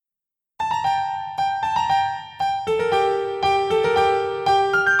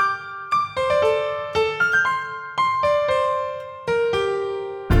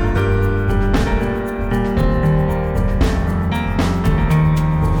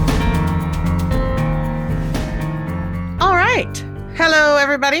Hello,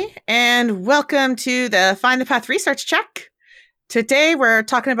 everybody, and welcome to the Find the Path Research Check. Today, we're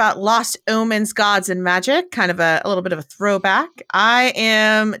talking about Lost Omens, Gods, and Magic, kind of a little bit of a throwback. I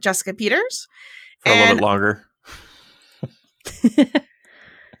am Jessica Peters. For a little bit longer.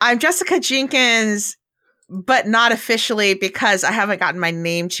 I'm Jessica Jenkins, but not officially because I haven't gotten my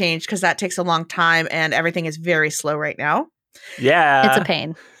name changed because that takes a long time and everything is very slow right now. Yeah. It's a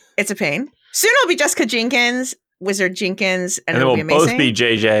pain. It's a pain. Soon it'll be Jessica Jenkins, Wizard Jenkins, and it it'll will be amazing. both be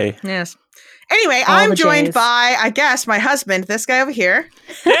JJ. Yes. Anyway, All I'm the joined Js. by, I guess, my husband, this guy over here,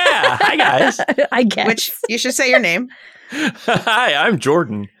 Yeah. Hi, guys. I guess. which you should say your name. Hi, I'm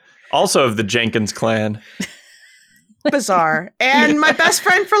Jordan. Also of the Jenkins clan. Bizarre. And my best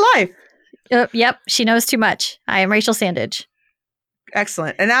friend for life. Yep, she knows too much. I am Rachel Sandage.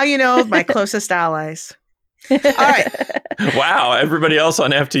 Excellent. And now you know my closest allies. All right. Wow. Everybody else on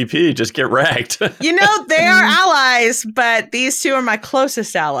FTP, just get wrecked. You know, they are allies, but these two are my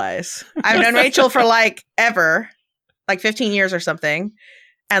closest allies. I've known Rachel for like 15 years or something.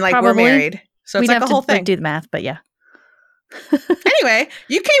 And like we're Probably. married. So it's We'd like have a whole to thing. do the math, but yeah. Anyway,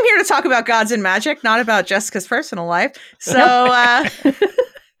 you came here to talk about gods and magic, not about Jessica's personal life. So, I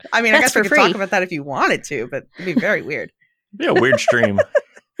mean, I That's guess we for could talk free. about that if you wanted to, but it'd be very weird. Yeah, weird stream.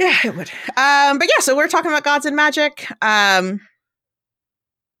 Yeah, it would. But yeah, so we're talking about gods and magic. I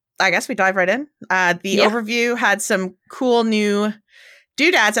guess we dive right in. The overview had some cool new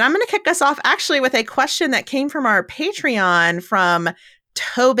doodads, and I'm going to kick us off actually with a question that came from our Patreon from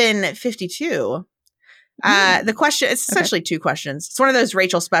Tobin52. The question, it's essentially two questions. It's one of those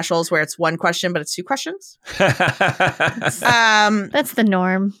Rachel specials where it's one question, but it's two questions. That's the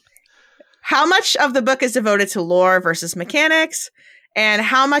norm. How much of the book is devoted to lore versus mechanics? And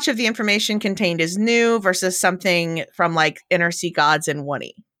how much of the information contained is new versus something from like Inner Sea Gods and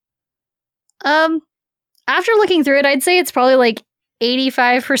 1E? After looking through it, I'd say it's probably like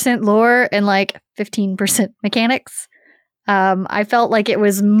 85% lore and like 15% mechanics. I felt like it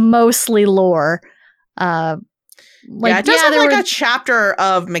was mostly lore. Yeah, it does have like a chapter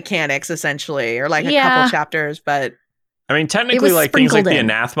of mechanics essentially, or like a couple chapters, but I mean, technically, like things like the in.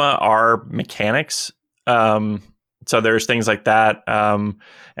 anathema are mechanics. So there's things like that.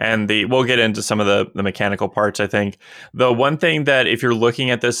 And we'll get into some of the mechanical parts, I think. The one thing that if you're looking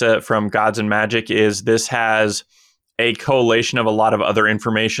at this from Gods and Magic is this has a collation of a lot of other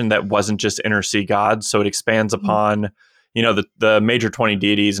information that wasn't just Inner Sea Gods. So it expands upon, the major 20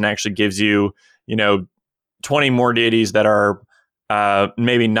 deities and actually gives you, 20 more deities that are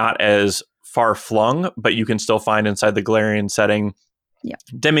maybe not as far flung, but you can still find inside the Galarian setting. Yeah.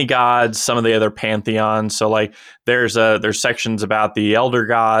 Demigods, some of the other pantheons. So like there's sections about the elder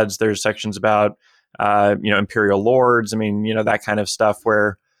gods, there's sections about imperial lords. I mean, that kind of stuff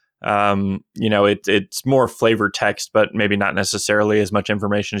where it's more flavor text, but maybe not necessarily as much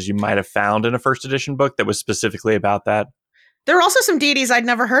information as you might have found in a first edition book that was specifically about that. there were also some deities I'd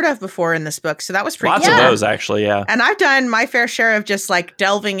never heard of before in this book, so that was pretty Lots cool. of those, actually, yeah. And I've done my fair share of just like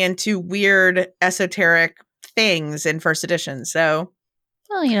delving into weird esoteric things in first edition. So,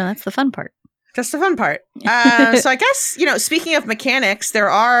 well, that's the fun part. that's the fun part. So I guess, speaking of mechanics, there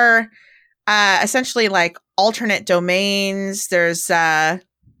are essentially like alternate domains. There's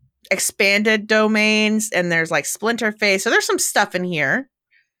expanded domains, and there's like splinter phase. So there's some stuff in here.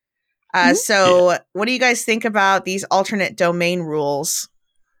 What do you guys think about these alternate domain rules?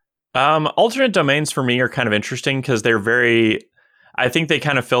 Alternate domains for me are kind of interesting because I think they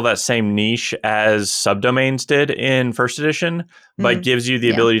kind of fill that same niche as subdomains did in first edition, but gives you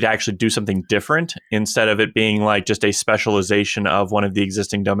the ability to actually do something different instead of it being like just a specialization of one of the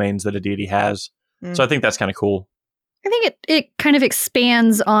existing domains that a deity has. So I think that's kind of cool. I think it kind of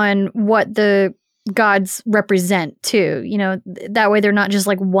expands on what the gods represent too. That way they're not just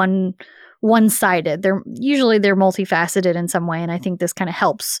like one-sided. They're multifaceted in some way, and I think this kind of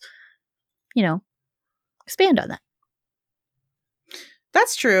helps, expand on that.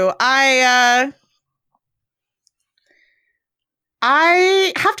 That's true. I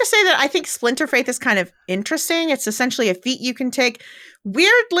have to say that I think Splinter Faith is kind of interesting. It's essentially a feat you can take.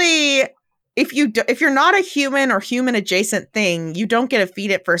 Weirdly, if you're not a human or human adjacent thing, you don't get a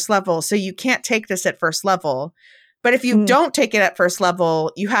feat at first level, so you can't take this at first level. But if you don't take it at first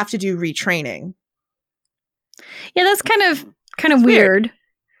level, you have to do retraining. Yeah, that's kind of weird.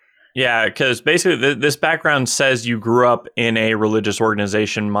 Yeah, because basically this background says you grew up in a religious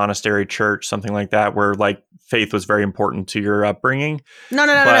organization, monastery, church, something like that, where like faith was very important to your upbringing. No.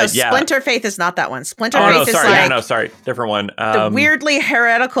 But, yeah. Splinter Faith is not that one. Splinter Oh, Faith no, is sorry. like Sorry. Different one. the weirdly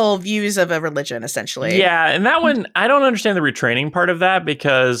heretical views of a religion, essentially. Yeah, and that one, I don't understand the retraining part of that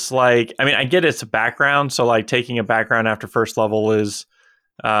because, like, I mean, I get it's a background, so, like, taking a background after first level is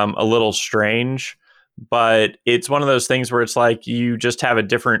a little strange, but it's one of those things where it's like you just have a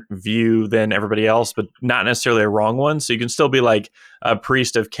different view than everybody else, but not necessarily a wrong one. So you can still be like a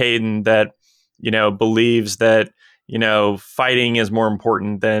priest of Caden that, you know, believes that, you know, fighting is more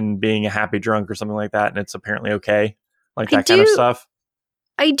important than being a happy drunk or something like that, and it's apparently okay, like that kind of stuff.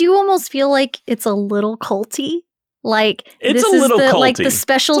 I do almost feel like it's a little culty. Like it's this a little is the, culty. like the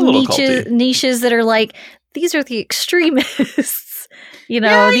special niches that are like, these are the extremists. You know,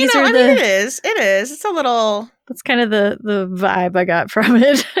 yeah, these are I the. mean, it is. It's a little. That's kind of the vibe I got from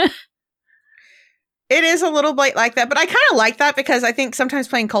it. It is a little bit like that, but I kind of like that because I think sometimes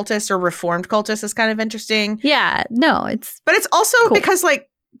playing cultists or reformed cultists is kind of interesting. Yeah, no, but it's also cool. because like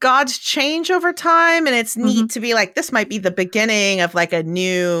gods change over time, and it's neat to be like, this might be the beginning of like a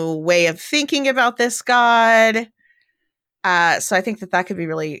new way of thinking about this god. So I think that could be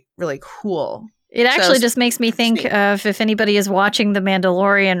really, really cool. It actually just makes me think of, if anybody is watching The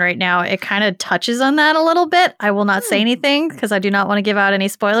Mandalorian right now, it kind of touches on that a little bit. I will not say anything because I do not want to give out any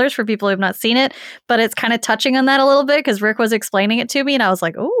spoilers for people who have not seen it, but it's kind of touching on that a little bit because Rick was explaining it to me and I was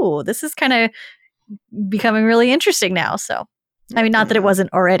like, oh, this is kind of becoming really interesting now. So, I mean, not that it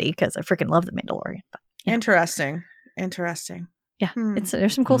wasn't already because I freaking love The Mandalorian. But, yeah. Interesting. Yeah,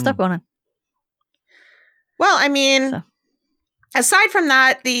 there's some cool stuff going on. Well, I mean... Aside from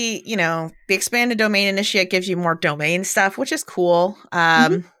that, the expanded domain initiate gives you more domain stuff, which is cool.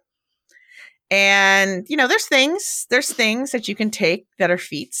 And there's things that you can take that are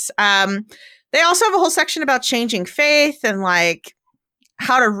feats. They also have a whole section about changing faith and like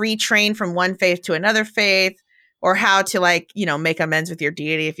how to retrain from one faith to another faith, or how to like, make amends with your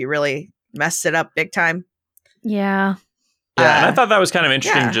deity if you really messed it up big time. Yeah. Yeah, and I thought that was kind of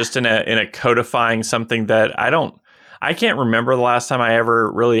interesting just in a codifying something that I can't remember the last time I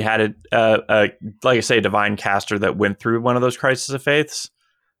ever really had like I say, a divine caster that went through one of those crises of faiths.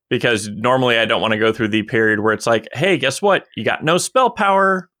 Because normally I don't want to go through the period where it's like, hey, guess what? You got no spell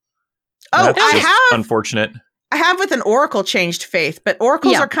power. Oh, I have. Unfortunate. I have with an oracle changed faith, but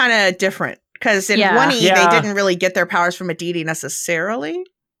oracles are kind of different. Because in 1E, they didn't really get their powers from a deity necessarily.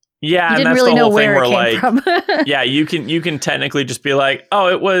 Yeah, and that's the whole thing where like, yeah, you can technically just be like, oh,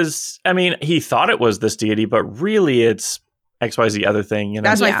 it was, I mean, he thought it was this deity, but really it's XYZ other thing, you know?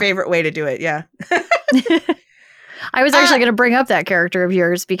 That's my favorite way to do it, yeah. I was actually going to bring up that character of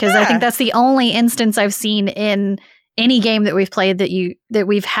yours because I think that's the only instance I've seen in any game that we've played that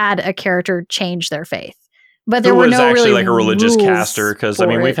we've had a character change their faith. But there were no actually really like a religious caster, because I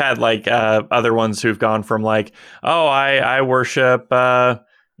mean, it. we've had like other ones who've gone from like, oh, I worship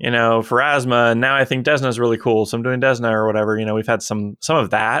Pharasma, and now I think Desna's really cool, so I'm doing Desna or whatever. We've had some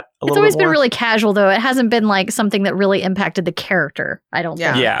of that. It's always been really casual, though. It hasn't been like something that really impacted the character, I don't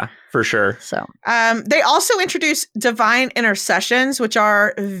think. Yeah, for sure. So, they also introduced divine intercessions, which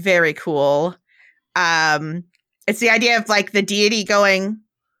are very cool. It's the idea of like the deity going,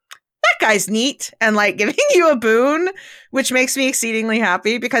 that guy's neat, and like giving you a boon, which makes me exceedingly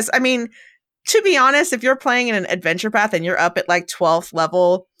happy because, I mean, to be honest, if you're playing in an adventure path and you're up at like 12th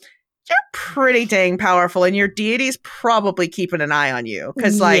level, you're pretty dang powerful, and your deity's probably keeping an eye on you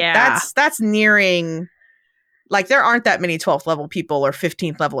because like that's nearing, like there aren't that many 12th level people or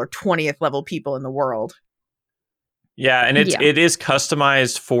 15th level or 20th level people in the world. Yeah, and it is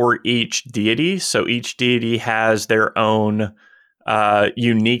customized for each deity, so each deity has their own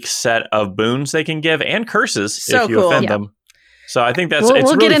unique set of boons they can give and curses if you offend them. So I think that's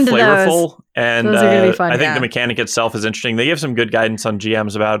it's really flavorful, and those are gonna be fun. I think the mechanic itself is interesting. They give some good guidance on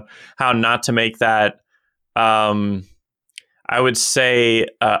GMs about how not to make that. I would say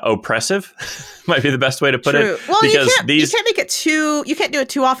oppressive might be the best way to put it. Well, because you can't make it too. You can't do it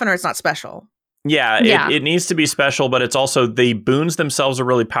too often, or it's not special. Yeah, it needs to be special, but it's also the boons themselves are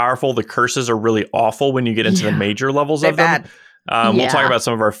really powerful. The curses are really awful when you get into the major levels of them. We'll talk about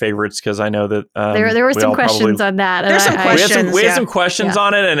some of our favorites because I know that there were some questions on that. There's some questions. We had some questions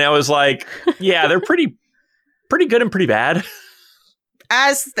on it, and I was like, yeah, they're pretty good and pretty bad.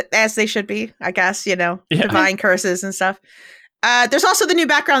 As they should be, I guess, divine curses and stuff. There's also the new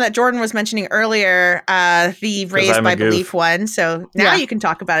background that Jordan was mentioning earlier, the Raised by Belief one. So now you can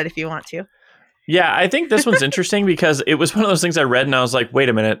talk about it if you want to. Yeah, I think this one's interesting because it was one of those things I read and I was like, wait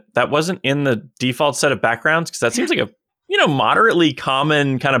a minute, that wasn't in the default set of backgrounds, because that seems like a moderately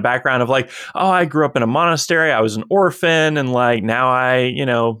common kind of background of like, oh, I grew up in a monastery, I was an orphan, and like now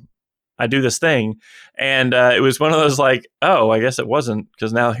I I do this thing. And it was one of those like, oh, I guess it wasn't,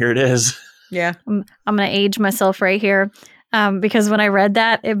 because now here it is. Yeah. I'm going to age myself right here because when I read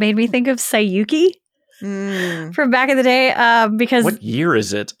that, it made me think of Sayuki from back in the day. Because What year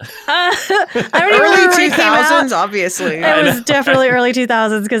is it? I don't even remember when Early it came out. 2000s, obviously. It was definitely early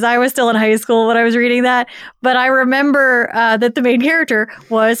 2000s because I was still in high school when I was reading that. But I remember that the main character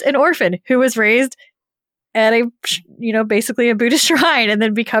was an orphan who was raised at a, basically a Buddhist shrine and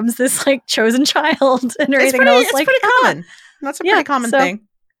then becomes this like chosen child and everything else. It's Like, pretty common. That's a pretty common thing.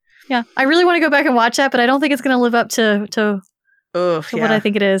 Yeah. I really want to go back and watch that, but I don't think it's going to live up to what I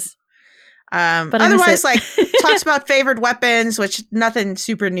think it is. But I miss otherwise, it. like, talks about favored weapons, which nothing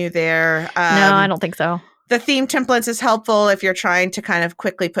super new there. No, I don't think so. The theme templates is helpful if you're trying to kind of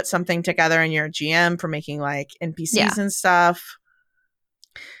quickly put something together in your GM for making like NPCs and stuff.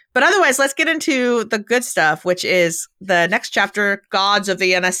 But otherwise, let's get into the good stuff, which is the next chapter, Gods of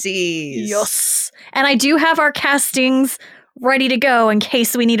the NSCs. Yes. And I do have our castings ready to go in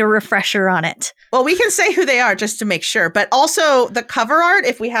case we need a refresher on it. Well, we can say who they are just to make sure. But also the cover art,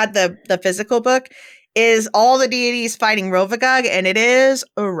 if we had the physical book, is all the deities fighting Rovagug, and it is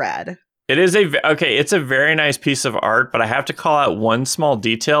red. It is it's a very nice piece of art, but I have to call out one small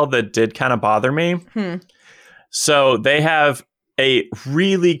detail that did kind of bother me. So they have a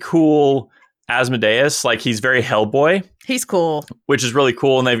really cool Asmodeus, like he's very Hellboy. He's cool. Which is really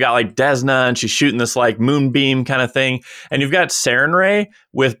cool. And they've got like Desna and she's shooting this like moonbeam kind of thing. And you've got Sarenrae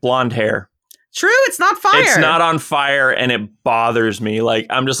with blonde hair. True, it's not fire. It's not on fire and it bothers me. Like,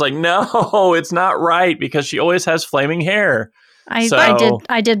 I'm just like, no, it's not right because she always has flaming hair.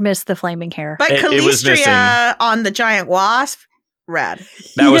 I did miss the flaming hair. But it was missing. Calistria on the giant wasp, rad.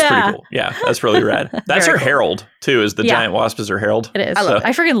 That was pretty cool. Yeah, that's really rad. That's her cool. herald, too, is the giant wasp is her herald. It is. I love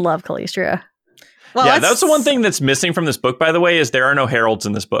I freaking love Calistria. Well, yeah, that's the one thing that's missing from this book, by the way, is there are no heralds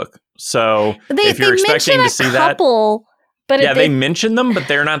in this book. So if you're expecting to see couple, but they mention them, but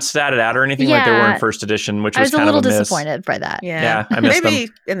they're not statted out or anything like they were in first edition, which was kind of a miss. I was a little disappointed by that. Yeah, I missed maybe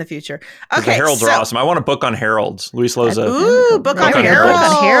them. in the future. Okay, the heralds are awesome. I want a book on heralds. Luis Loza. Ooh, book on heralds.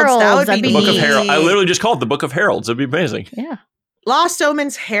 That would be the Book of Heralds. I literally just called it the Book of Heralds. It'd be amazing. Yeah. Lost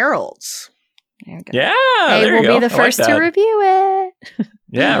Omens Heralds. There you go. Yeah, they will be the first to review it.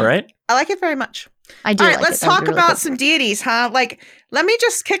 Yeah, right. I like it very much. I do. All right, like let's talk about some deities, huh? Like, let me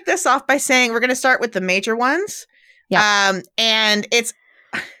just kick this off by saying we're going to start with the major ones. Yeah. And it's,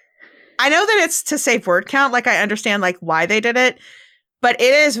 I know that it's to save word count. Like, I understand like why they did it, but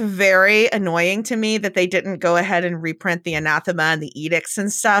it is very annoying to me that they didn't go ahead and reprint the anathema and the edicts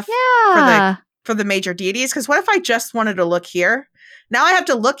and stuff for the major deities. Because what if I just wanted to look here? Now I have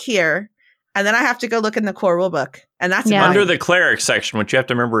to look here. And then I have to go look in the core rulebook, and that's under the cleric section, which you have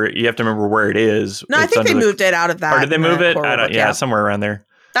to remember where it is. No, I think they moved it out of that. Or did they move it? I don't. Yeah, somewhere around there.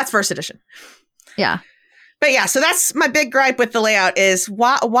 That's first edition. Yeah, but yeah, so that's my big gripe with the layout is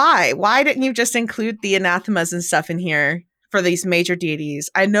why didn't you just include the anathemas and stuff in here for these major deities?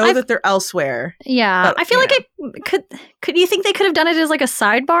 I know that they're elsewhere. Yeah, I feel like it could. You think they could have done it as like a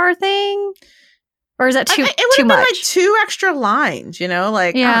sidebar thing, or is that too much? It would have been like 2 extra lines,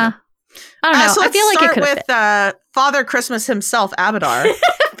 like yeah. I don't know. So I feel like it could with Father Christmas himself, Abadar.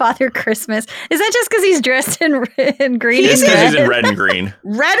 Father Christmas. Is that just because he's dressed in green? It's because he's in red and green.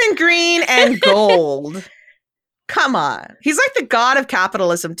 Red and green and gold. Come on. He's like the god of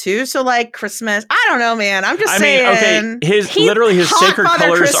capitalism too. So like Christmas. I don't know, man. I'm just saying. Okay. His sacred Father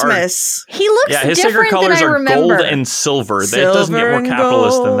colors Christmas. He looks his different sacred colors than I are remember. Gold and silver. That doesn't get more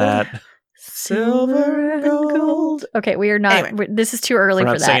capitalist than that. Silver and gold. Okay, we are not. Anyway. This is too early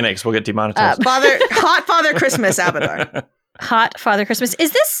We're for not saying that. it because we'll get demonetized. Hot Father Christmas, Abadar. Hot Father Christmas.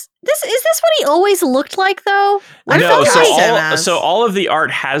 Is this what he always looked like though? No, so all of the art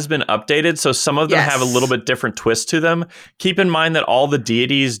has been updated. So some of them have a little bit different twist to them. Keep in mind that all the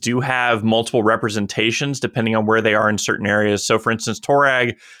deities do have multiple representations depending on where they are in certain areas. So for instance,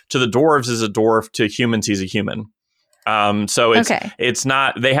 Torag to the dwarves is a dwarf, to humans he's a human. So it's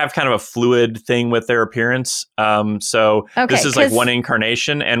not, they have kind of a fluid thing with their appearance. So this is like one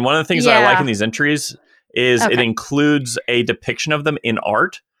incarnation. And one of the things that I like in these entries is it includes a depiction of them in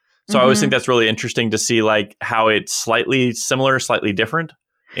art. So I always think that's really interesting to see like how it's slightly similar, slightly different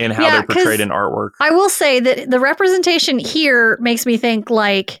in how they're portrayed in artwork. I will say that the representation here makes me think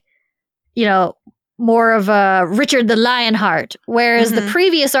like, more of a Richard the Lionheart, whereas the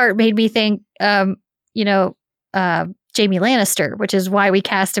previous art made me think, Jaime Lannister, which is why we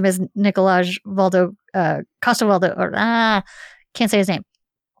cast him as Nicolaj Valdo Costa-Valdo, or can't say his name.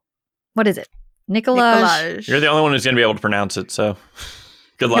 What is it? Nicolaj. You're the only one who's going to be able to pronounce it, so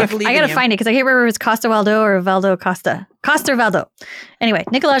Good luck. believe I in gotta you. find it because I can't remember if it's Costa Valdo or Valdo Costa. Costa Valdo. Anyway,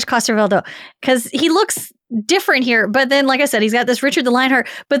 Nicolaj Costa Valdo. Because he looks different here, but then, like I said, he's got this Richard the Lionheart,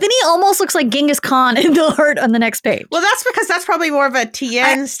 but then he almost looks like Genghis Khan in the art on the next page. Well, that's because that's probably more of a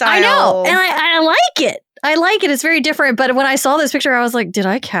TN style. I know, and I like it. I like it. It's very different. But when I saw this picture, I was like, did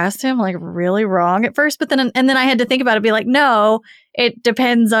I cast him like really wrong at first? But then I had to think about it, be like, no, it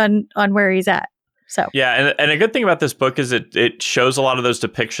depends on where he's at. So Yeah, and a good thing about this book is it shows a lot of those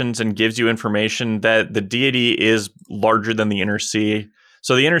depictions and gives you information that the deity is larger than the Inner Sea.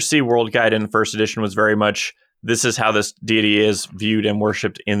 So the Inner Sea World Guide in the first edition was very much, this is how this deity is viewed and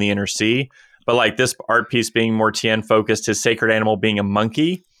worshipped in the Inner Sea. But like this art piece being more TN focused, his sacred animal being a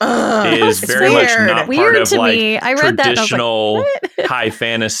monkey is it's very much weird. not part weird of to like me. I read that and I was like, traditional what? high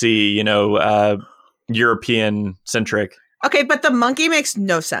fantasy, European centric. Okay, but the monkey makes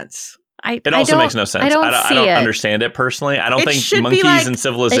no sense. It also makes no sense. I don't I see don't it. understand it personally. I don't It think should be monkeys like- in It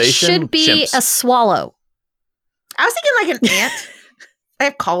civilization. should be chimps. a swallow. I was thinking like an ant. They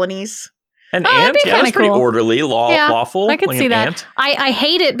have colonies. An that'd ant. be Yeah, that's kinda pretty cool. orderly, Yeah, lawful. I could like see an that. ant. I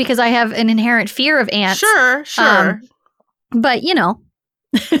hate it because I have an inherent fear of ants. Sure. But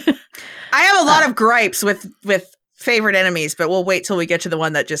I have a lot of gripes with favorite enemies, but we'll wait till we get to the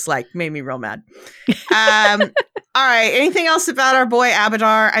one that just like made me real mad. All right. Anything else about our boy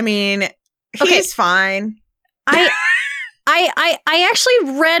Abadar? I mean, he's fine. I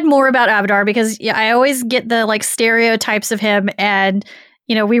actually read more about Abadar because I always get the like stereotypes of him, and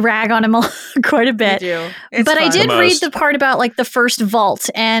we rag on him quite a bit. We do. It's But I fun. did The read most. the part about like the first vault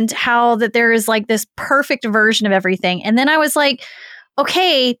and how that there is like this perfect version of everything. And then I was like,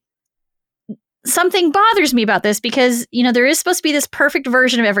 okay, something bothers me about this because, there is supposed to be this perfect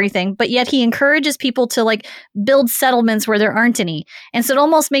version of everything, but yet he encourages people to like build settlements where there aren't any. And so it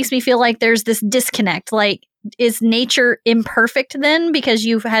almost makes me feel like there's this disconnect. Like, is nature imperfect then because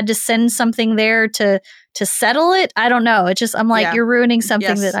you've had to send something there to settle it? I don't know. It's just, I'm like, Yeah. you're ruining something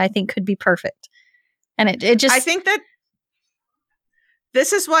Yes. that I think could be perfect. And it just, I think that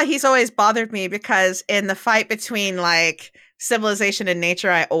this is why he's always bothered me, because in the fight between like civilization and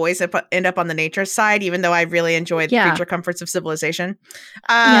nature, I always end up on the nature side, even though I really enjoy the Yeah. creature comforts of civilization.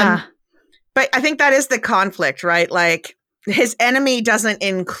 yeah. But I think that is the conflict, right? Like his enemy doesn't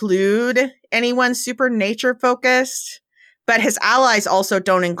include anyone super nature focused, but his allies also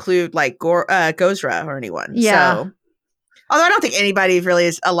don't include like Gozra or anyone. Yeah. So, although I don't think anybody really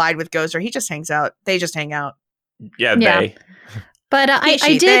is allied with Gozra. He just hangs out. They just hang out. Yeah, Yeah. they. But He, I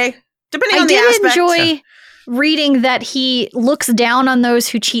she, did. they, depending I on the did aspect. enjoy reading that he looks down on those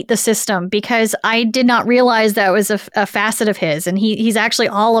who cheat the system, because I did not realize that was a facet of his. And he's actually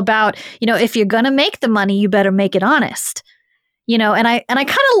all about, if you're going to make the money, you better make it honest. And I kind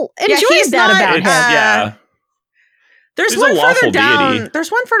of enjoyed he's that not, about It's, him. yeah. There's He's a one further lawful down. deity.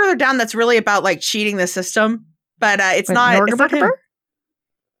 There's one further down that's really about like cheating the system, but it's Wait, not. It's not him. Norgaberger?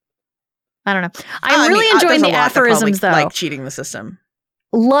 I don't know. I'm I really mean, enjoying there's the a lot that probably aphorisms, though. like cheating the system.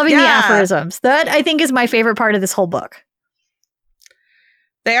 Loving the Yeah. aphorisms. That I think is my favorite part of this whole book.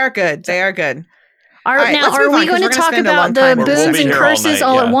 They are good. They are good. Are All right, let's are move on, we 'cause going we're to gonna talk spend a long about the time with this. We'll boons be and here all curses night,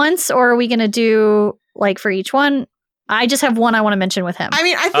 all yeah. at once, or are we going to do like for each one? I just have one I want to mention with him. I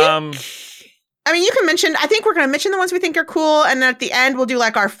mean, I think. I mean, you can mention. I think we're going to mention the ones we think are cool, and at the end we'll do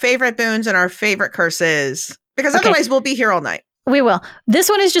like our favorite boons and our favorite curses, because Okay. otherwise we'll be here all night. We will. This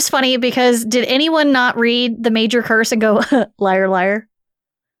one is just funny because did anyone not read the major curse and go liar liar?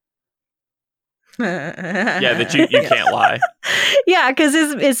 Yeah, that you can't lie. Yeah, because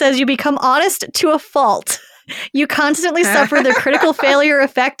it says you become honest to a fault. You constantly suffer the critical failure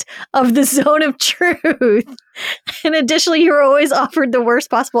effect of the zone of truth. And additionally, you're always offered the worst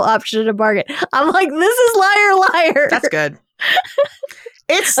possible option in a bargain. I'm like, this is liar liar. That's good.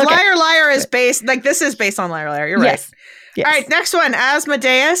 It's Okay. liar liar is based like this is based on liar liar. You're right. Yes. Yes. All right, next one,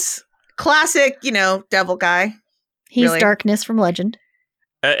 Asmodeus, classic, devil guy. He's really. darkness from legend.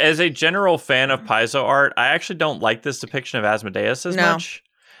 As a general fan of Paizo art, I actually don't like this depiction of Asmodeus as No. much.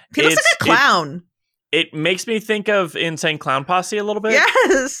 He looks like a clown. It makes me think of Insane Clown Posse a little bit.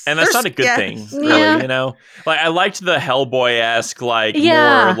 Yes, And that's There's- not a good yeah. thing, really, Yeah. Like, I liked the Hellboy-esque, like,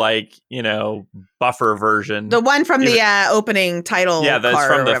 Yeah. more, like, buffer version. The one from Even- the opening title. Yeah, that's card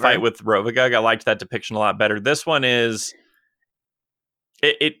from or the whatever. fight with Rovagug. I liked that depiction a lot better. This one is...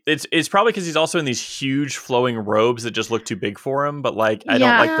 It's probably because he's also in these huge flowing robes that just look too big for him, but, like, I don't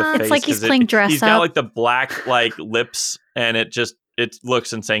Yeah, like the it's face. like he's 'cause playing dress He's got, up. like, the black, like, lips, and it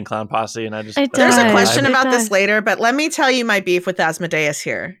looks Insane Clown Posse, and I just... It There's does. a question It about does. this later, but let me tell you my beef with Asmodeus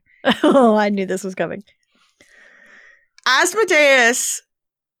here. Oh, I knew this was coming. Asmodeus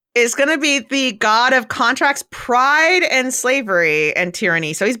is going to be the god of contracts, pride, and slavery and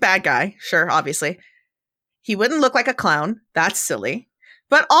tyranny. So he's bad guy. Sure, obviously. He wouldn't look like a clown. That's silly.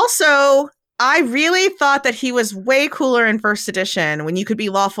 But also, I really thought that he was way cooler in first edition when you could be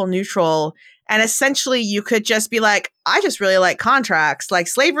lawful neutral. And essentially, you could just be like, I just really like contracts. Like,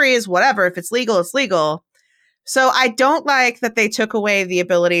 slavery is whatever. If it's legal, it's legal. So I don't like that they took away the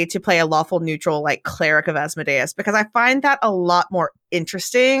ability to play a lawful neutral, like, cleric of Asmodeus, because I find that a lot more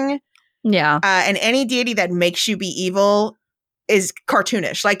interesting. Yeah. And any deity that makes you be evil is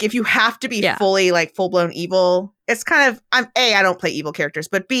cartoonish. Like, if you have to be fully, like, full-blown evil, it's kind of, I don't play evil characters,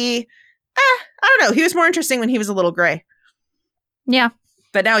 but B, I don't know. He was more interesting when he was a little gray. Yeah.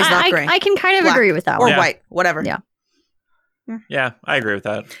 But now he's not gray. I can kind of Black. agree with that Or one. white, whatever. Yeah. Yeah, I agree with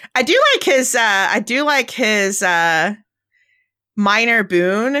that. I do like his minor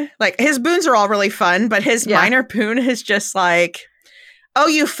boon. Like, his boons are all really fun, but his minor boon is just like, oh,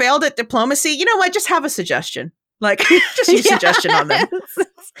 you failed at diplomacy? You know what? Just have a suggestion. Like, just use suggestion on them.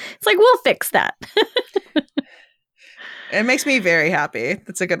 It's like, we'll fix that. It makes me very happy.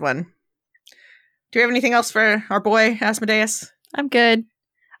 That's a good one. Do we have anything else for our boy Asmodeus? I'm good.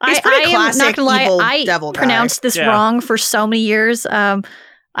 He's pretty classic, am not gonna lie. evil I devil guy. pronounced this wrong for so many years. I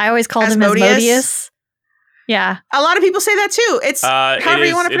always called him Asmodeus. Yeah. A lot of people say that too. It's however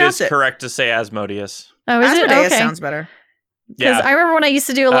you want to pronounce it. It is correct to say Asmodeus. Oh, is it? Asmodeus Okay. sounds better. Because I remember when I used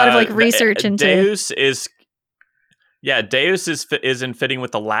to do a lot of like research into Deus is in fitting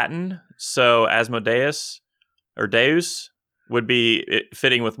with the Latin, so Asmodeus or Deus would be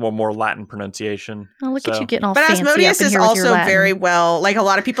fitting with more Latin pronunciation. Oh, look at you getting all but fancy. Asmodeus up in is here with your also Latin. very well, like, a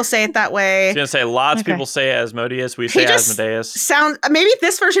lot of people say it that way. I was gonna say lots of people say Asmodeus. We say Asmodeus. Maybe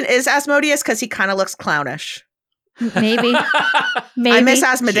this version is Asmodeus because he kind of looks clownish. Maybe. I miss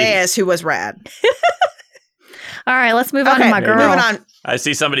Asmodeus, who was rad. All right, let's move on to my girl. Moving on. I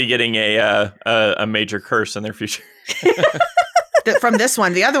see somebody getting a major curse in their future. From this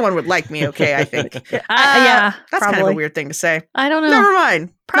one. The other one would like me, okay, I think. Yeah, that's kind of a weird thing to say. I don't know. Never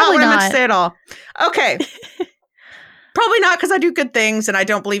mind. Probably not what I not. meant to say at all. Okay. Probably not, because I do good things and I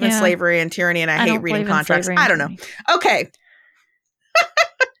don't believe in slavery and tyranny and I hate reading contracts. I don't know. Okay.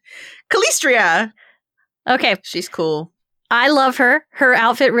 Calistria. Okay. She's cool. I love her. Her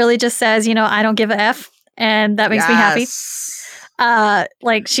outfit really just says, I don't give a F. And that makes me happy.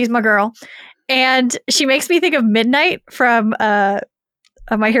 Like, she's my girl. And she makes me think of Midnight from My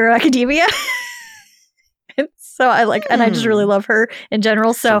Hero Academia. And so and I just really love her in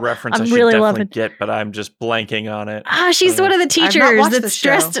general. So it's a reference I'm I should really definitely loving get, but I'm just blanking on it. She's one of the teachers that's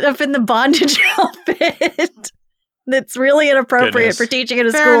dressed up in the bondage outfit. That's really inappropriate for teaching at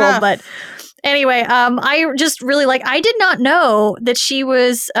a school. Enough. But anyway, I just really I did not know that she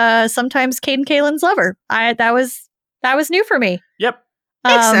was sometimes Caden Kaelin's lover. That was new for me. Yep.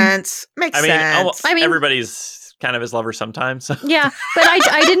 Makes sense. I mean, everybody's kind of his lover sometimes. So. Yeah, but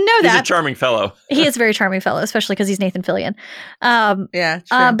I didn't know that. He's a charming fellow. He is a very charming fellow, especially because he's Nathan Fillion. Yeah,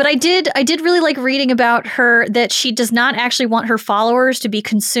 true. But I did really like reading about her, that she does not actually want her followers to be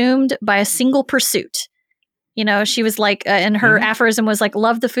consumed by a single pursuit. She was like, and her aphorism was like,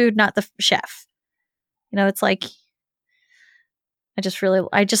 love the food, not the chef. It's like, I kind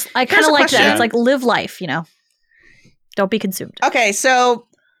of like that. It's like, live life, Don't be consumed. Okay, so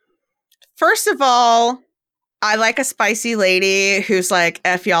first of all, I like a spicy lady who's like,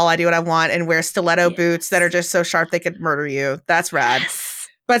 F y'all, I do what I want, and wears stiletto boots that are just so sharp they could murder you. That's rad. Yes.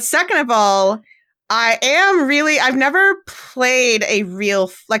 But second of all, I've never played a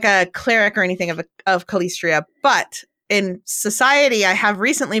real, like a cleric or anything of Calistria, but in Society, I have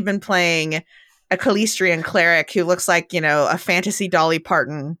recently been playing a Calistrian cleric who looks like, a fantasy Dolly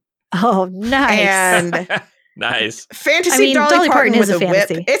Parton. Oh, nice. And nice. Fantasy Dolly Parton with is a whip.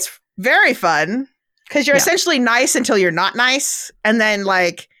 fantasy. It's very fun because you're essentially nice until you're not nice. And then,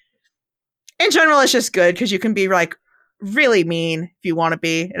 like, in general, it's just good because you can be, like, really mean if you want to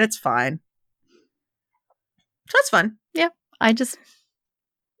be, and it's fine. So that's fun. Yeah. A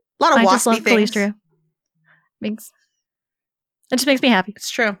lot of waspy just love things. Calistria. It just makes me happy.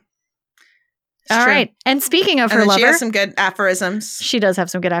 It's true. All right. And speaking of her lover, she has some good aphorisms. She does have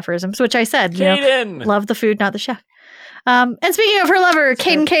some good aphorisms, which I said, Caden! Love the food, not the chef. And speaking of her lover,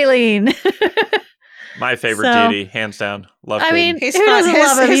 Caden Kaeleen. My favorite deity, hands down. Love Caden. I mean, He's who fun. doesn't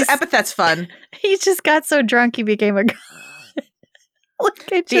love him? His epithet's fun. He just got so drunk he became a god.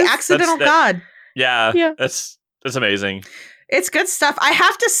 The accidental god. Yeah. That's amazing. It's good stuff. I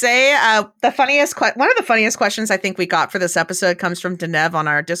have to say, one of the funniest questions I think we got for this episode comes from Denev on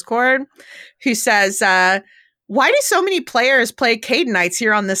our Discord, who says, why do so many players play Cadenites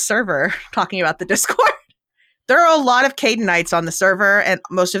here on this server? Talking about the Discord. There are a lot of Cadenites on the server, and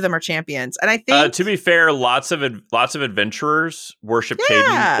most of them are champions. And I think, to be fair, lots of adventurers worship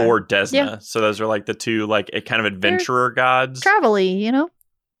Caden or Desna. Yeah. So those are like the two like kind of adventurer gods. Travel-y, you know?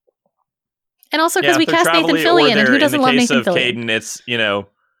 And also because we they're cast Nathan travel-y, or Fillion, and who doesn't love in the case Nathan of Fillion? Caden, it's, you know,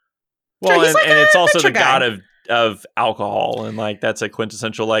 Sure, well, he's like and it's also the adventure guy. god of alcohol, and like that's a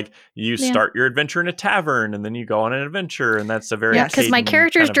quintessential like you Yeah. start your adventure in a tavern and then you go on an adventure, and that's a very Yeah, because my Caden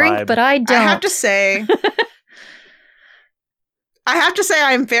characters kind of drink, vibe. but I don't. I have to say,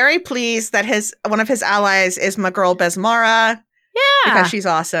 I'm very pleased that one of his allies is my girl Besmara. yeah. Because she's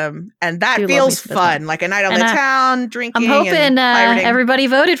awesome. And that Do love feels me some fun. Like a night on And the I- town, drinking. I'm hoping and pirating. everybody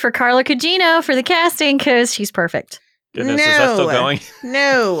voted for Carla Cugino for the casting because she's perfect. Goodness, is that still No. going?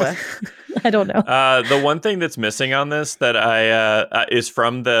 No. I don't know. The one thing that's missing on this that I is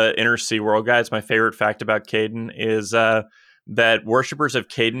from the Inner Sea World Guide. It's my favorite fact about Caden is that worshippers of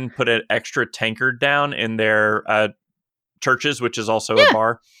Caden put an extra tankard down in their churches, which is also a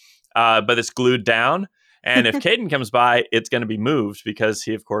bar, but it's glued down. And if Caden comes by, it's going to be moved because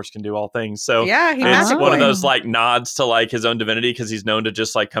he, of course, can do all things. So Yeah, he it's magic one of boy. those like nods to like his own divinity because he's known to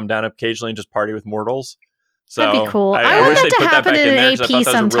just like come down occasionally and just party with mortals. So That'd be cool. I I want wish that they to put that happen back in in an there 'cause I AP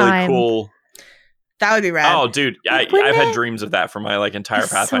thought that was a really sometime. cool. That would be rad. Oh, dude, I've Wouldn't had it? dreams of that for my like entire That's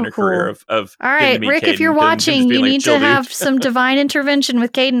so Pathfinder career cool. of All getting right, to meet Rick, if Caden you're and him just watching, being you like, need "Chill, to dude." have some divine intervention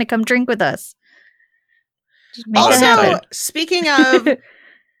with Caden to come drink with us. Just make that Also, happen. speaking of,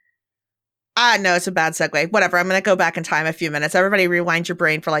 no, it's a bad segue. Whatever. I'm going to go back in time a few minutes. Everybody rewind your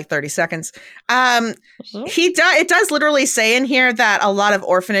brain for like 30 seconds. It does literally say in here that a lot of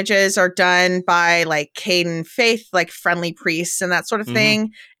orphanages are done by like Caden faith, like friendly priests and that sort of Mhm.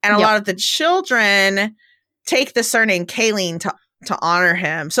 thing. And a Yep. lot of the children take the surname Kaleen to honor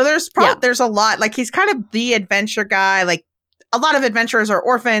him. So there's a lot, like he's kind of the adventure guy. Like a lot of adventurers are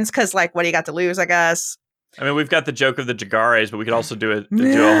orphans because like, what do you got to lose, I guess? I mean, we've got the joke of the Jagares, but we could also do a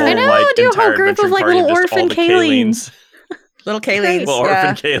Yeah. whole I know, like do a whole entire group of, adventuring like, party little just all orphan the Kaleens. Little Kaleens. little yeah.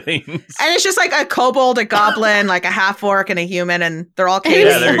 orphan Kaleens. And it's just like a kobold, a goblin, like a half orc, and a human, and they're all Yeah,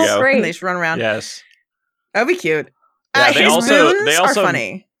 Kaleens. there you go. And they just run around. Yes. That'd be cute. Yeah, they his also- boons they are also-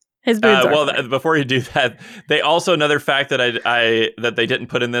 funny. His boobs are Well, funny. before you do that, they also another fact that I that they didn't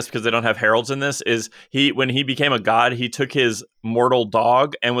put in this because they don't have heralds in this is when he became a god, he took his mortal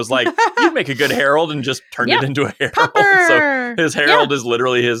dog and was like, "You'd make a good herald," and just turned it into a herald. So Pupper. his herald is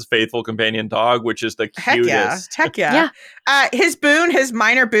literally his faithful companion dog, which is the Heck yeah. cutest. Heck yeah. Yeah. His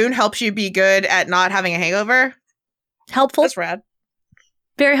minor boon helps you be good at not having a hangover. Helpful. That's rad.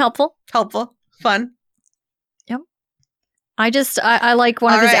 Very helpful. Helpful. Fun. I like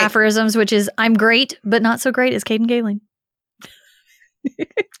one of All his right. aphorisms, which is, "I'm great, but not so great as Caden Galen."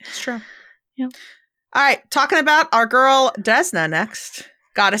 It's true. Yeah. All right. Talking about our girl Desna next.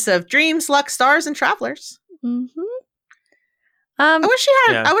 Goddess of dreams, luck, stars, and travelers. Mm-hmm. I wish she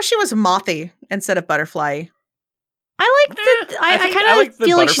had. Yeah. I wish she was mothy instead of butterfly. I like the. I think- kind of like the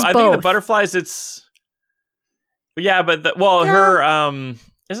feel like butterf- she's I both. think the butterflies. It's yeah, but her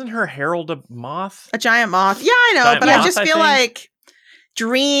isn't her herald a moth? A giant moth. Yeah, I know, Giant but I moth, just I feel think. like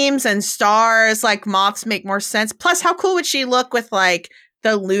dreams and stars, like moths, make more sense. Plus, how cool would she look with like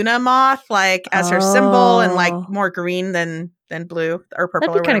the Luna moth, like as her symbol, and like Oh. more green than blue or purple?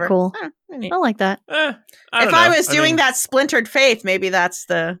 That'd be or kinda whatever. cool. Neat. I like that. I If don't I know. was doing mean, that splintered faith, maybe that's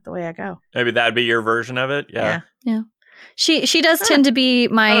the way I go. maybe that'd be your version of it. Yeah, She does tend to be I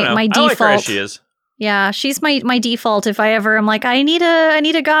don't my know. my I default. like her as she is. Yeah, she's my default. If I ever am like, I need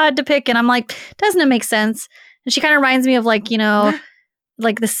a god to pick, and I'm like, doesn't it make sense? And she kind of reminds me of like,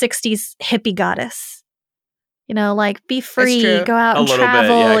 like the 60s hippie goddess. Like be free, true. go out A and little travel,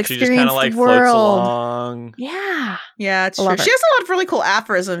 bit. Yeah, she experience just kind of like the floats world. along. Yeah. Yeah, it's I true. love She her. has a lot of really cool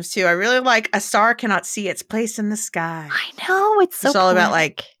aphorisms too. I really like "A star cannot see its place in the sky." I know, it's so It's all about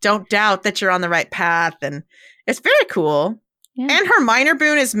poetic. like don't doubt that you're on the right path, and it's very cool. Yeah. And her minor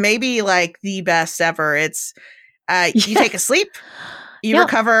boon is maybe like the best ever. It's you take a sleep, you Yep.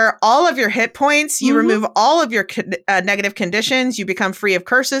 recover all of your hit points, you Mhm. remove all of your negative conditions, you become free of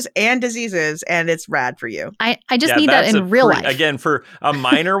curses and diseases, and it's rad for you. I just Yeah, need that that's in real life. Again, for a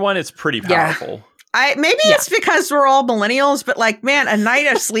minor one, it's pretty Yeah. powerful. Maybe Yeah. it's because we're all millennials, but like, man, a night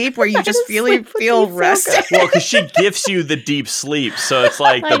of sleep where you Night just of sleep would feel be so rested. good. Well, because she gifts you the deep sleep, so it's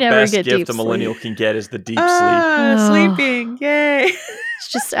like I the never best get gift deep a millennial sleep. can get is the deep sleep. Oh. Sleeping, yay!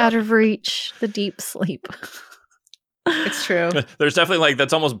 It's just out of reach, the deep sleep. It's true. There's definitely like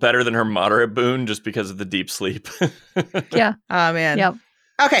that's almost better than her moderate boon just because of the deep sleep. Yeah. Oh man. Yep.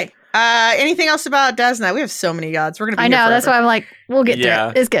 Okay. Anything else about Desna? We have so many gods. We're gonna be I here know. That's why forever. I'm like, we'll get Yeah.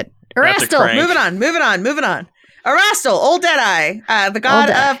 there. It's good. That's a Erastil. crank. Moving on. Erastil, Old Deadeye, the god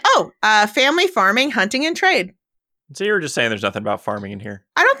Deadeye. of family, farming, hunting, and trade. So you were just saying there's nothing about farming in here.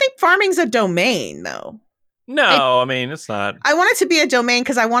 I don't think farming's a domain, though. No, I mean, it's not. I want it to be a domain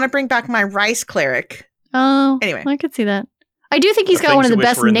because I want to bring back my rice cleric. Oh, Anyway. I could see that. I do think he's The got one things of the you wish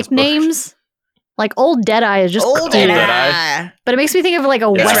best were in this book. nicknames. Like Old Deadeye is just Old cool. Deadeye. Deadeye. But it makes me think of like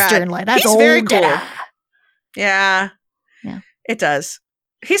a Yeah. Western. Like that's He's Old very cool. Deadeye. Yeah. Yeah. It does.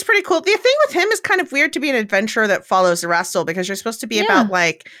 He's pretty cool. The thing with him is kind of weird to be an adventurer that follows Erastil because you're supposed to be Yeah. about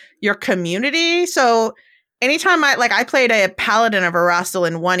like your community. So anytime I played a paladin of Erastil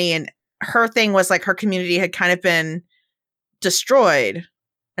in 1E, and her thing was like her community had kind of been destroyed.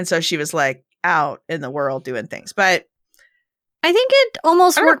 And so she was like out in the world doing things. But I think it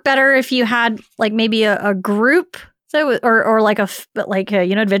almost I don't- worked better if you had like maybe a group. So, or like a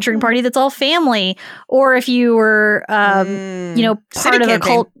adventuring party that's all family, or if you were part city of a campaign.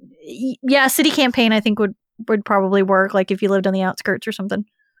 cult. Yeah, city campaign I think would probably work. Like if you lived on the outskirts or something,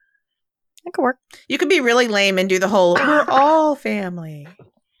 that could work. You could be really lame and do the whole we're all family.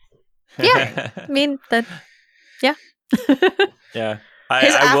 Yeah. I mean that. Yeah.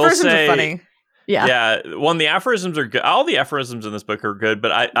 His I will aphorisms say, are funny. Yeah. One, the aphorisms are good. All the aphorisms in this book are good,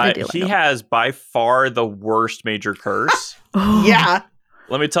 but I do like he them. has by far the worst major curse. Yeah.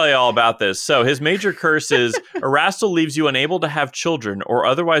 Let me tell you all about this. So his major curse is Erastil leaves you unable to have children or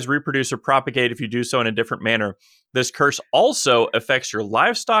otherwise reproduce or propagate if you do so in a different manner. This curse also affects your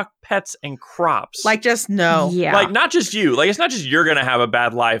livestock, pets, and crops. Like just no. Yeah. Like not just you. Like it's not just you're gonna have a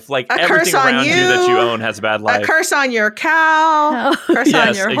bad life. Like A everything curse on around you you, that you own has a bad A life. curse on your cow. Oh. Curse on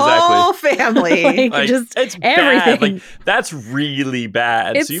Yes, your exactly. whole family. Like, just it's everything. bad. Like that's really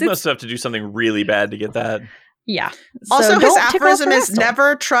bad. So you It's- must have to do something really bad to get that. Yeah. Also, So his don't tick off aphorism is Erastil.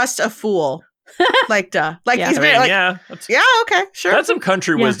 never trust a fool. Like, duh. Like, Yeah. he's I very, mean, like, yeah, that's, yeah, okay, sure. that's some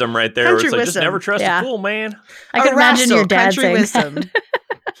country Yeah. wisdom right there. Where Country it's like just wisdom. never trust Yeah. a fool, man. I can imagine your Erastil, dad country saying wisdom.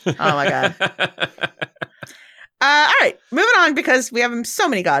 that. Oh my god. All right, moving on because we have so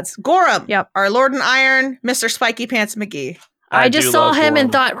many gods. Gorham, Yep. our Lord in Iron, Mr. Spiky Pants McGee. I just do saw love him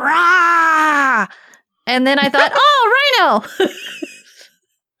and Gorham. thought, rah! And then I thought, oh, Rhino.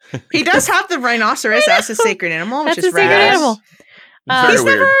 He does have the rhinoceros as his sacred animal, which That's is a sacred rad. animal. Very He's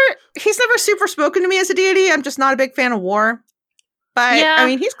weird. never super spoken to me as a deity. I'm just not a big fan of war. But Yeah. I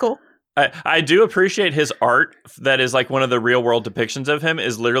mean, he's cool. I do appreciate his art. That is like one of the real world depictions of him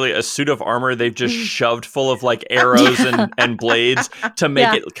is literally a suit of armor they've just shoved full of like arrows and blades to make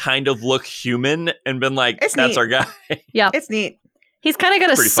Yeah. it kind of look human and been like, It's that's neat. our guy. It's neat. He's kind of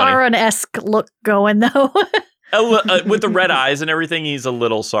got a Pretty funny. Sauron-esque look going, though. With the red eyes and everything, he's a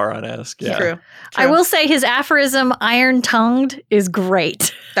little Sauron-esque. Yeah. True. I will say his aphorism, iron-tongued, is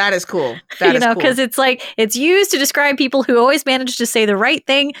great. That is cool. That is cool. because it's like, it's used to describe people who always manage to say the right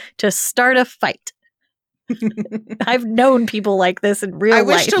thing to start a fight. I've known people like this in real I life.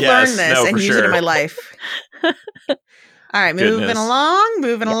 wish to Yes, learn this no, and for use it in sure. my life. All right, moving Goodness. along.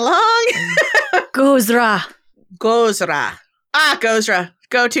 Gozra. Gozra. Gozra.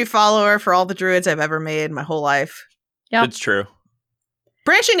 Go-to follower for all the druids I've ever made in my whole life. Yep. It's true.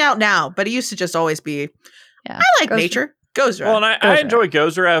 Branching out now, but it used to just always be, Yeah. I like Gozra. nature. Gozra. Well, and I Gozra. enjoy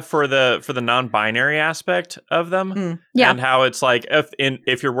Gozra for the non-binary aspect of them. Mm. Yeah. And how it's like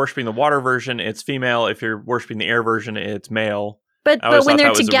if you're worshiping the water version, it's female. If you're worshiping the air version, it's male. But I always when thought they're that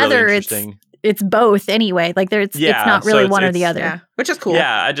was a really together, interesting. it's both anyway. Like it's Yeah, not so really it's- one or the it's- other. yeah, which is cool.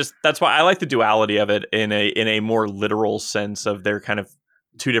 Yeah, that's why I like the duality of it in a more literal sense of their kind of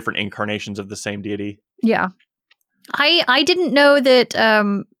two different incarnations of the same deity. Yeah. I didn't know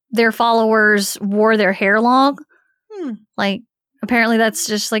that their followers wore their hair long. Hmm. Like apparently that's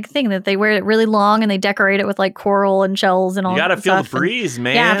just like a thing that they wear it really long and they decorate it with like coral and shells and all You got to that feel the stuff. And- breeze,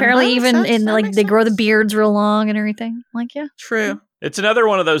 man. Yeah, apparently That makes even sense. in That like makes they grow the sense. beards real long and everything. Like yeah. True. It's another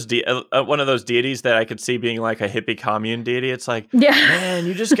one of those deities that I could see being like a hippie commune deity. It's like, Yeah. man,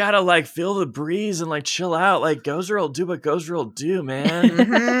 you just gotta like feel the breeze and like chill out. Like Gozra will do what Gozra will do, man.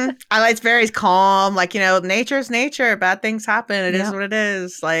 Mhm. I like it's very calm. Like, nature's nature. Bad things happen. It is Yep. what it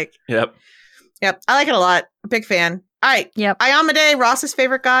is. Like, Yep. yep. I like it a lot. Big fan. All right. Yep. Iamade, Ross's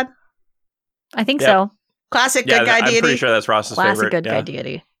favorite god. I think Yep. so. Classic Yeah, good guy I'm deity. pretty sure that's Ross's Classic favorite. good yeah. guy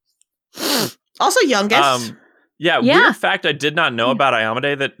deity. Also youngest. Yeah, Yeah. weird fact I did not know about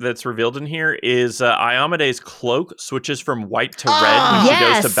Iamade that's revealed in here is Iamade's cloak switches from white to red when she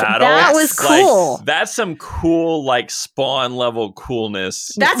Yes, goes to battle. that was Like, cool. that's some cool, like, Spawn level coolness.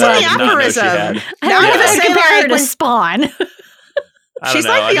 That's that in I the did not know she aphorism. had. I Now don't I'm know gonna if I say, compare like, her to when- Spawn. I don't She's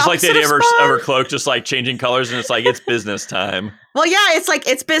know. like I the just like the opposite idea of of her Spawn. cloak just like changing colors and it's like, it's business time. Well, yeah, it's like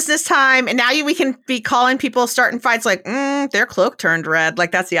it's business time, and now we can be calling people starting fights like, their cloak turned red.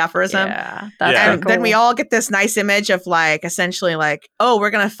 Like that's the aphorism. Yeah, that's Yeah. kinda And then cool. we all get this nice image of like essentially like, oh,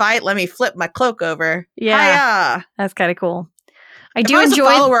 we're gonna fight. Let me flip my cloak over. Yeah. Hiya. That's kind of cool. I If do I was enjoy.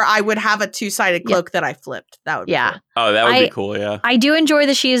 a follower, I would have a 2-sided Yeah. cloak that I flipped. That would be Yeah. cool. Oh, that would I- be cool. Yeah. I do enjoy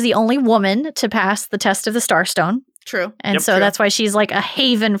that she is the only woman to pass the test of the Starstone. True. And Yep, so true. that's why she's like a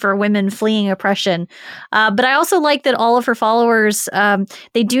haven for women fleeing oppression. But I also like that all of her followers,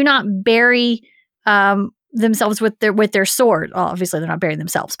 they do not bury themselves with their sword. Well, obviously, they're not burying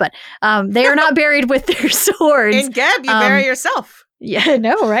themselves, but they are not buried with their swords. In Geb, you bury yourself. Yeah,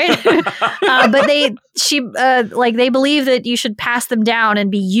 no, right? But they believe that you should pass them down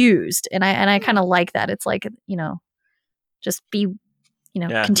and be used, and I kind of like that. It's like, just be,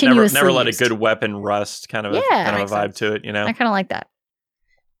 Yeah. continuously Never let a used. good weapon rust. Kind of a makes vibe sense. to it. I kind of like that.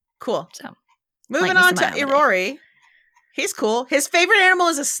 Cool. So, Moving me on some to Iomade. Irori. He's cool. His favorite animal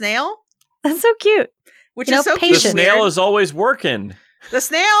is a snail, that's so cute. which You is know, so The cute. patience. and snail weird. is always working. The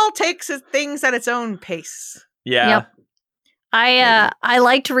snail takes things at its own pace. Yeah. Yep. I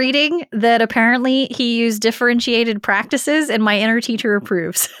liked reading that apparently he used differentiated practices, and my inner teacher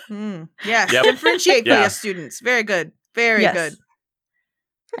approves. Yes. Yep. Differentiate for Yeah. your students. Very good. Very Yes. good.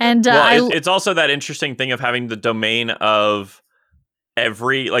 And Well, it's also that interesting thing of having the domain of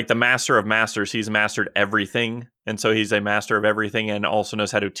the master of masters. He's mastered everything, and so he's a master of everything, and also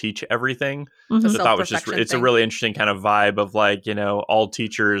knows how to teach everything. Mhm. So I thought was just Self-perfection it's a thing. really interesting kind of vibe of like, all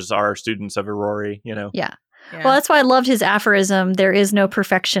teachers are students of Irori. Yeah. Yeah. Well, that's why I loved his aphorism. There is no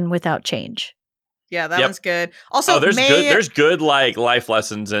perfection without change. Yeah, that Yep. one's good. Also, there's good like life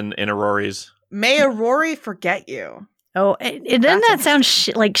lessons in Irori's. may Aurori forget you. Oh, doesn't That's that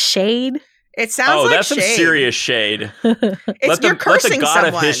sound like shade? It sounds Oh, like that's some shade. serious shade. It's, let you're the cursing god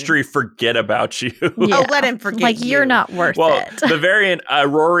someone. of history forget about you. Yeah. Oh, let him forget Like you're you. not worth Well, it. the variant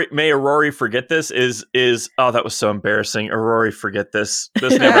may Aurori forget this is oh, that was so embarrassing. Aurori forget this.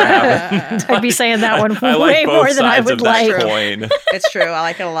 This never happened. I'd be saying that one I like way both more than I sides would of that like. coin. It's true. I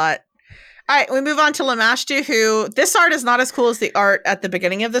like it a lot. All right, we move on to Lamashtu, who this art is not as cool as the art at the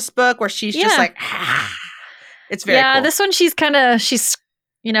beginning of this book, where she's just Yeah. like, it's very cool. This one she's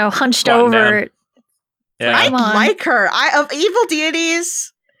hunched Squatting over. down. Yeah. I Come on. like her. Of evil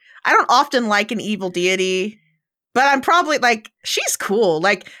deities, I don't often like an evil deity, but I'm probably like, she's cool.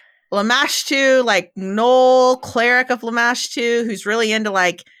 Like Lamashtu, like Noel, cleric of Lamashtu, who's really into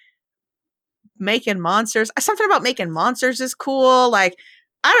like making monsters. Something about making monsters is cool. Like,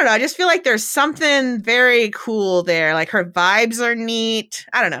 I don't know. I just feel like there's something very cool there. Like her vibes are neat.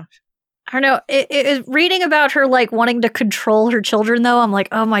 I don't know. I don't know. Reading about her like wanting to control her children, though, I'm like,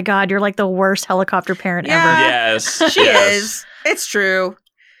 oh my god, you're like the worst helicopter parent Yeah. ever. Yes. She yes. is. It's true.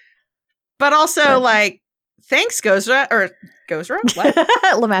 But also, But- like, thanks, Gozra. What?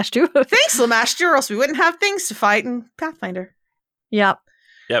 Lamashtu. Thanks, Lamashtu, or else we wouldn't have things to fight in Pathfinder. Yep.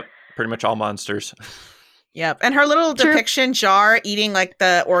 Yep. Pretty much all monsters. Yep. And her little True. depiction jar eating, like,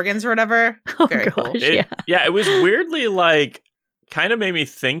 the organs or whatever. Oh Very cool. gosh. It, Yeah. It was weirdly like kind of made me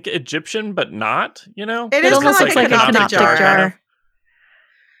think Egyptian, but not, It It is almost kind looks of like like a a canoptic canoptic jar. jar.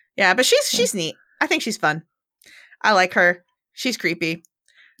 Yeah, but she's neat. I think she's fun. I like her. She's creepy.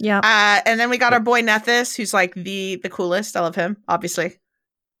 Yeah. And then we got our boy Nethys, who's like the coolest. I love him, obviously.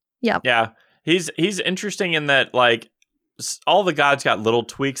 Yeah. He's interesting in that like all the gods got little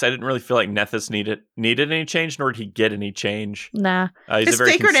tweaks. I didn't really feel like Nethys needed any change, nor did he get any change. Nah. He's His a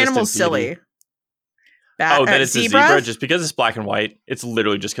very sacred animal's consistent deity. silly. That it's a zebra just because it's black and white. It's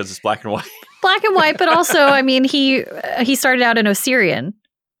literally just because it's black and white. Black and white, but also, I mean, he started out in Osirian.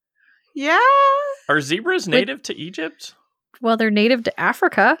 Yeah. Are zebras native to Egypt? Well, they're native to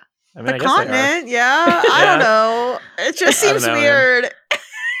Africa. I mean, The I guess they are. continent. Yeah. I don't know. It just I don't seems know, man. weird.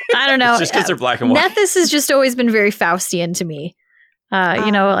 I don't know. It's just because they're black and white. Nethys has just always been very Faustian to me.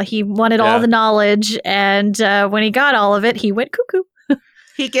 He wanted Yeah. all the knowledge, and when he got all of it, he went cuckoo.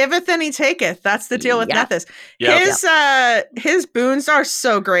 He giveth and he taketh. That's the deal with Yeah. Nethys. Yep. His boons are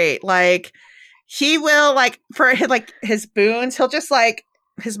so great. Like he will his boons, he'll just like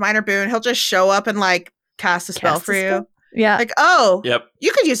his minor boon, he'll just show up and like cast a spell Cast for a you. spell? Yeah. Like, oh, Yep.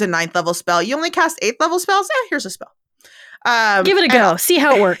 you could use a 9th level spell. You only cast 8th level spells? Here's a spell. Give it a go. See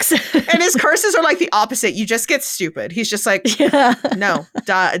how it works. And his curses are like the opposite. You just get stupid. He's just like, yeah. no,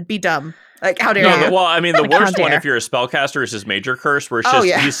 be dumb. Like, how dare Yeah. you? Well, I mean, the Like, how worst one, dare. if you're a spellcaster, is his major curse, where it's Oh, just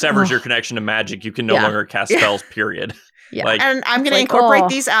yeah. he severs Oh. your connection to magic. You can no Yeah. longer cast Yeah. spells, period. Yeah. Like, And I'm going to like, incorporate oh.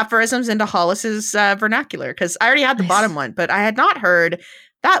 these aphorisms into Hollis's vernacular because I already had the Nice. bottom one, but I had not heard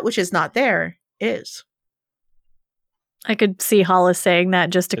that which is not there is. I could see Hollis saying that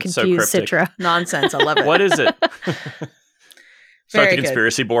just to It's so confuse cryptic. Citra. Nonsense. I love it. what is it? Start Very the good.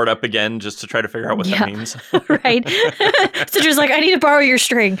 conspiracy board up again just to try to figure out what Yeah. that means. Right. Citra's like, I need to borrow your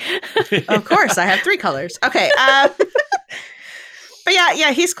string. Of course, I have 3 colors. Okay. But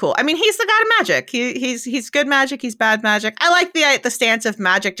yeah, he's cool. I mean, he's the god of magic. He's good magic. He's bad magic. I like the stance of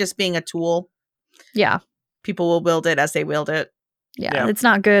magic just being a tool. Yeah. People will wield it as they wield it. Yeah. It's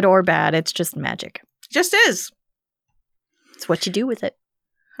not good or bad. It's just magic. Just is. It's what you do with it.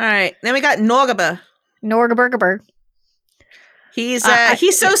 All right. Then we got Norgaba. Norgaburgaburg. He's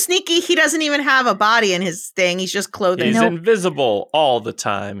so sneaky. He doesn't even have a body in his thing. He's just clothing. He's Nope. invisible all the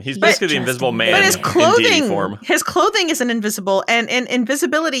time. He's But- basically the invisible man But his in deity clothing, form. his clothing isn't invisible, and in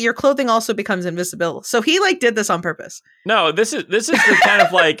invisibility, your clothing also becomes invisible. So he did this on purpose. No, this is the kind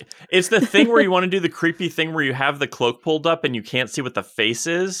of like, it's the thing where you want to do the creepy thing where you have the cloak pulled up and you can't see what the face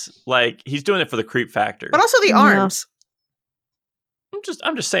is. Like, he's doing it for the creep factor. But also the Yeah. arms.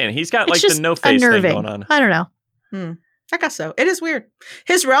 I'm just saying, he's got It's like the just no face thing unnerving. going on. I don't know. I guess so. It is weird.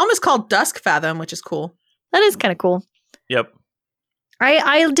 His realm is called Dusk Fathom, which is cool. That is kind of cool. Yep.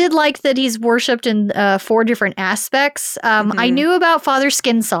 I did like that he's worshipped in 4 different aspects. I Mhm. knew about Father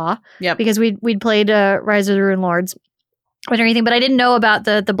Skinsaw Yep. because we'd played Rise of the Rune Lords or anything, but I didn't know about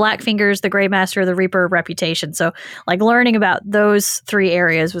the Black Fingers, the Grey Master, the Reaper of Reputation. So like learning about those 3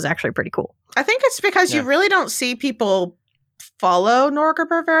 areas was actually pretty cool. I think it's because you Yeah. really don't see people follow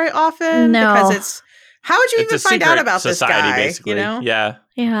Norgaba very often. No. Because it's how would you It's even a find out secret about this society, guy? basically. You know? Yeah.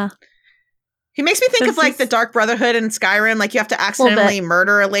 Yeah. He makes me think of This like is- the Dark Brotherhood in Skyrim. Like you have to accidentally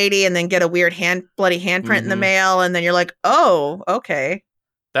murder a lady and then get a weird bloody handprint in the Mhm. mail, and then you're like, oh, okay.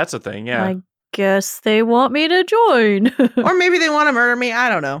 That's a thing. Yeah. I guess they want me to join. Or maybe they want to murder me. I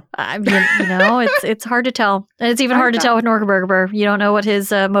don't know. I mean, it's hard to tell. And it's even Hard hard to to tell with Norgaburger. You don't know what his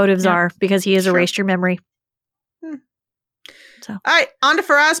motives Yeah. are because he has Sure. erased your memory. All right, on to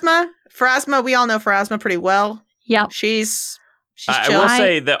Pharasma. Pharasma, we all know Pharasma pretty well. Yep. She's I chill. will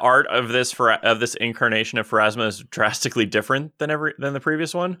say the art of this incarnation of Pharasma is drastically different than the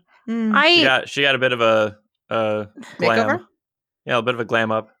previous one. Mm. She got a bit of a glam. Makeover? Yeah, a bit of a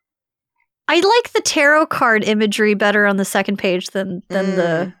glam up. I like the tarot card imagery better on the second page than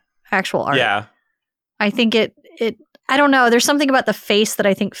the actual art. Yeah. I think it I don't know. There's something about the face that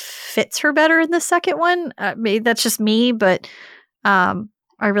I think fits her better in the second one. Maybe that's just me, but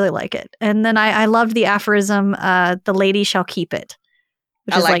I really like it. And then I loved the aphorism, the lady shall keep it.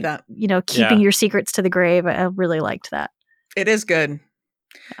 Which I is like that. Keeping Yeah. your secrets to the grave. I really liked that. It is good.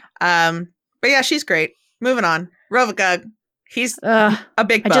 But yeah, she's great. Moving on. Rovagug. He's Ugh. a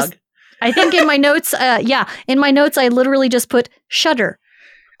big I bug. just- I think in my notes, in my notes, I literally just put shudder.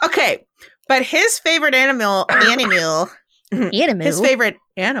 Okay, but his favorite animal, his favorite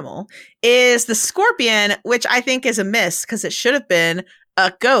animal is the scorpion, which I think is a miss because it should have been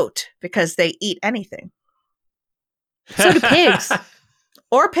a goat because they eat anything. So do pigs.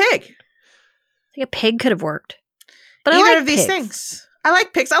 Or a pig. I think a pig could have worked. But Either I like of these pigs. things. I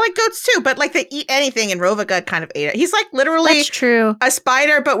like pigs. I like goats too, but like they eat anything, and Rovagug kind of ate it. He's like literally That's true. a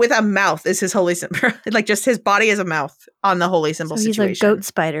spider, but with a mouth is his holy symbol. Like just his body is a mouth on the holy symbol So he's situation. a goat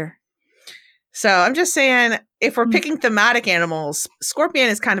spider. So I'm just saying, if we're Hmm. picking thematic animals, scorpion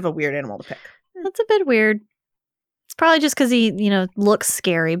is kind of a weird animal to pick. That's a bit weird. It's probably just because he, looks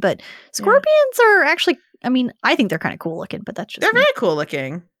scary. But scorpions are actually, I think they're kind of cool looking. But that's just They're me. very cool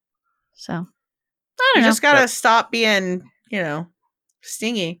looking. So I You don't know. just gotta Yep. stop being,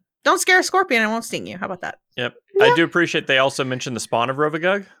 stingy. Don't scare a scorpion; it won't sting you. How about that? Yep. Yeah. I do appreciate they also mentioned the spawn of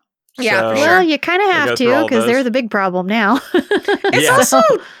Rovagug. Yeah, for So- sure. Well, you kind of They have go through to all because they're those. the big problem now. It's Yeah. also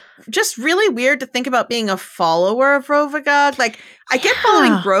just really weird to think about being a follower of Rovagug. Like, I get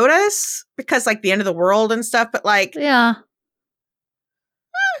following Yeah. Grotus because, like, the end of the world and stuff, but like, Yeah.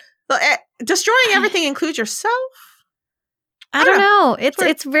 destroying everything includes yourself. I don't know. It's weird.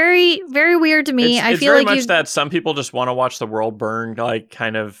 it's very, very weird to me. It's, I it's feel very like much that some people just want to watch the world burn, like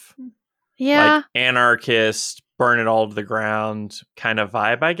kind of yeah. like anarchist, burn it all to the ground kind of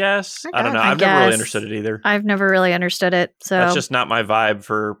vibe, I guess. I don't know. I I've never really guess. understood it either. I've never really understood it. So That's just not my vibe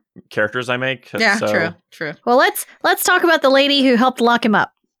for characters I make. Yeah, so. true. well, let's talk about the lady who helped lock him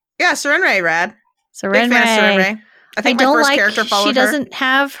up. Yeah, Serenray, rad. So Big fan of Serenray. Serenray. I think I my don't first like character followed she doesn't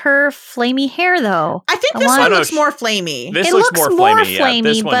have her flamey hair though. her. I think I this want- one Oh, no, looks more flamey. This It looks looks more more flamey, yeah.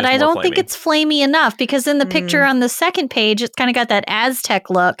 This one but is I more don't think flamey. it's flamey enough because in the picture on the second page, it's kind of got that Aztec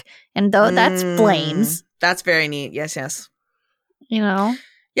look, and though that's flames, That's very neat. Yes. you know.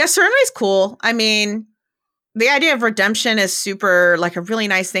 Yeah, Serenray's cool. I mean, the idea of redemption is super, like, a really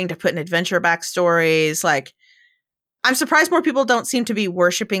nice thing to put in adventure backstories. Like, I'm surprised more people don't seem to be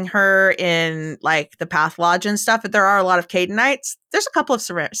worshiping her in, like, the Path Lodge and stuff. But there are a lot of Cadenites. There's a couple of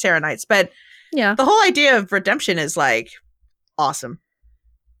Serenites, but Yeah. the whole idea of redemption is, like, awesome.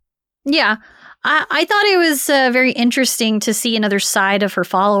 Yeah. I thought it was very interesting to see another side of her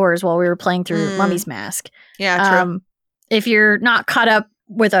followers while we were playing through Mummy's Mask. Yeah, true. If you're not caught up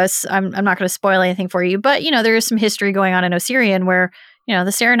with us, I'm not going to spoil anything for you, but there is some history going on in Osirian where the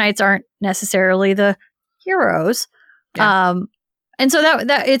Serenites aren't necessarily the heroes. Yeah. And so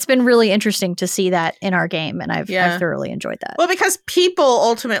that it's been really interesting to see that in our game, and I've thoroughly enjoyed that. Well, because people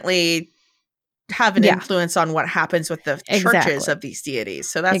ultimately have an influence on what happens with the churches of these deities,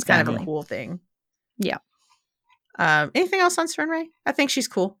 so that's kind of a cool thing. Yeah. Anything else on Sternray? I think she's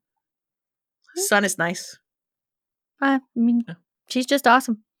cool. Sun is nice. I mean, she's just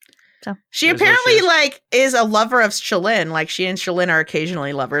awesome. So she apparently is a lover of Shalyn. Like she and Shalyn are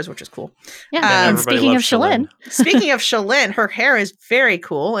occasionally lovers, which is cool. Yeah. And speaking of Shalyn, her hair is very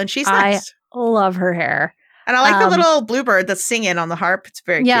cool, and she's nice. I love her hair, and I like the little bluebird that's singing on the harp. It's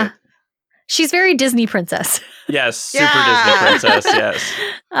very cute. She's very Disney princess. Yes, super Disney princess. Yes.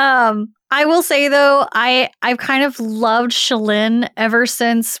 I will say though, I've kind of loved Shalyn ever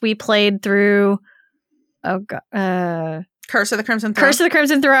since we played through. Curse of the Crimson Throne. Curse of the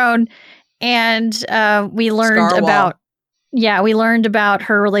Crimson Throne, and we learned about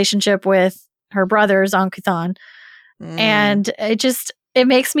her relationship with her brother Zon-Kuthon, and it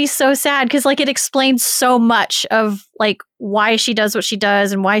makes me so sad because it explains so much of why she does what she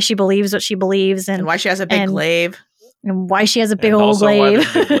does and why she believes what she believes and why she has a big glaive and why she has a big old glaive.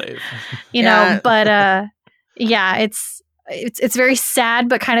 But it's very sad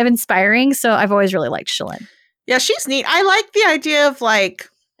but kind of inspiring. So I've always really liked Shalyn. Yeah, she's neat. I like the idea of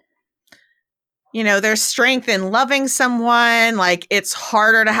there's strength in loving someone. It's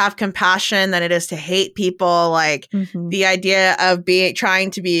harder to have compassion than it is to hate people. The idea of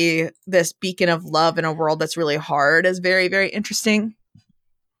trying to be this beacon of love in a world that's really hard is very, very interesting.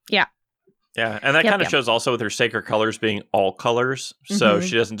 Yeah. Yeah, and that kind of shows also with her sacred colors being all colors. So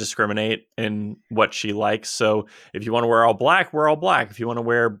she doesn't discriminate in what she likes. So if you want to wear all black, wear all black. If you want to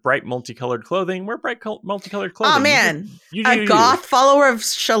wear bright multicolored clothing, wear bright multicolored clothing. Oh, man. A goth follower of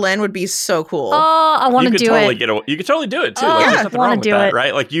Shalyn would be so cool. Oh, I want to do it. You could totally do it, too. Oh, there's nothing wrong with that,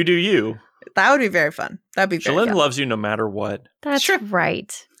 right? You do you. That would be very fun. That'd be very fun. Shalyn loves you no matter what. That's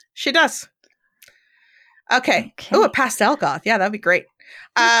right. She does. Okay. Oh, a pastel goth. Yeah, that'd be great.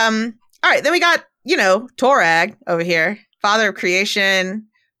 All right, then we got, Torag over here, father of creation,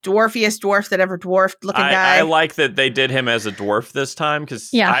 dwarfiest dwarf that ever dwarfed looking guy. I like that they did him as a dwarf this time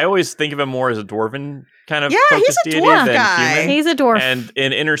because I always think of him more as a dwarven kind of focused he's a deity dwarf than guy. human. He's a dwarf. And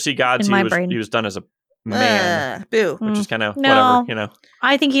in Inner Sea Gods, he was done as a man, boo. Which is kind of whatever,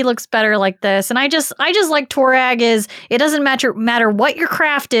 I think he looks better like this, and I just like Torag is. It doesn't matter what your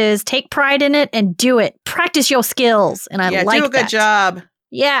craft is. Take pride in it and do it. Practice your skills, and I like do a good job.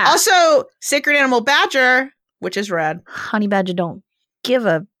 Yeah. Also, Sacred Animal Badger, which is rad. Honey Badger don't give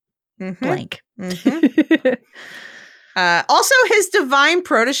a blank. Also, his divine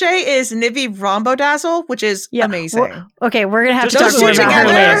protege is Nivi Rombodazzle, which is amazing. We're going to have to talk more about her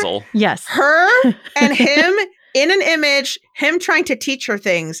later. Yes. Her and him in an image, him trying to teach her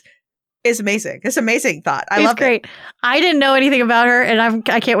things is amazing. It's an amazing thought. I love it. It's great. I didn't know anything about her, and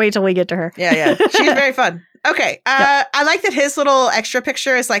I can't wait till we get to her. Yeah. She's very fun. Okay. I like that his little extra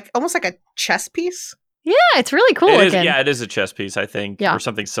picture is almost like a chess piece. Yeah, it's really cool looking. It is a chess piece, I think, or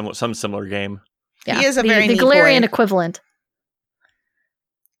something similar, some similar game. Yeah. He is a very the neat Galarian boy. equivalent.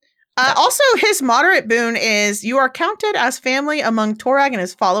 Also, his moderate boon is you are counted as family among Torag and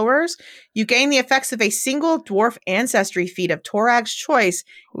his followers. You gain the effects of a single dwarf ancestry feat of Torag's choice,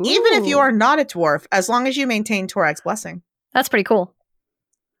 even if you are not a dwarf, as long as you maintain Torag's blessing. That's pretty cool.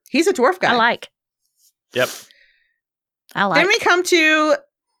 He's a dwarf guy. I like. Yep. Then we come to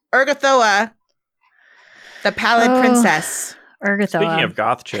Urgathoa, the pallid princess. Urgathoa. Speaking of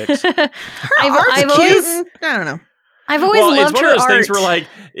goth chicks. I've always, I don't know. I've always loved her art. It's one of those things where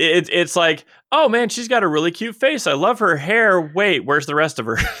it's like, oh man, she's got a really cute face. I love her hair. Wait, where's the rest of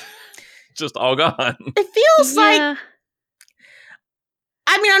her? Just all gone. It feels like,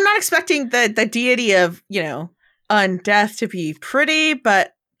 I mean, I'm not expecting the deity of, undeath to be pretty,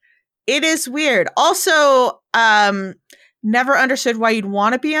 but it is weird. Also, never understood why you'd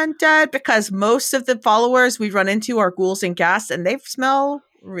want to be undead because most of the followers we run into are ghouls and ghasts and they smell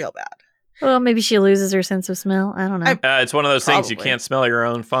real bad. Well, maybe she loses her sense of smell. I don't know. It's one of those things you can't smell your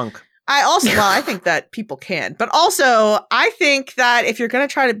own funk. I think that people can. But also, I think that if you're going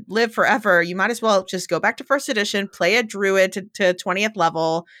to try to live forever, you might as well just go back to first edition, play a druid to 20th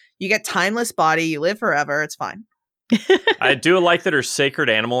level. You get timeless body. You live forever. It's fine. I do like that her sacred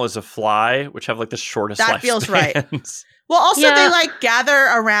animal is a fly, which have the shortest lifespans. That feels right. Well, also they gather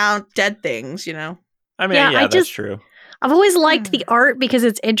around dead things, I mean, that's true. I've always liked the art because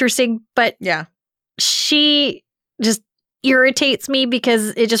it's interesting, but Yeah. she just irritates me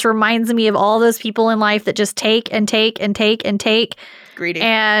because it just reminds me of all those people in life that just take and take and take and take. Greedy.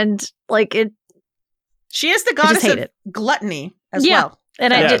 And like it, She is the I just goddess hate of it. gluttony as Yeah. well.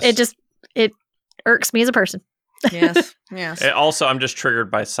 And Yes. it irks me as a person. Yes. Yes. Also, I'm just triggered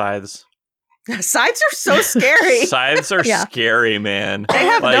by scythes. Scythes are so scary. Scythes are Yeah. scary, man. They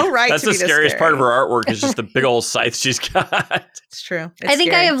have no right That's to be the this scariest part of scary. her artwork is just the big old scythe she's got. It's true. I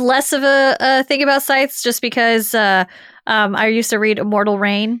think I have less of a thing about scythes just because I used to read Immortal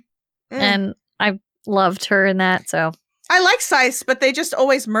Reign and I loved her in that. So I like scythes, but they just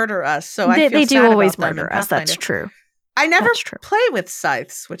always murder us. So I feel they do sad always about them murder in us. That's Pathfinder. true. I never That's true. play with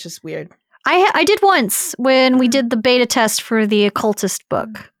scythes, which is weird. I did once when we did the beta test for the occultist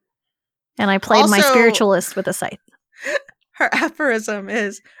book, and I played my Also- spiritualist with a scythe. Her aphorism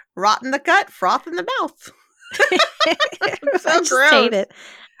is rot in the gut, froth in the mouth. I So just gross. hate it.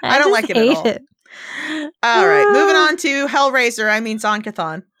 I don't like it at all. it. All right, moving on to Hellraiser. I mean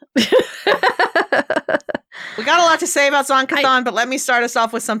Zonkathon. We got a lot to say about Zonkathon, but let me start us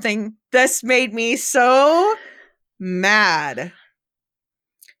off with something. This made me so mad.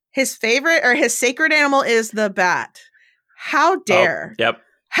 His favorite or his sacred animal is the bat. How dare? Oh, yep.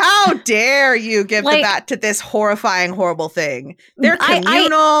 How dare you give the Like- bat to this horrifying, horrible thing? They're I-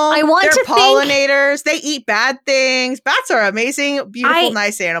 communal. I want they're to think- pollinators. They eat bad things. Bats are amazing, beautiful, I-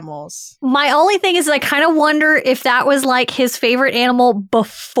 nice animals. My only thing is I kind of wonder if that was like his favorite animal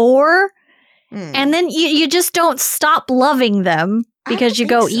before, Mm. and then you just don't stop loving them I because you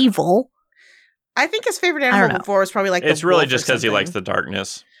don't go think so. evil. I think his favorite don't animal know. before was probably like It's the really wolf just or because he likes something. the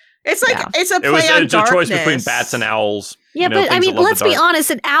darkness. It's like Yeah. it's a It was play on it's a choice between darkness. bats and owls. Yeah, You know, but I things that mean, love the let's be dark.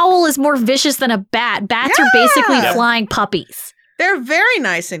 honest. An owl is more vicious than a bat. Bats are Yeah. basically Yep. flying puppies. They're very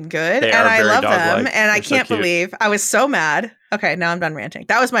nice and good, They and are I very love them. dog-like. And I They're so can't cute. believe I was so mad. Okay, now I'm done ranting.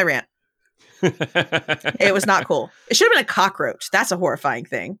 That was my rant. It was not cool. It should have been a cockroach. That's a horrifying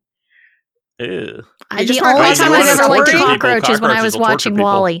thing. Ew. You The just only want- time you I've want ever to liked a torture people, cockroach is when I cockroaches was will torture watching people.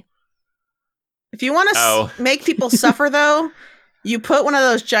 Wall-E. If you want to Oh. make people suffer, though, you put one of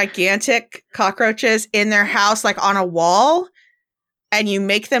those gigantic cockroaches in their house, like on a wall, and you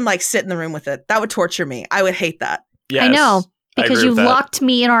make them like sit in the room with it. That would torture me. I would hate that. Yes, I know I because agree you with that. locked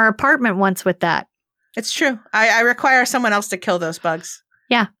me in our apartment once with that. It's true. I require someone else to kill those bugs.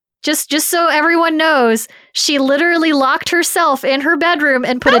 Just so everyone knows, she literally locked herself in her bedroom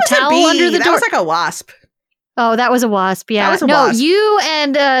and put That a was a towel bee. under the That door. was like a wasp. Oh, that was a wasp. Yeah. was a no, wasp. you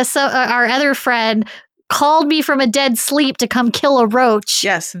and our other friend called me from a dead sleep to come kill a roach.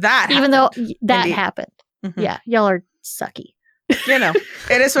 Yes, that. Even happened. though that Indeed. happened. Mhm. Yeah, y'all are sucky. You know,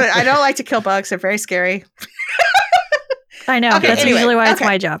 it is what I don't like to kill bugs. They're very scary. I know. Okay, that's anyway, usually why it's okay.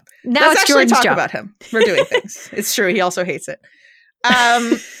 my job. Now Let's it's actually Jordan's talk job. about him. We're doing things. It's true. He also hates it.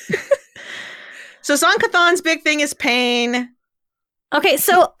 So Zonkathon's big thing is pain. Okay,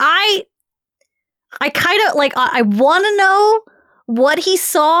 so I kind of like I want to know what he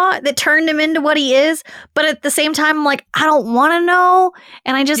saw that turned him into what he is, but at the same time, I'm like, I don't want to know,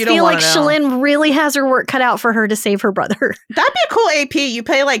 and I just You don't feel like wanna know. Shalyn really has her work cut out for her to save her brother. That'd be a cool AP. You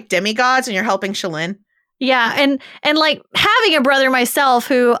play like demigods and you're helping Shalyn. Yeah, and like having a brother myself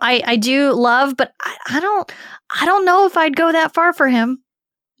who I do love, but I don't know if I'd go that far for him.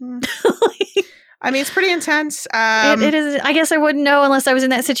 I mean, it's pretty intense. It is. I guess I wouldn't know unless I was in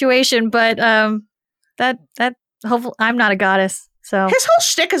that situation, but that hopefully I'm not a goddess, so His whole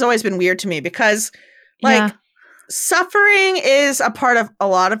shtick has always been weird to me because, like, yeah. suffering is a part of a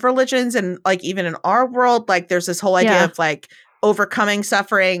lot of religions, and like even in our world, like there's this whole idea Yeah. of like overcoming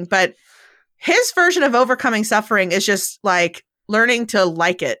suffering, but his version of overcoming suffering is just like learning to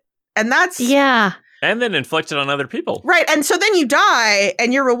like it, and that's Yeah. And then inflict it on other people. right. And so then you die,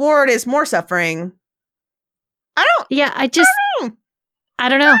 and your reward is more suffering. Yeah, I know.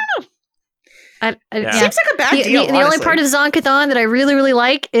 don't know. Yeah. Yeah. Seems like a bad The, deal. the only honestly. part of Zonkathon that I really, really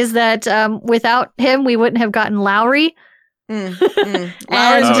like is that without him, we wouldn't have gotten Lowry. Laura's And,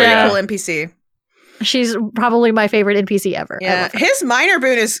 a very yeah. cool NPC. She's probably my favorite NPC ever. I Yeah, love her. his minor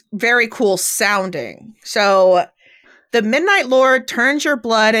boon is very cool sounding. So, the Midnight Lord turns your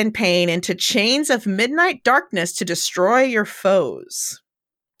blood and pain into chains of midnight darkness to destroy your foes.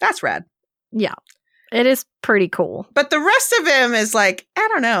 That's rad. Yeah. It is pretty cool. But the rest of him is like, I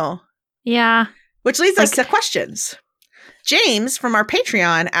don't know. Yeah. Which leads us Like- to questions. James from our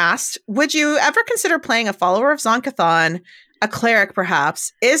Patreon asked, would you ever consider playing a follower of Zonkathon, a cleric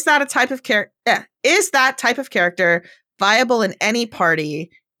perhaps? Is that type of character viable in any party,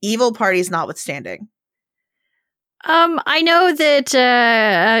 evil parties notwithstanding? I know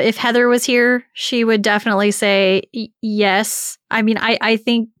that if Heather was here, she would definitely say yes. I mean, I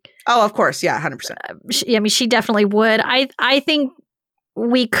think. Oh, of course, yeah, 100%. She definitely would. I think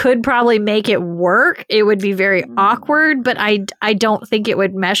we could probably make it work. It would be very awkward, but I don't think it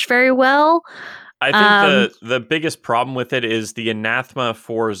would mesh very well. I think the biggest problem with it is the anathema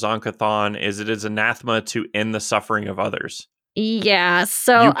for Zonkathon is it is anathema to end the suffering of others. Yeah,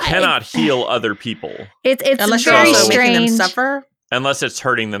 so you cannot heal other people. It's unless very you're also strange. making them suffer. Unless it's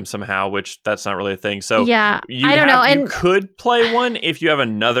hurting them somehow, which that's not really a thing. So yeah, I don't know. You could play one if you have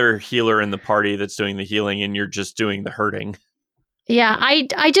another healer in the party that's doing the healing and you're just doing the hurting. Yeah, I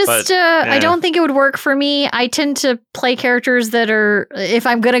don't think it would work for me. I tend to play characters that are, if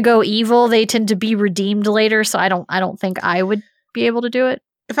I'm gonna go evil, they tend to be redeemed later. So I don't think I would be able to do it.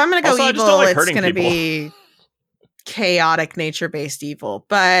 If I'm gonna go also, evil, like it's gonna be chaotic nature-based evil.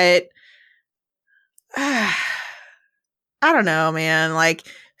 But I don't know, man. Like,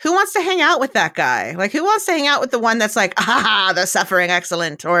 who wants to hang out with that guy? Like, who wants to hang out with the one that's like, the suffering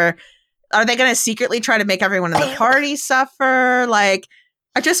excellent? Or are they going to secretly try to make everyone in the party suffer? Like,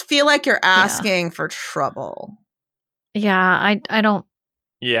 I just feel like you're asking for trouble. Yeah, I don't.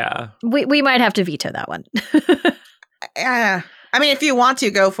 Yeah. We might have to veto that one. Yeah. I mean, if you want to,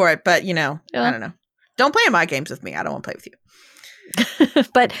 go for it. But, I don't know. Don't play in my games with me. I don't want to play with you.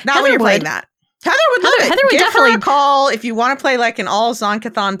 But not Heather when you're would. playing that. Heather would love it. Heather would Give definitely her a call if you want to play like an all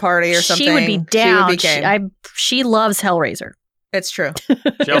Zonkathon party or something. She would be down. She would be game. She loves Hellraiser. It's true.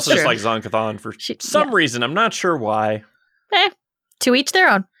 She also just likes Zonkathon for some reason. I'm not sure why. To each their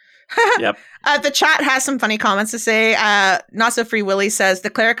own. Yep. The chat has some funny comments to say. Not So Free Willy says the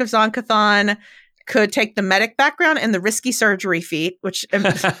cleric of Zonkathon could take the medic background and the risky surgery feat, which you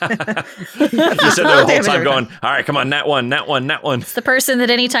said the whole time going, all right, come on, that one. It's the person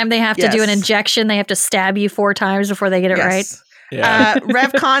that anytime they have to do an injection, they have to stab you 4 times before they get it right. Yeah.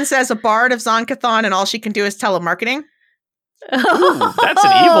 Rev Khan says a bard of Zonkathon and all she can do is telemarketing. Ooh, that's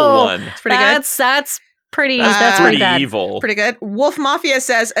an evil one. It's pretty good. That's pretty bad. Evil. Pretty good. Wolf Mafia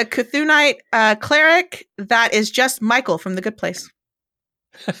says a Cthulhunite cleric that is just Michael from The Good Place.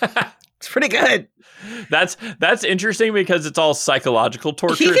 It's pretty good. That's interesting because it's all psychological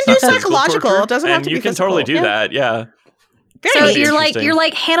torture. He can do psychological. It doesn't have to be you can physical. totally do that. Yeah. So you're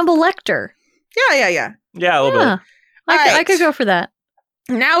like Hannibal Lecter. Yeah. Yeah, a little bit. I could go for that.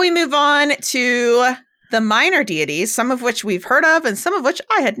 Now we move on to the minor deities, some of which we've heard of and some of which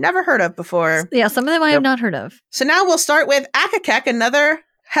I had never heard of before. Yeah, some of them I have not heard of. So now we'll start with Akakek, another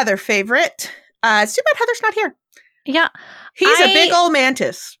Heather favorite. It's too bad Heather's not here. Yeah. He's a big old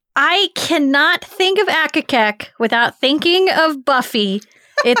mantis. I cannot think of Akakek without thinking of Buffy.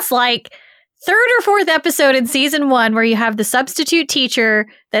 It's like 3rd or 4th episode in season 1 where you have the substitute teacher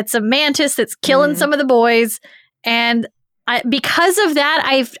that's a mantis that's killing some of the boys. And because of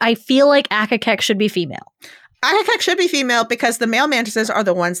that, I feel like Akakek should be female. Akakek should be female because the male mantises are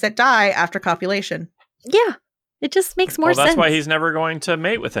the ones that die after copulation. Yeah. It just makes more sense. That's why he's never going to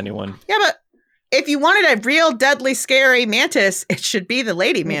mate with anyone. Yeah, but if you wanted a real deadly, scary mantis, it should be the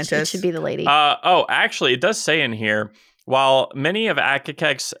lady mantis. It should be the lady. Actually, it does say in here, while many of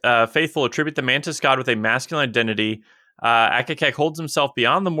Akakek's faithful attribute the mantis god with a masculine identity, Akakek holds himself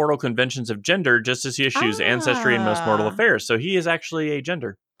beyond the mortal conventions of gender, just as he eschews ancestry and most mortal affairs. So he is actually a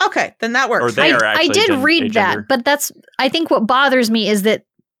gender. Okay, then that works. Or they are actually I did read that, but I think what bothers me is that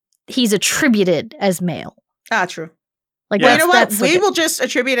he's attributed as male. True. Like, you know what? We will just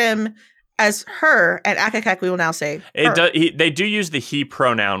attribute him as her, and Akakek we will now say her. They do use the he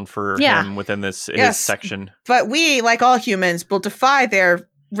pronoun for him within his section. But we, like all humans, will defy their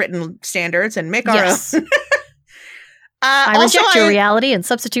written standards and make our own. I reject your reality and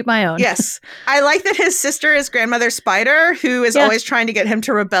substitute my own. Yes. I like that his sister is Grandmother Spider, who is always trying to get him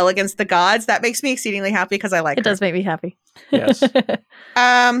to rebel against the gods. That makes me exceedingly happy because I like her. It does make me happy. Yes.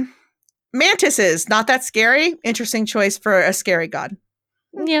 Mantises, not that scary. Interesting choice for a scary god.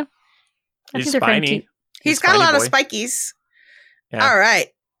 Yeah. He's spiny. He's got a lot of spikies. Yeah. All right.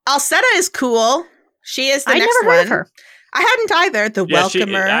 Alceta is cool. She is the next one. I never heard of her. I hadn't either. The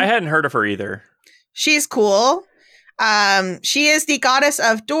Welcomer. I hadn't heard of her either. She's cool. She is the goddess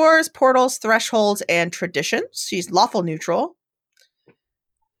of doors, portals, thresholds, and traditions. She's lawful neutral,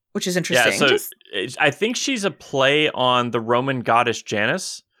 which is interesting. Yeah, so I think she's a play on the Roman goddess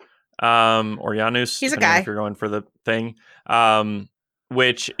Janus, or Janus. He's a guy. If you're going for the thing,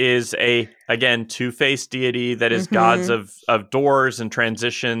 which is again two-faced deity that is gods of doors and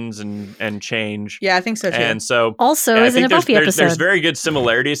transitions and change. Yeah, I think so too. And so also is in a Buffy episode. There's very good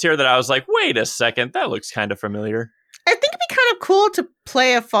similarities here that I was like, wait a second, that looks kind of familiar. I think it'd be kind of cool to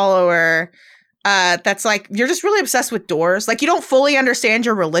play a follower that's like, you're just really obsessed with doors. Like, you don't fully understand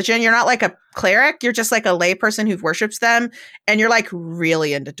your religion. You're not like a cleric. You're just like a lay person who worships them. And you're like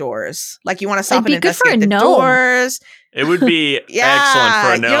really into doors. Like, you want to stop and investigate the doors. It would be excellent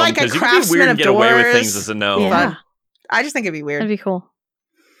for a gnome because you could be weird and get away with things as a gnome. Yeah. I just think it'd be weird. That'd be cool.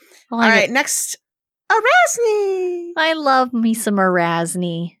 All right, next, Erasne. I love me some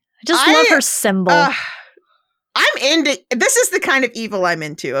Erasne. I just love her symbol. I'm into, this is the kind of evil I'm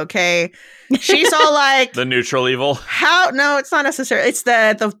into, okay? She's all like... the neutral evil? No, it's not necessarily. It's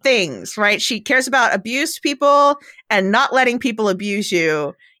the things, right? She cares about abused people and not letting people abuse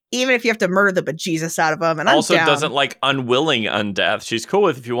you, even if you have to murder the bejesus out of them. And also I'm down. Doesn't like unwilling undeath. She's cool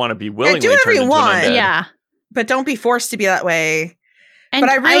with if you want to be willingly do whatever turned you into want. an undead. Yeah. But don't be forced to be that way. And but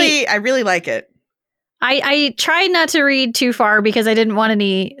I really like it. I tried not to read too far because I didn't want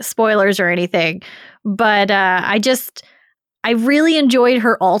any spoilers or anything. But I really enjoyed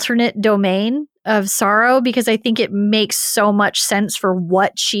her alternate domain of sorrow because I think it makes so much sense for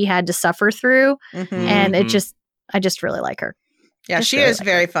what she had to suffer through. Mm-hmm. And I just really like her. Yeah, she is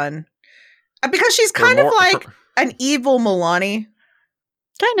very fun. Because she's kind of like an evil Milani.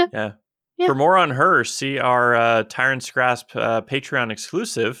 Kind of. Yeah. Yeah. For more on her, see our Tyrant's Grasp Patreon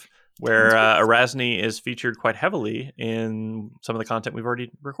exclusive, where Erasne is featured quite heavily in some of the content we've already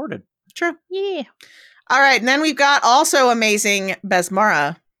recorded. True. Yeah. All right, and then we've got also amazing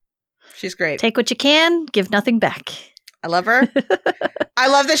Besmara. She's great. Take what you can, give nothing back. I love her. I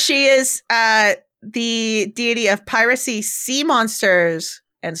love that she is the deity of piracy, sea monsters,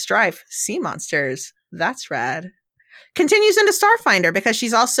 and strife, sea monsters. That's rad. Continues into Starfinder because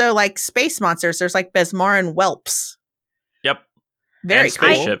she's also like space monsters. There's like Besmaran whelps. Yep. Very and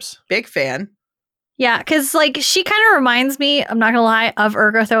spaceships. Cool. Big fan. Yeah, because like she kind of reminds me, I'm not gonna lie, of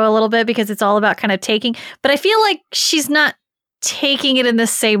Urgotho a little bit because it's all about kind of taking, but I feel like she's not taking it in the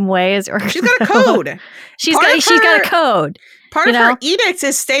same way as Urgotho. She's got a code. she's got a code. Part of her edicts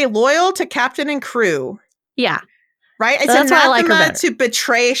is stay loyal to captain and crew. Yeah. Right? It's that's why I like her better. To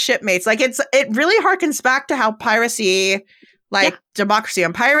betray shipmates. Like it really harkens back to how piracy, like democracy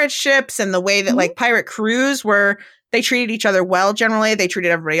on pirate ships and the way that like pirate crews were, they treated each other well generally. They treated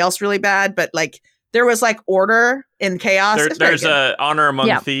everybody else really bad, but like there was like order in chaos. There's a honor among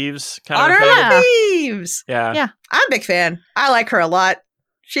thieves kind of thing. Honor among thieves. Yeah. I'm a big fan. I like her a lot.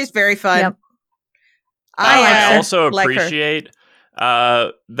 She's very fun. Yep. I also appreciate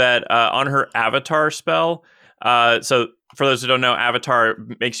that on her avatar spell. So for those who don't know, avatar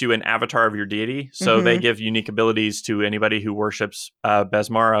makes you an avatar of your deity. So they give unique abilities to anybody who worships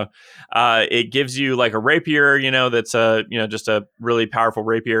Besmara. It gives you like a rapier, that's just a really powerful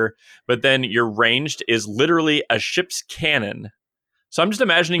rapier. But then your ranged is literally a ship's cannon. So I'm just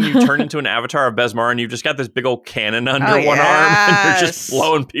imagining you turn into an avatar of Besmara and you've just got this big old cannon under one arm and you're just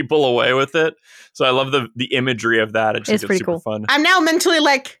blowing people away with it. So I love the imagery of that. It's super cool. fun. I'm now mentally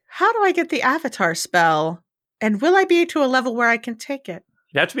like, how do I get the avatar spell? And will I be to a level where I can take it?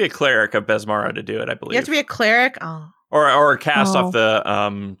 You have to be a cleric of Besmara to do it, I believe. You have to be a cleric? Oh. Or cast off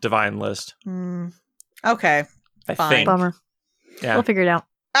the divine list. Okay. I think. Bummer. Yeah. We'll figure it out.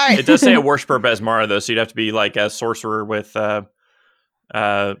 All right. It does say a worshiper of Besmara, though, so you'd have to be like a sorcerer with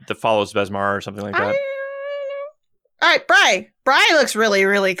that follows Besmara or something like that. All right, Bri. Bri looks really,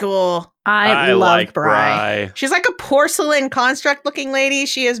 really cool. I love like Bri. She's like a porcelain construct looking lady.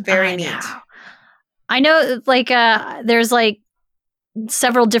 She is very neat. I know, like, there's like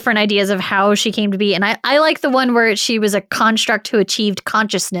several different ideas of how she came to be. And I like the one where she was a construct who achieved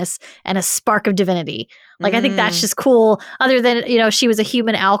consciousness and a spark of divinity. Like, I think that's just cool. Other than, she was a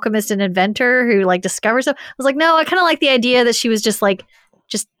human alchemist and inventor who like discovers stuff. I was like, no, I kind of like the idea that she was just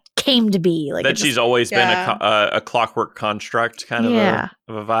came to be. Like that she's always been a clockwork construct kind of a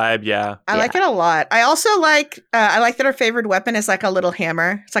vibe. Yeah. I like it a lot. I also like that her favorite weapon is like a little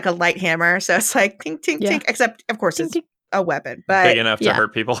hammer. It's like a light hammer. So it's like tink, tink, tink. Except, of course, it's a weapon. But big enough to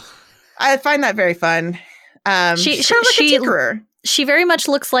hurt people. I find that very fun. She's kind of like a tinkerer. She very much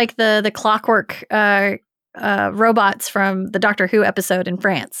looks like the clockwork robots from the Doctor Who episode in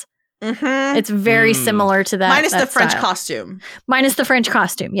France. It's very similar to that. Minus the French style. costume. Minus the French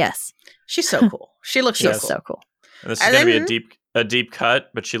costume, yes. She's so cool. She looks so cool. And this is going to be a deep cut,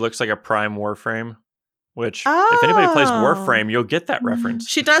 but she looks like a Prime Warframe, which if anybody plays Warframe, you'll get that reference.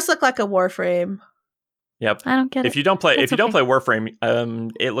 She does look like a Warframe. Yep. I don't get it. If you don't play Warframe,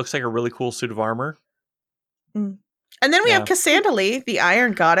 it looks like a really cool suit of armor. And then we have Cassandra, the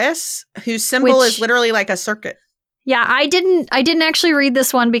Iron Goddess, whose symbol is literally like a circuit. Yeah, I didn't actually read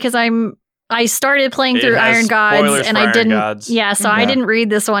this one because I started playing through Iron Gods and I didn't. I didn't read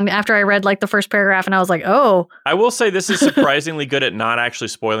this one after I read like the first paragraph and I was like, oh. I will say this is surprisingly good at not actually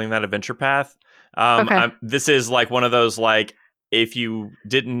spoiling that adventure path. Okay. This is like one of those, like, if you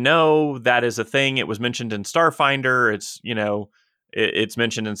didn't know that is a thing, it was mentioned in Starfinder. It's, it's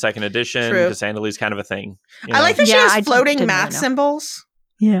mentioned in second edition True. because Sandalie's kind of a thing. I like that she Yeah, I has floating didn't math really know. symbols.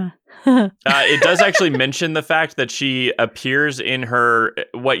 Yeah. It does actually mention the fact that she appears in her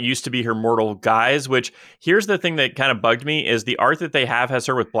what used to be her mortal guise, which here's the thing that kind of bugged me is the art that they have has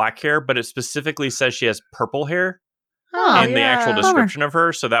her with black hair, but it specifically says she has purple hair Oh, in the actual Bummer. description of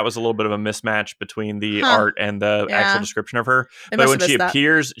her. So that was a little bit of a mismatch between the Huh. art and the Yeah. actual description of her. They But must when have she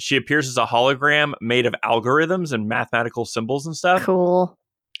missed that. she appears as a hologram made of algorithms and mathematical symbols and stuff. Cool.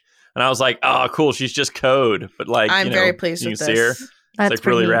 And I was like, oh, cool. She's just code. But like, I'm very pleased you with can see her. this. It's That's like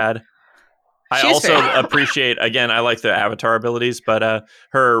really pretty neat. rad. I She's also very- appreciate, again, I like the avatar abilities, but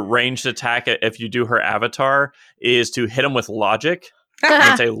her ranged attack, if you do her avatar, is to hit them with logic. And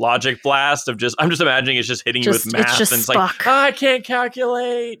it's a logic blast of I'm just imagining it's just hitting you with It's math. just And it's Spock. like, I can't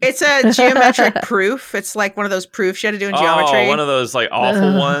calculate. It's a geometric proof. It's like one of those proofs you had to do in geometry. Oh, one of those like awful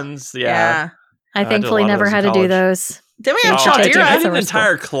Ugh. ones. Yeah. Yeah. I I did a thankfully lot of never those in had to do college. those. Then we Yeah, have Oh, I'll I take did it. an Chaldira. Summer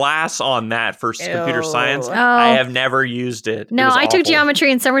entire class on that for computer Ew. science. Oh, I have never used it. It no, was I took awful.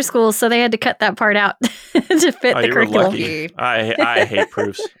 geometry in summer school, so they had to cut that part out to fit Oh, the you were curriculum. lucky. I hate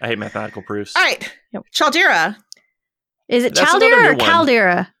proofs. I hate mathematical proofs. All right. Yep. Chaldira. Is it That's another Chaldera or new one.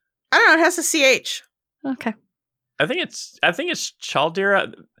 Caldera? I don't know. It has a CH. Okay. I think it's Chaldira.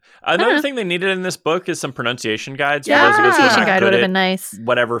 know. Another thing they needed in this book is some pronunciation guides for Yeah. those of us who are Pronunciation not guide good would have at been nice.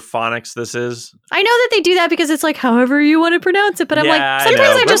 whatever phonics this is. I know that they do that because it's like however you want to pronounce it, but I'm Yeah, like, sometimes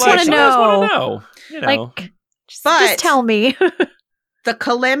I but, just like, want to sometimes know. wanna know. You know. Like, But just tell me. the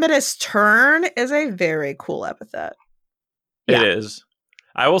calamitous turn is a very cool epithet. Yeah. It is.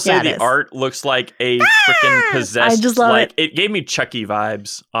 I will say Yeah, it the is. art looks like a freaking possessed. I just love like it gave me Chucky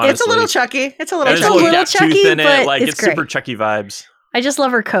vibes. Honestly, It's a little Chucky. It's a little There's It's a Chucky. little gap tooth Chucky, in it. but Like it's it's super great. Chucky vibes. I just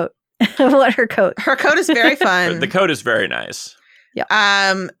love her coat. I want her coat. Her coat is very fun. The code is very nice.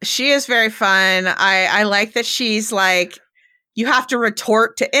 She is very fun. I like that she's like, you have to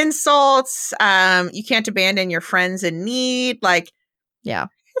retort to insults. You can't abandon your friends in need. Like, Yeah.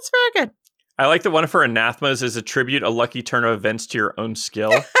 it's very good. I like that one of her anathemas is attribute a lucky turn of events to your own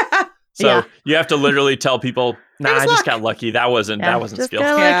skill. So Yeah. you have to literally tell people, "Nah, It was I just luck." got lucky. That wasn't Just skill."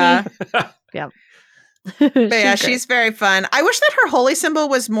 got Yeah. lucky. But yeah, great. she's very fun. I wish that her holy symbol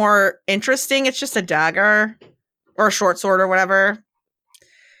was more interesting. It's just a dagger or a short sword or whatever.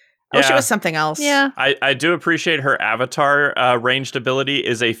 I wish it Yeah. was something else. Yeah. I do appreciate her avatar ranged ability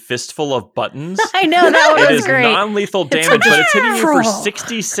is a fistful of buttons. I know that one It was is great. non-lethal It's damage, like, but it's hitting you for "Yeah."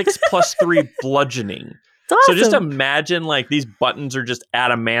 66 plus 3 bludgeoning. It's awesome. So just imagine like these buttons are just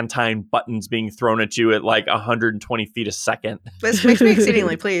adamantine buttons being thrown at you at like 120 feet a second. This makes me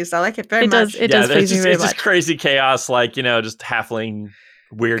exceedingly pleased. I like it very It much. does. It does please me very it's just much. crazy chaos, like, just halfling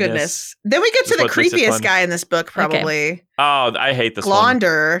weirdness. Goodness. Then we get to Is the what makes it creepiest fun. guy in this book, probably. Oh, I hate this one.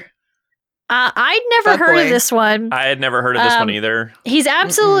 Glonder. I'd never Bug heard boy. of this one. I had never heard of this one Um, either. He's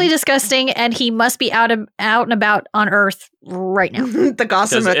absolutely disgusting, and he must be out and about on Earth right now. The Says,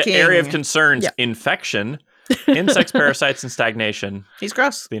 Gossamer King. area of concerns, Yeah. infection, insects, parasites, and stagnation. He's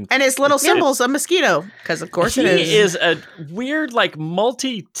gross. The- And his little Yeah. symbol's a mosquito, because of course he it is. is a weird, like,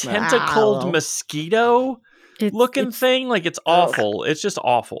 multi-tentacled Wow. mosquito It's- looking it's- thing. Like, it's awful. It's just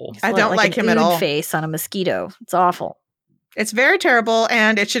awful. I don't like an him at ood all. Face on a mosquito. It's awful. It's very terrible,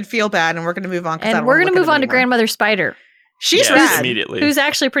 and it should feel bad, and we're going to move on. 'cause I And don't we're wanna gonna look at move him on to anymore. Grandmother Spider, She's Yes, rad. immediately. who's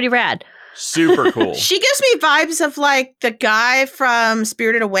actually pretty rad. Super cool. She gives me vibes of like the guy from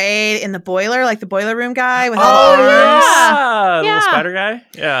Spirited Away in the boiler, like the boiler room guy with all the arms. yeah. Yeah. Little spider guy.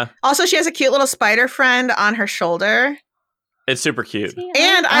 Yeah. Also, she has a cute little spider friend on her shoulder. It's super cute.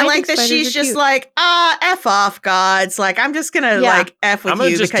 And I like that she's just like, F off, gods. Like, I'm just going to Yeah. like F with I'm gonna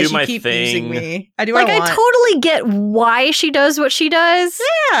you just because do you my keep thing. using me. I do like what I I want. totally get why she does what she does.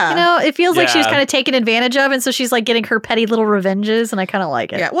 Yeah. You know, it feels like she was Yeah. kind of taken advantage of, and so she's like getting her petty little revenges, and I kind of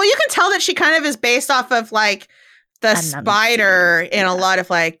like it. Yeah. Well, you can tell that she kind of is based off of like the spider in a lot of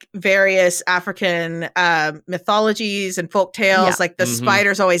like various African mythologies and folk tales. Yeah. Like the Mhm.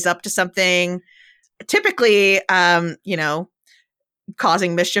 spider's always up to something, typically,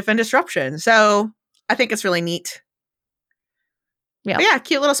 causing mischief and disruption. So I think it's really neat. Yeah. But yeah,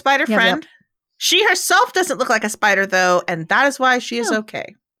 cute little spider Yep, friend. She herself doesn't look like a spider though, and that is why she is No.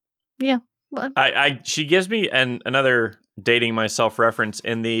 okay. Well, She gives me another dating myself reference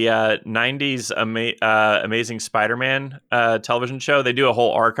in the 90s Amazing Spider-Man television show. They do a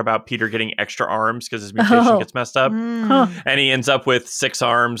whole arc about Peter getting extra arms because his mutation Oh. gets messed up. Mm. Huh. And he ends up with 6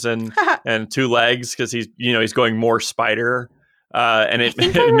 arms and 2 legs because he's going more spider. And it I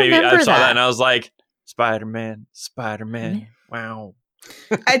think I maybe I remember saw that that. and I was like, Spider-Man, wow.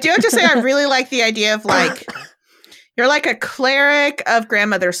 I do have to say, I really like the idea of like, you're like a cleric of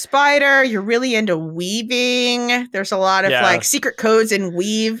Grandmother Spider. You're really into weaving. There's a lot of like secret codes and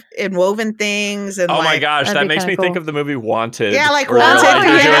woven things. And oh my like, gosh, that makes me think cool. of the movie Wanted. Yeah, like where they're, Wanted, like,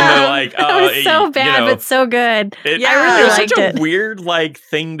 doing yeah. the, like, That was so bad, but so good. Yeah. I really It was liked such it. a weird like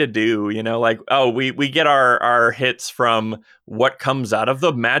thing to do, you know, like, oh, we get our hits from what comes out of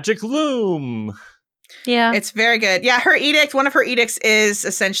the magic loom. Yeah. it's very good. Yeah, her edict, one of her edicts is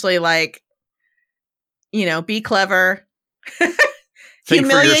essentially like, you know, be clever. Think for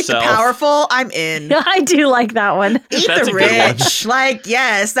Humiliate the yourself. powerful. I'm in. I do like that one. Eat That's the a good one. rich. Like,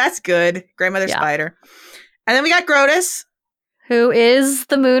 yes, that's good. Grandmother Yeah. Spider. And then we got Grotus, Who is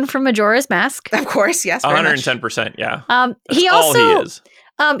the moon from Majora's Mask. of course. Yes, very much. 110%, yeah. He That's all also he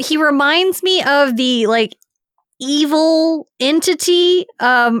is. he reminds me of the like evil entity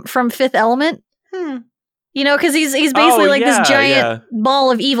from Fifth Element. You know, because he's basically like this giant ball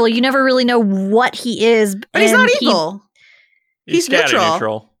of evil. You never really know what he is, But he's not and evil. He's scattered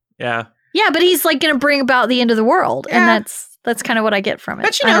neutral. Yeah. Yeah, but he's like going to bring about the end of the world, Yeah. and that's kind of what I get from it.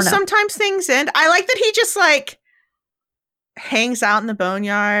 But you I know, don't know. sometimes things end. I like that he just like hangs out in the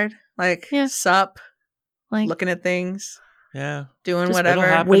boneyard, like Yeah. sup, like looking at things, Yeah. doing Just whatever.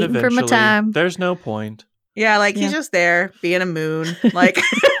 It'll happen Waiting for my eventually. time. There's no point. Yeah, like Yeah. he's just there being a moon, like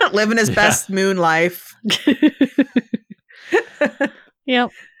living his Yeah. best moon life. Yep,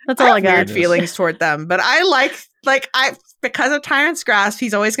 that's all I have got. weird feelings toward them, but I like because of Tyrant's Grasp,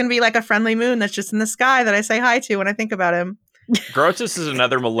 he's always going to be like a friendly moon that's just in the sky that I say hi to when I think about him. Grotus is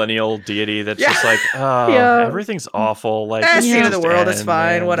another millennial deity that's Yeah. just like, oh, Yeah. everything's awful. Like, That's just the end of the world. It's end,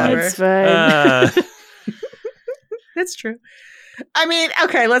 fine. man. Whatever. It's fine. Uh, That's true. I mean,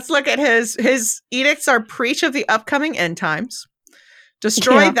 okay, let's look at his edicts are preach of the upcoming end times.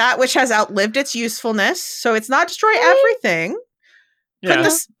 Destroy Yeah. that which has outlived its usefulness. So it's not destroy everything. yeah.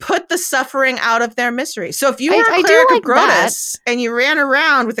 Put the suffering out of their misery. So if you I- were a I do cleric like of Grotus and you ran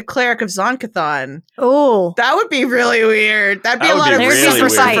around with a cleric of Zonkathon, Oh, that would be really weird. That'd be That a would lot be of really suffer,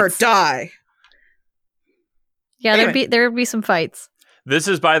 weird. suffer, Fights. die. yeah. Anyway. There'd be some fights. This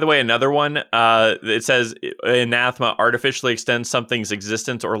is, by the way, another one. It says anathema artificially extends something's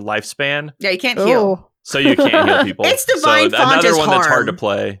existence or lifespan, Yeah, you can't heal. Oh, so you can't heal people. It's divine so font another is one that's hard harm. to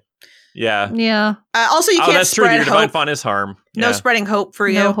play. Yeah. yeah. Also, you Oh, can't that's true. spread Your divine hope. font is harm. No Yeah. spreading hope for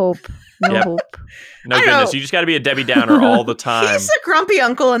you. No hope. No Yep. hope. No I don't goodness. know. You just got to be a Debbie Downer all the time. He's a grumpy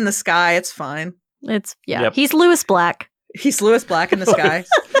uncle in the sky. It's fine. It's Yep. He's Lewis Black. He's Lewis Black in the sky.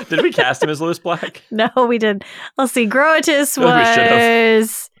 Did we cast him as Lewis Black? No, we did. Let's see. Grotus Oh, we should've.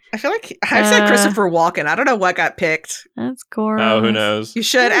 was. I feel like I said Uh, Christopher Walken. I don't know what got picked. That's Goros. Oh, who knows? You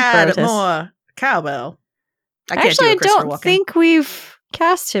should Maybe add Brutus. more cowbell. I can't Actually, do I a Christopher don't Walken. think we've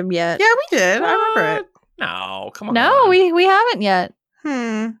cast him yet. Yeah, we did. I remember it. No, come on. No, we haven't yet.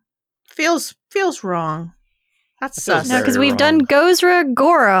 Feels wrong. That's It feels sus. No, because Very we've done wrong. Gozra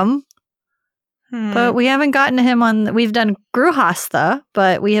Gorum, Hmm. but we haven't gotten to him on. We've done Gruhastha,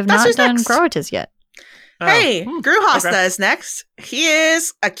 but we have That's not who's done next. Grotus yet. Oh. Hey, Hmm. Gruhasta okay. is next. He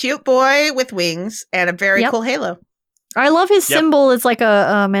is a cute boy with wings and a very Yep. cool halo. I love his Yep. symbol. It's like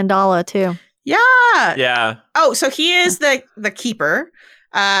a mandala too. Yeah. Yeah. Oh, so he is the keeper.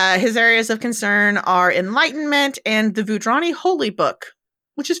 His areas of concern are enlightenment and the Vudrani Holy Book,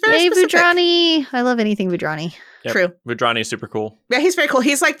 which is very Yay, specific. Vudrani! I love anything Vudrani. Yep. True. Vudrani is super cool. Yeah, he's very cool.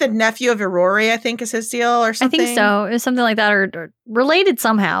 He's like the nephew of Aurori, I think is his deal or something. I think so. It's something like that, or related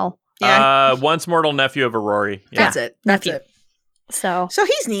somehow. Yeah, Once mortal nephew of Aurori. Yeah. that's it. That's nephew. it. So So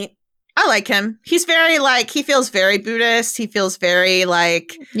he's neat. I like him. He's very he feels very Buddhist. He feels very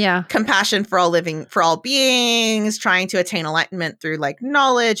yeah, compassion for all beings, trying to attain enlightenment through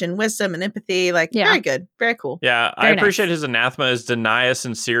knowledge and wisdom and empathy. Yeah. Very good. Very cool. Yeah, I Very nice. appreciate his anathema is deny a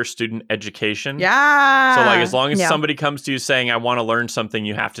sincere student education. Yeah. So as long as Yeah. somebody comes to you saying, I want to learn something,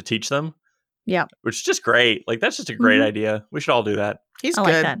 you have to teach them. Yeah. Which is just great. That's just a great Mhm. idea. We should all do that. He's I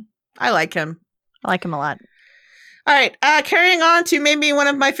good. like that. I like him. I like him a lot. All right. Carrying on to maybe one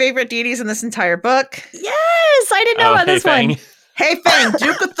of my favorite deities in this entire book. Yes, I didn't know about hey, this Fang. one. Hey, Fang,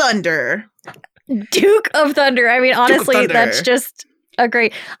 Duke of Thunder. Duke of Thunder. I mean, honestly, Thunder. that's just a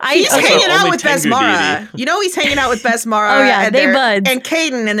great. He's Also, hanging out only with Tengu Besmara. deity. You know he's hanging out with Besmara. Oh, yeah, and they they're- buds. And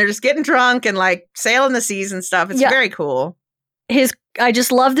Caden, and they're just getting drunk and sailing the seas and stuff. It's Yeah. very cool. I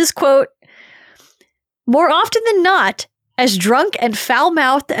just love this quote. More often than not, as drunk and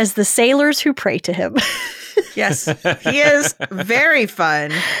foul-mouthed as the sailors who pray to him. Yes, he is very fun.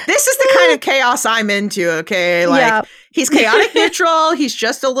 This is the kind of chaos I'm into, okay? Yeah. He's chaotic neutral. He's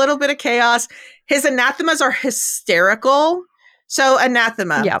just a little bit of chaos. His anathemas are hysterical. So,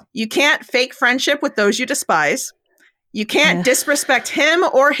 anathema. Yeah. You can't fake friendship with those you despise. You can't disrespect him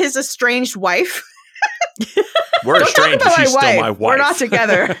or his estranged wife. We're Don't talk estranged, about but she's my still wife. my wife. We're not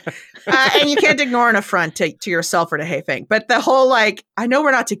together. And you can't ignore an affront to yourself or to Haefeng. But the whole like, I know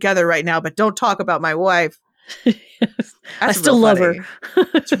we're not together right now, but don't talk about my wife. That's I still love her.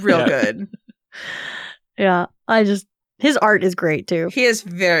 It's real Yeah. good. Yeah, his art is great too. He is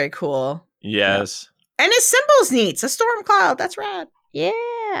very cool. Yes. And his symbol's neat. It's a storm cloud. That's rad.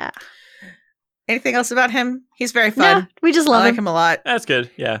 Yeah. Anything else about him? He's very fun. No, we just I love like him. him a lot. That's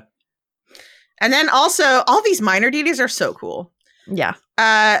good. Yeah. And then also, all these minor deities are so cool. Yeah.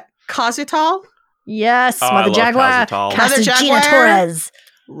 Kazutal, Yes, Oh, I Mother love Jaguar. Kazutal. Mother Castigina Jaguar. Torres.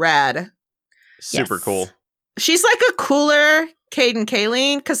 rad. Super Yes. cool. She's like a cooler Caden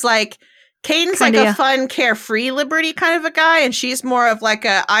Kayleen, because like Caden's like Kinda, a yeah. fun, carefree Liberty kind of a guy, and she's more of like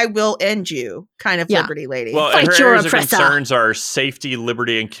a I will end you kind of Yeah. Liberty lady. Well, and Fight her your areas of oppressor. concerns are safety,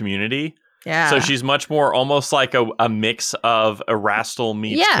 liberty, and community. yeah. So she's much more almost like a mix of Erastil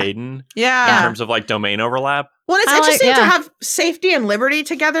meets Yeah. Caden in yeah. terms of like domain overlap. Well, it's I like- interesting to yeah. have safety and liberty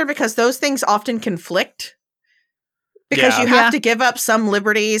together because those things often conflict. Because Yeah. you have Yeah. to give up some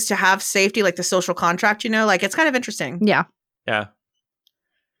liberties to have safety, like the social contract, like it's kind of interesting. Yeah. Yeah.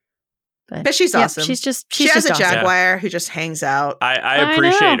 But she's yeah, awesome. She's just She she's has a just awesome. jaguar who just hangs out. I I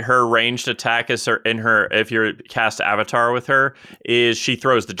appreciate know. her ranged attack as her in her if you cast Avatar with her is she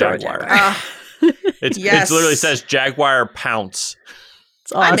throws the Throw a jaguar. jaguar. It Yes. literally says Jaguar pounce.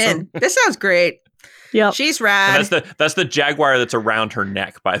 It's awesome. I'm in. This sounds great. Yep. She's And rad. that's the jaguar that's around her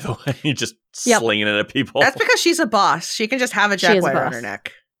neck, by the way. You just Yep. slinging it at people. That's because she's a boss. She can just have a She is a jaguar on boss. her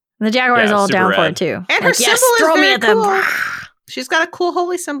neck. And the Jaguar is Yeah, all super down for rad. it too. And her Like, yes, symbol is throw me very at them. cool. She's got a cool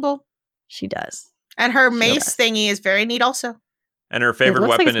holy symbol. She does. And her She mace does. thingy is very neat also. And her It favorite looks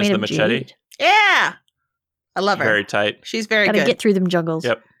like weapon it's is made the of machete. jade. Yeah. I love her. Very tight. She's very Gotta good. get through them jungles.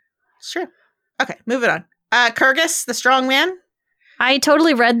 Yep. Sure. Okay, moving on. Kurgus, the strong man. I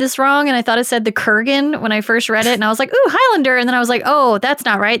totally read this wrong, and I thought it said the Kurgan when I first read it, and I was like, "Ooh, Highlander!" And then I was like, "Oh, that's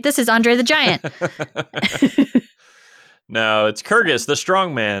not right. This is Andre the Giant," No, it's Kurgus, the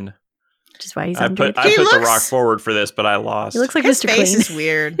strong man. which is why he's I Andre. put He the looks- rock forward for this, but I lost. He looks like His Mr. face Clean. is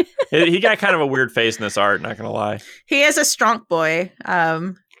weird. He got kind of a weird face in this art, not gonna lie. He is a strong boy.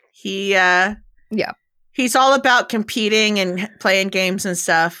 He's all about competing and playing games and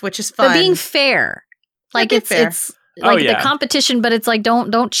stuff, which is fun. But being fair, like being it's fair. it's Oh, like yeah. the competition, but it's like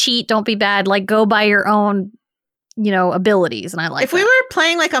don't cheat, don't be bad. Like go by your own, abilities. And I like if we were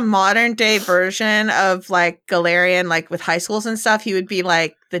playing like a modern day version of like Galarian, like with high schools and stuff, he would be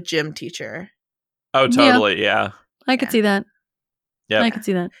like the gym teacher. Oh, totally, yeah. I could see that. Yep. I could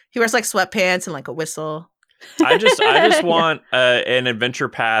see that. He wears like sweatpants and like a whistle. I just want an adventure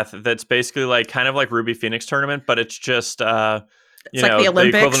path that's basically like kind of like Ruby Phoenix tournament, but it's just It's like the the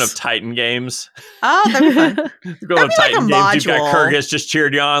equivalent Olympics. of Titan Games. Oh, that'd be fun. The equivalent of That'd be Titan like a Games. You've got module. Kurgus just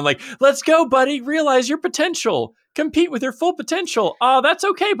cheered you on, like, let's go, buddy. Realize your potential. Compete with your full potential. Oh, that's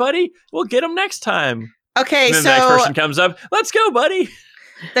okay, buddy. We'll get them next time. Okay, And then the next so person comes up. Let's go, buddy.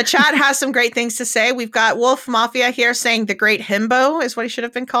 the chat has some great things to say. We've got Wolf Mafia here saying the Great Himbo is what he should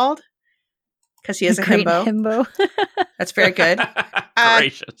have been called. Because he is a Great himbo. himbo. That's very good.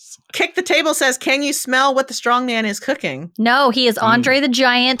 Gracious. Kick the Table says, can you smell what the strong man is cooking? No, he is Andre the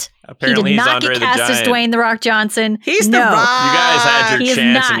Giant. Apparently he did he's not Andre get the cast as Giant. Dwayne the Rock Johnson. He's no. the rock. You guys had He your is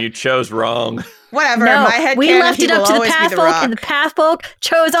chance not. and you chose wrong. Whatever. No, in my head we canon, left he it up will to the always be path the folk, rock. and the path folk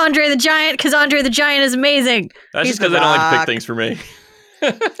chose Andre the Giant because Andre the Giant is amazing. That's He's just because the they don't like to Rock. pick things for me.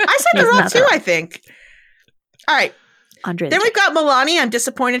 I said the He's rock not the too, Rock. I think. All right. Andre the Then we've Giant. got Milani. I'm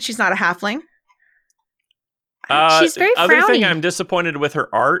disappointed she's not a halfling. She's very Other thing frowny. I'm disappointed with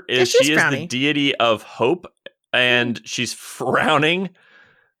her art is Yeah, she's she is frowny. the deity of hope, and she's frowning.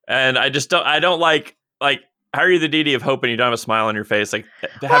 And I don't like how are you the deity of hope and you don't have a smile on your face? Like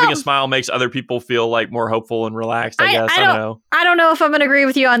having Well- a smile makes other people feel like more hopeful and relaxed. I I- guess I I don't don't- know. I don't know if I'm going to agree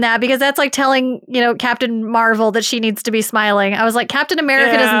with you on that because that's like telling, Captain Marvel that she needs to be smiling. I was like, Captain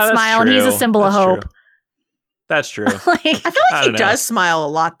America Yeah, doesn't that's smile and he's a true. symbol of That's hope. true. That's true. Like, I feel I like he don't know. does smile a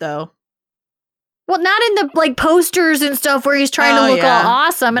lot, though. well, not in the posters and stuff where he's trying Oh, to look yeah. all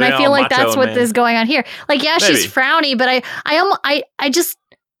awesome, and Being I feel all like macho that's and what man. is going on here. Like, yeah, she's Maybe. frowny, but I just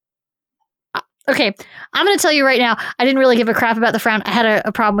okay. I'm going to tell you right now, I didn't really give a crap about the frown. I had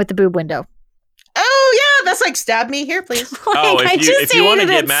a problem with the boob window. Oh, yeah. That's like, stab me here, please. Oh, Like, I if just you want to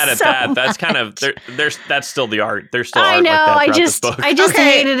hated get it mad at so that, that's kind of much. there's that's still the art. There's still I art know. like that I throughout just this book.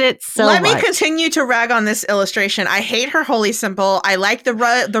 Okay, hated it so Let much. me continue to rag on this illustration. I hate her holy symbol. I like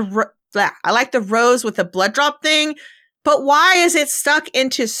I like the rose with the blood drop thing, but why is it stuck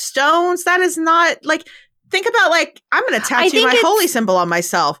into stones? That is not like. Think about like I'm going to tattoo think my it's- holy symbol on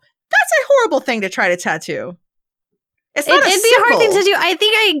myself. That's a horrible thing to try to tattoo. It's not It'd be a hard thing to do. I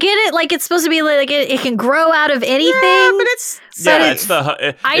think I get it. Like, it's supposed to be like it can grow out of anything. Yeah, but it's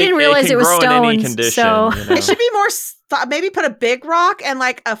I didn't realize it was stones. So it should be more. Maybe put a big rock and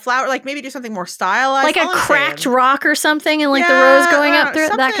like a flower. Like maybe do something more stylized, like a cracked rock or something, and like the rose going up through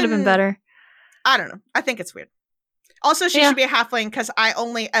it. That could have been better. I don't know. I think it's weird. Also, she should be a halfling because I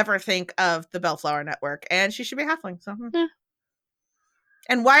only ever think of the Bellflower Network, and she should be a halfling. So,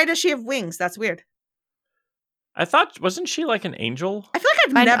 And why does she have wings? That's weird. I thought, wasn't she like an angel? I feel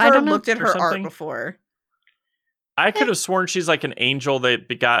like I've never looked at her art before. I could have sworn she's like an angel that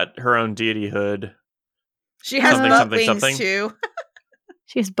begot her own deityhood. She has butt wings too.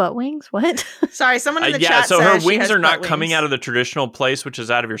 She has butt wings? What? Sorry, someone in the chat so says her wings are not wings. coming out of the traditional place, which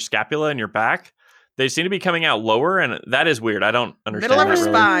is out of your scapula and your back. They seem to be coming out lower, and that is weird. I don't understand. Middle of her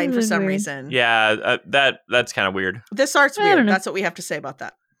really. spine for some reason. Yeah, that's kind of weird. This art's weird. That's what we have to say about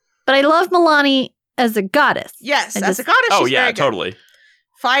that. But I love Milani as a goddess. Yes, as a goddess. Oh she's yeah, very good. totally.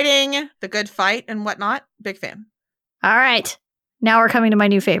 Fighting the good fight and whatnot. Big fan. All right, now we're coming to my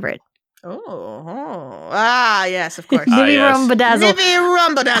new favorite. Yes, of course. Nivi Rumbedazzle. Nivi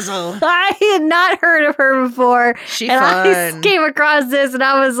Rumbedazzle. I had not heard of her before. She's fun. I came across this and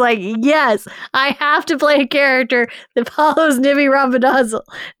I was like, yes, I have to play a character that follows Nivi Rumbedazzle.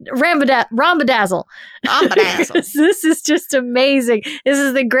 Rumbedazzle. This is just amazing. This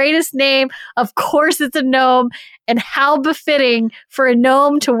is the greatest name. Of course it's a gnome. And how befitting for a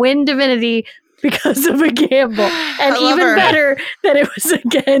gnome to win divinity because of a gamble. And even better that it was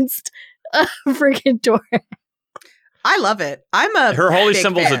against a freaking Doran. I love it. Her holy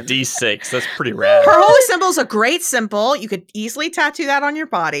symbol's a D6. That's pretty rad. Her holy symbol's a great symbol. You could easily tattoo that on your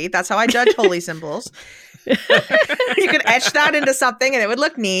body. That's how I judge holy symbols. You could etch that into something and it would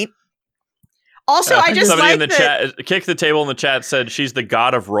look neat. Also, I just somebody like in the chat kicked the table in the chat said she's the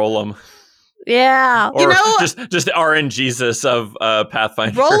god of Rollum. Yeah. Or just the RNGesus of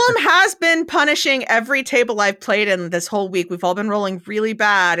Pathfinder. Rollum has been punishing every table I've played in this whole week. We've all been rolling really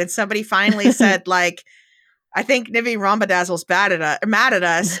bad. And somebody finally said, like, I think Nivi Rumbedazzle's mad at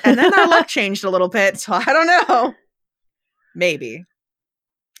us. And then our luck changed a little bit. So I don't know. Maybe.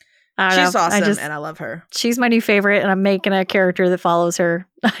 She's awesome and I love her. She's my new favorite and I'm making a character that follows her.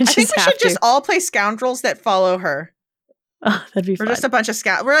 I think we should just all play scoundrels that follow her. Oh, that'd be fun. We're just a bunch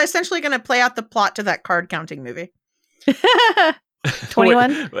of We're essentially going to play out the plot to that card counting movie.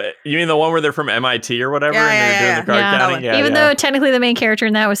 21? Wait, you mean the one where they're from MIT or whatever and they're doing the card counting? Yeah, Even though technically the main character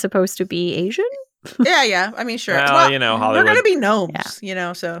in that was supposed to be Asian? Yeah. I mean, sure. Well, Hollywood. They're going to be gnomes,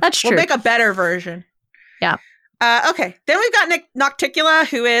 so that's true. We'll make a better version. Yeah. Okay. Then we've got Nocticula,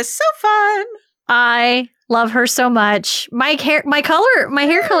 who is so fun. I love her so much. My hair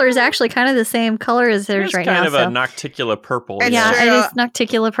color is actually kind of the same color as hers right now. It's kind of a Nocticula purple. It is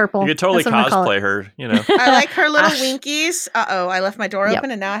Nocticula purple. You could totally cosplay her, I like her little winkies. Uh-oh, I left my door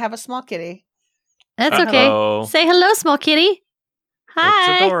open and now I have a small kitty. That's okay. Say hello, small kitty.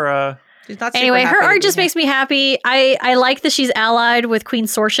 Hi. It's Adora. Anyway, her art just makes me happy. I like that she's allied with Queen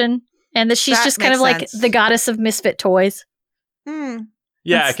Sortion and that she's just kind of like the goddess of misfit toys.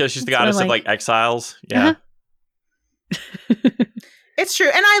 Yeah, because she's the goddess of like exiles. Yeah. It's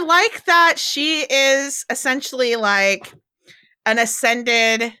true. And I like that she is essentially like an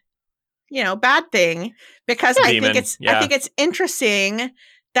ascended, bad thing because I think it's interesting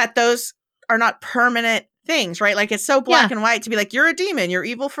that those are not permanent things, right? Like it's so black and white to be like, you're a demon, you're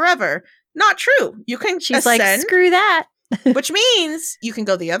evil forever. Not true. You can She's like, screw that. which means you can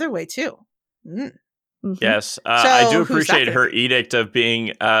go the other way too. Mm-hmm. Yes, I do appreciate her edict of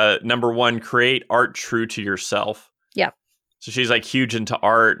being number one, create art true to yourself. Yeah. So she's like huge into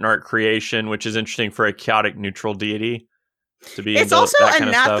art and art creation, which is interesting for a chaotic neutral deity to be. It's also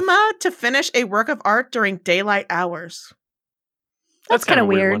anathema to finish a work of art during daylight hours. That's kind of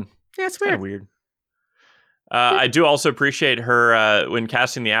weird. Yeah, it's weird. Weird. I do also appreciate her when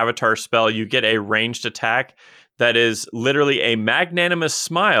casting the Avatar spell. You get a ranged attack that is literally a magnanimous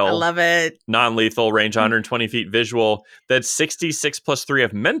smile. I love it. Non-lethal, range 120 feet, visual. That's 66 plus 3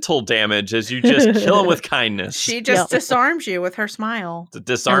 of mental damage as you just kill him with kindness. She just disarms you with her smile. It's a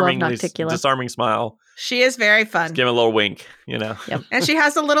disarming smile. She is very fun. Just give him a little wink, Yep. And she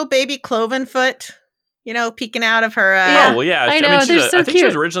has a little baby cloven foot, peeking out of her. Oh, well, yeah. I know, I think cute. she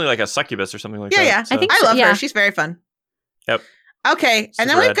was originally like a succubus or something like that. Yeah. So. I love her. She's very fun. Yep. Okay, and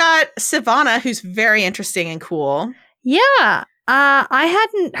then we've got Sivana, who's very interesting and cool. Yeah, I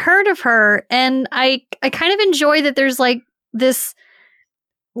hadn't heard of her, and I kind of enjoy that there's like this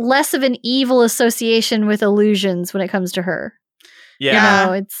less of an evil association with illusions when it comes to her.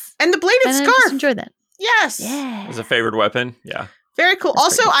 Yeah, and the bladed scarf. I just enjoy that. Yes, yeah, as a favorite weapon. Yeah, Very cool. That's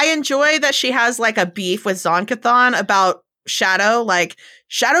Also, pretty I enjoy that she has like a beef with Zonkathon about Shadow. Like,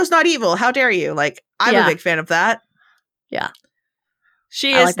 Shadow's not evil. How dare you? Like, I'm a Yeah. big fan of that. Yeah.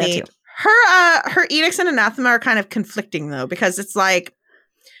 She I is like that neat. too. Her edicts and anathema are kind of conflicting though, because it's like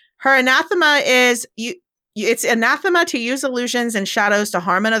her anathema is it's anathema to use illusions and shadows to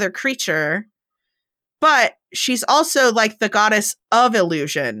harm another creature, but she's also like the goddess of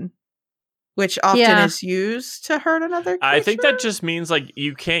illusion, which often Yeah. is used to hurt another creature. I think that just means like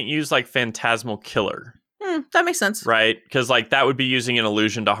you can't use like phantasmal killer, That makes sense. right? Because like that would be using an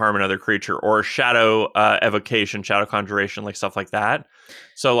illusion to harm another creature, or shadow evocation, shadow conjuration, like stuff like that.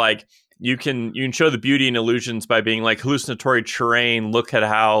 So like you can show the beauty in illusions by being like hallucinatory terrain. Look at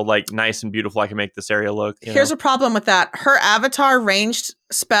how like nice and beautiful I can make this area look. Here's a problem with that. Her avatar ranged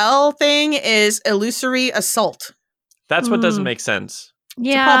spell thing is illusory assault. That's what doesn't Mm. make sense.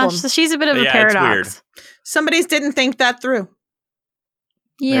 Yeah, problem. so she's a bit of a Yeah, it's weird. paradox. Somebody's didn't think that through.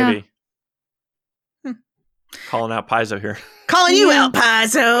 Yeah. Maybe. Calling out Paizo here. Calling you Yeah. out,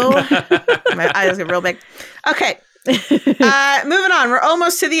 Paizo. My eyes get real big. Okay. Moving on. We're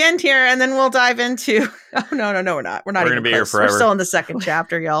almost to the end here, and then we'll dive into. Oh no, we're not. We're not We're even gonna be here close. We're forever. still in the second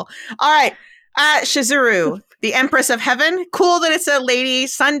chapter, y'all. All right. Shizuru, the Empress of Heaven. Cool that it's a lady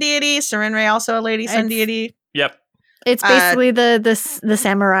sun deity. Sarenrae also a lady sun It's- deity. Yep. It's basically the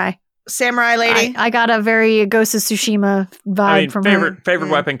samurai. Samurai lady. I got a very Ghost of Tsushima vibe I mean, from favorite her. favorite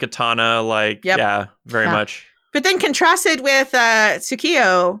Mm. weapon, katana. Like, Yep. yeah, very Yeah. much. But then contrasted with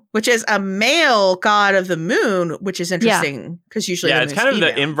Tsukio, which is a male god of the moon, which is interesting because usually Yeah, the it's moon's kind of the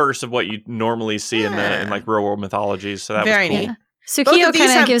female. inverse of what you normally see in Yeah. like real world mythologies. So that Very was cool. neat. Tsukio of these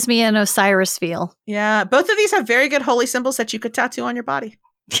kind have- of gives me an Osiris feel. Yeah, both of these have very good holy symbols that you could tattoo on your body.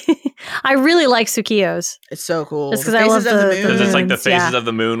 I really like Tsukio's. It's so cool. Just The 'cause I love faces of the moon. Because it's like the moons, phases yeah. of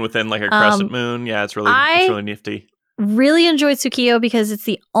the moon within like a crescent moon. Yeah, it's really nifty. Really enjoyed Tsukio because it's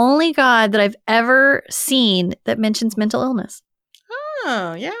the only god that I've ever seen that mentions mental illness.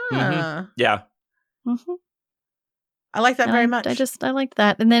 Oh, yeah. Mhm. Yeah. Mm-hmm. I like that very much. I liked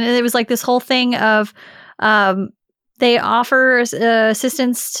that. And then it was like this whole thing of they offer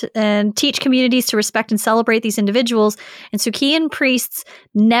assistance and teach communities to respect and celebrate these individuals. And Tsukian priests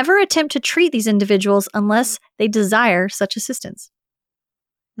never attempt to treat these individuals unless they desire such assistance.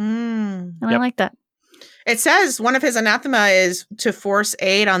 Mm. And I Yep. like that. It says one of his anathema is to force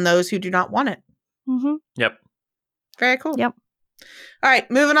aid on those who do not want it. Mm-hmm. Yep. Very cool. Yep. All right,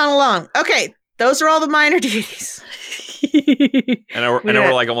 moving on along. Okay, those are all the minor deities. And I We know did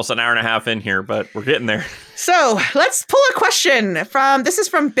we're it. like almost an hour and a half in here, but we're getting there. So let's pull a question from, this is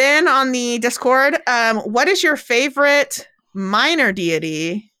from Ben on the Discord. What is your favorite minor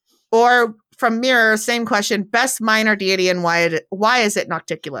deity? Or from Mirror, same question, best minor deity and why is it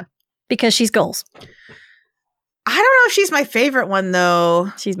Nocticula? Because she's goals. I don't know if she's my favorite one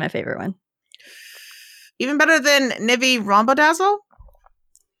though. She's my favorite one. Even better than Nivi Rombodazzle?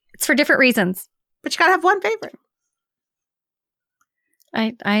 It's for different reasons. But you gotta have one favorite.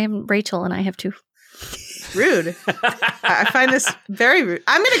 I am Rachel and I have two. Rude. I find this very rude.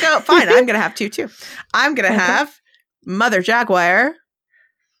 I'm gonna go, fine, I'm gonna have two too. I'm gonna Okay. have Mother Jaguar.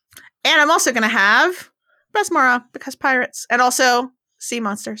 And I'm also gonna have Besmara because pirates. And also sea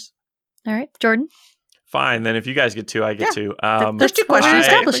monsters. All right, Jordan. Fine. Then if you guys get two, I get Yeah. two. There's two what we're questions.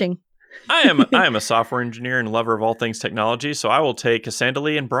 establishing. I am a software engineer and lover of all things technology, so I will take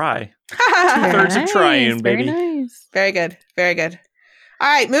Cassandali and Bry. Thirds of triune, Very baby. nice. Very good. Very good. All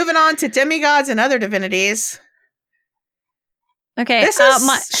right, moving on to demigods and other divinities. Okay, This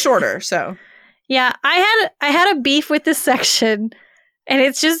is shorter, so yeah, I had a beef with this section, and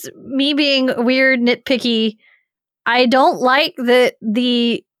it's just me being weird, nitpicky. I don't like that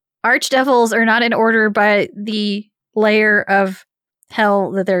the archdevils are not in order by the layer of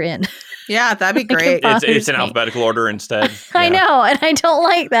hell that they're in. yeah, that'd be Like, great. if It's bothers in me. alphabetical order instead. I Yeah. know, and I don't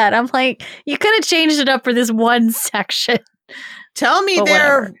like that. I'm like, you could have changed it up for this one section. Tell me But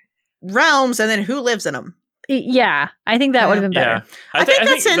their whatever. realms and then who lives in them. Yeah, I think that would have been Yeah. better. I think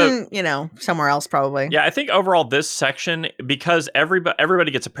that's the- in, somewhere else probably. Yeah, I think overall this section, because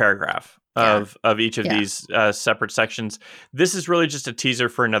everybody gets a paragraph of each of Yeah. these separate sections. This is really just a teaser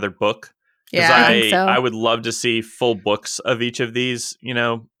for another book. 'Cause Yeah. I think so. I would love to see full books of each of these,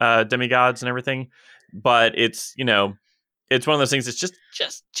 demigods and everything. But it's it's one of those things that's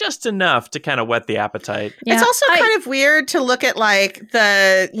just enough to kind of whet the appetite. Yeah, It's also kind of weird to look at like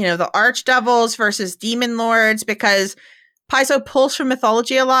the archdevils versus demon lords because Paizo pulls from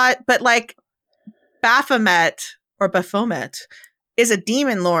mythology a lot, but like Baphomet or Baphomet is a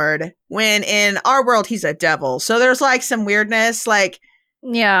demon lord when in our world he's a devil. So there's like some weirdness. Like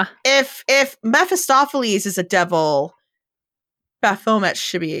yeah. if Mephistopheles is a devil, Baphomet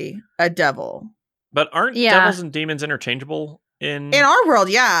should be a devil. But aren't Yeah. devils and demons interchangeable in In our world,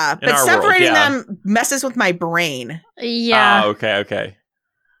 yeah. But our world, separating yeah. them messes with my brain. Yeah. Ah, okay.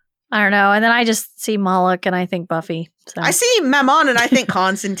 I don't know. And then I just see Moloch and I think Buffy. So. I see Mammon and I think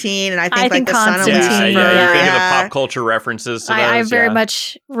Constantine and I think like the son of Constantine, Yeah, Lucifer. yeah. You think of the Yeah. pop culture references to those. I very yeah.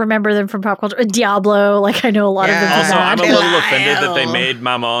 much remember them from pop culture. Diablo, like I know a lot of them Yeah. from Also, that. I'm a little offended that they Belial. made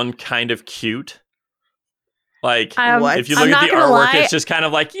Mammon kind of cute. Like, What? if you I'm look not at the gonna artwork, lie. it's just kind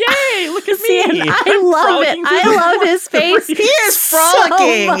of like, yay, look at See, me. and I I'm love frolicking it. through I the love his face. He is So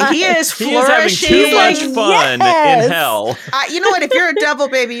frolicking. much. He is He is having flourishing. too much Like, fun yes. in hell. You know what? If you're a devil,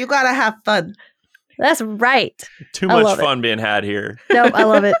 baby, you gotta have fun. That's right. Too I much love it. fun being had here. Nope, I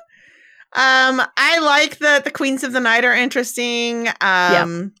love it. I like that the Queens of the Night are interesting. I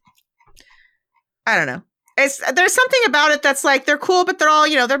don't know. There's something about it that's like they're cool, but they're all,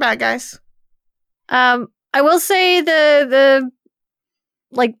 they're bad guys. I will say the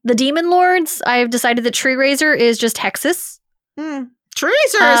demon lords. I've decided that Tree Razor is just Hexus. Tree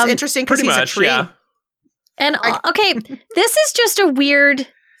Razor is Um, interesting because Pretty he's much, a tree. yeah. And okay, this is just a weird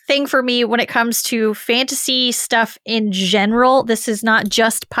thing for me when it comes to fantasy stuff in general. This is not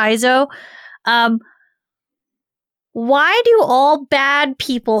just Paizo. Why do all bad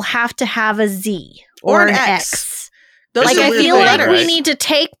people have to have a Z Or or an an X? X? Those Like are I weird feel things, like we right? need to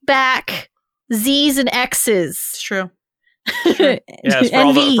take back Z's and X's. It's true. Yes, for and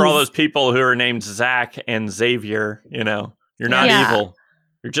all V's. those people who are named Zach and Xavier, you're not Yeah. evil.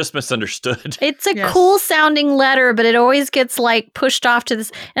 You're just misunderstood. It's a Yes. cool sounding letter, but it always gets like pushed off to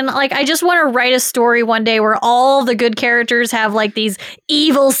this. And like, I just want to write a story one day where all the good characters have like these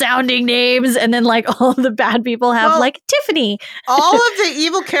evil sounding names, and then like all the bad people have Well, like Tiffany. All of the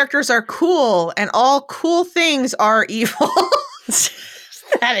evil characters are cool, and all cool things are evil.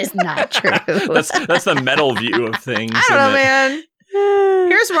 That is not true. that's the metal view of things. I don't know, isn't it? man.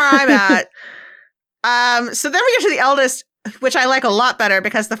 Here's where I'm at. So then we get to the eldest, which I like a lot better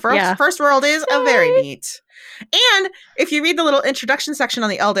because the first world is a very neat. And if you read the little introduction section on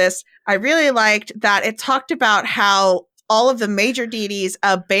the eldest, I really liked that it talked about how all of the major deities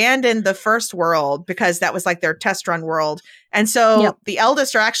abandoned the first world because that was like their test run world. And so the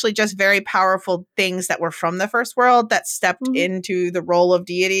eldest are actually just very powerful things that were from the first world that stepped into the role of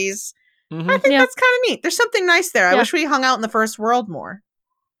deities. Mhm. I think that's kind of neat. There's something nice there. I Yeah. wish we hung out in the first world more.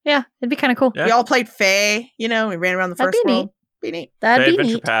 Yeah, it'd be kind of cool. Yeah. We all played Fae, we ran around the That'd first be world. Be neat. That'd Fae be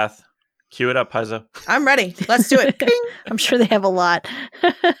Adventure neat. Path. Cue it up, Paizo. I'm ready. Let's do it. Ping. I'm sure they have a lot.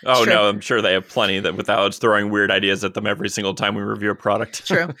 Oh, True. no, I'm sure they have plenty that without us throwing weird ideas at them every single time we review a product.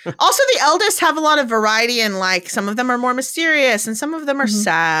 True. Also, the eldest have a lot of variety, and like some of them are more mysterious, and some of them are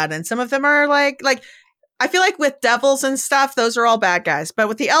sad, and some of them are like I feel like with devils and stuff, those are all bad guys. But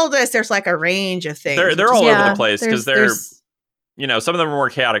with the eldest, there's like a range of things. They're all over Yeah, the place because there's- they're, some of them are more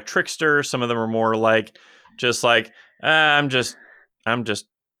chaotic tricksters. Some of them are more like, just like, I'm just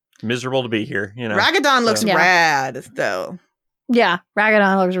miserable to be here. Ragadan looks Yeah. rad, though. Yeah,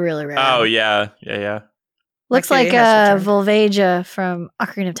 Ragadan looks really rad. Oh yeah. Looks Like like Katie has Volvagia from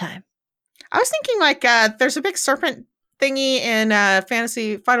Ocarina of Time. I was thinking like there's a big serpent thingy in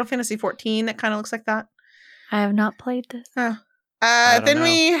Final Fantasy 14 that kind of looks like that. I have not played this. don't Then know.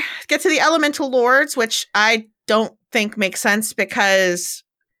 we get to the elemental lords, which I don't think makes sense because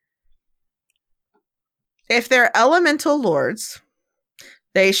if they're elemental lords,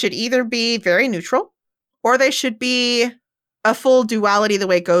 they should either be very neutral or they should be a full duality the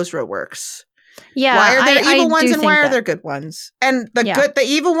way Gozro works. Yeah, Why are there I evil do ones and think why are that. there good ones? And the Yeah. good, the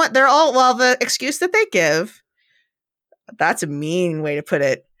evil one, they're all, well, the excuse that they give, that's a mean way to put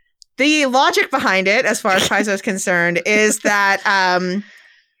it. The logic behind it, as far as Paizo is concerned, is that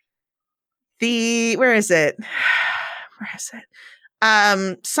where is it?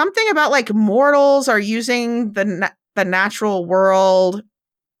 Something about like mortals are using the natural world.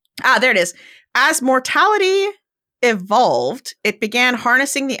 There it is. As mortality evolved, it began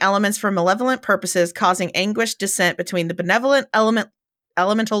harnessing the elements for malevolent purposes, causing anguished dissent between the benevolent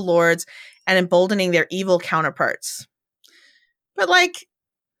elemental lords and emboldening their evil counterparts. But like,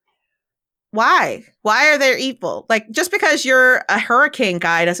 why? Why are they evil? Like, just because you're a hurricane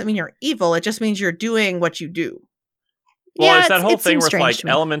guy doesn't mean you're evil. It just means you're doing what you do. Well, Yeah, it's that whole it thing seems where strange like to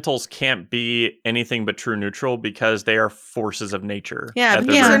me. elementals can't be anything but true neutral because they are forces of nature. Yeah, at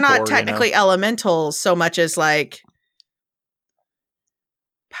because their they're very not core, technically elementals so much as like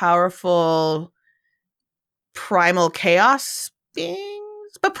powerful primal chaos beings.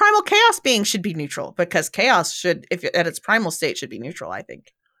 But primal chaos beings should be neutral because chaos should, if at its primal state, should be neutral, I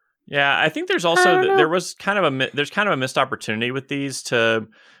think. Yeah, I think there's I also don't know. there's kind of a missed opportunity with these to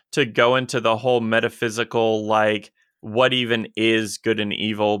go into the whole metaphysical like what even is good and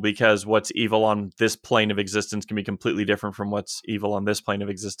evil, because what's evil on this plane of existence can be completely different from what's evil on this plane of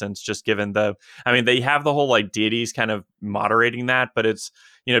existence, just given they have the whole like deities kind of moderating that, but it's,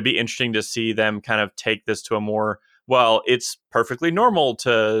 it'd be interesting to see them kind of take this to a more, well, it's perfectly normal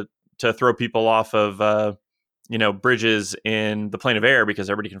to throw people off of bridges in the plane of air because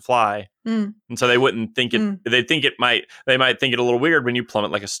everybody can fly. And so they wouldn't think it, they might think it a little weird when you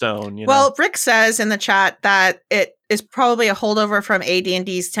plummet like a stone. Well, Rick says in the chat that it is probably a holdover from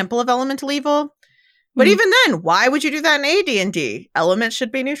AD&D's Temple of Elemental Evil. But even then, why would you do that in AD&D? Elements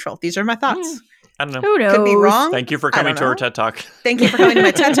should be neutral. These are my thoughts. I don't know. Who knows? Could be wrong. Thank you for coming to our TED Talk. Thank you for coming to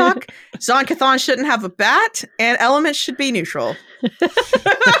my TED Talk. Zon-Cathon shouldn't have a bat, and elements should be neutral.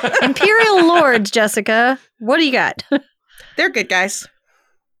 Imperial Lords, Jessica. What do you got? They're good guys.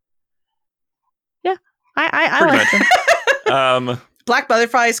 Yeah, I like them. Black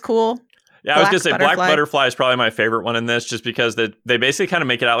Butterfly is cool. Yeah, I was going to say Black Butterfly is probably my favorite one in this, just because they basically kind of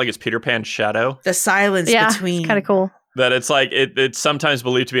make it out like it's Peter Pan's shadow. The silence between. It's kind of cool. That it's like, it's sometimes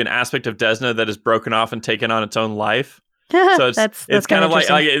believed to be an aspect of Desna that is broken off and taken on its own life. So it's that's kind of like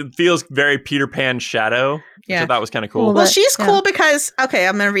it feels very Peter Pan's shadow, which I thought was kind of cool. Well, she's cool because, okay,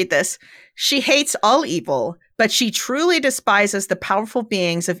 I'm going to read this. She hates all evil, but she truly despises the powerful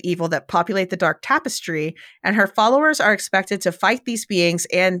beings of evil that populate the Dark Tapestry, and her followers are expected to fight these beings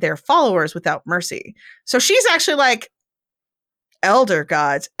and their followers without mercy. So she's actually like, elder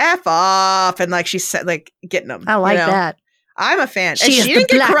gods, F off, and like she's like getting them. I like that. I'm a fan. She didn't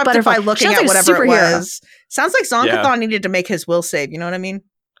get corrupted butterfly. by looking at whatever it was. Sounds like Zon-Cathon needed to make his will save. You know what I mean?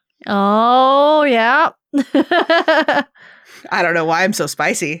 Oh, yeah. I don't know why I'm so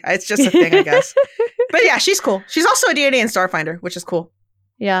spicy. It's just a thing, I guess. But yeah, she's cool. She's also a deity in Starfinder, which is cool.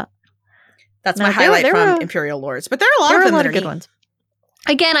 Yeah. That's my highlight from Imperial Lords. But there are a lot of them that are good ones.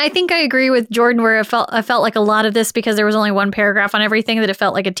 Again, I think I agree with Jordan where I felt like a lot of this, because there was only one paragraph on everything, that it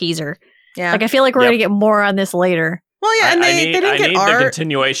felt like a teaser. Yeah. Like I feel like we're going to get more on this later. Well, yeah, and they didn't get art. The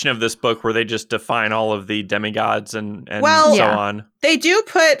continuation of this book where they just define all of the demigods and so on. They do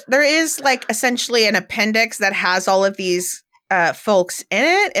there is like essentially an appendix that has all of these folks in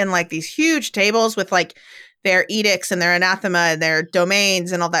it, and like these huge tables with like their edicts and their anathema and their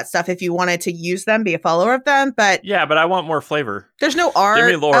domains and all that stuff if you wanted to use them, be a follower of them. But yeah, but I want more flavor. There's no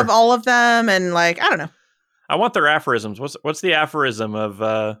art of all of them, and like, I don't know. I want their aphorisms. What's the aphorism of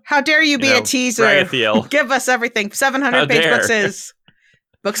how dare you be a teaser? Ragathiel. Give us everything. 700-page bookses.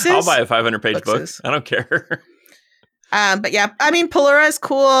 Bookses? I'll buy a 500-page book. I don't care. But yeah, I mean, Pelura is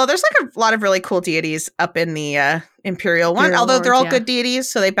cool. There's like a lot of really cool deities up in the Imperial one, although they're all good deities,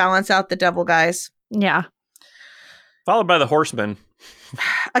 so they balance out the devil guys. Yeah. Followed by the horsemen.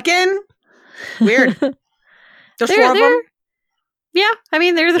 Again, weird. There's four of them. Yeah, I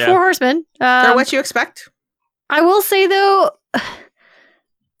mean, they're the four horsemen. They're what you expect. I will say, though,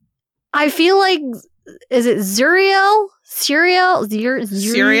 I feel like, is it Zuriel? Suriel?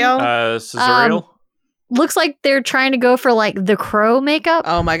 Suriel? Looks like they're trying to go for, like, the crow makeup.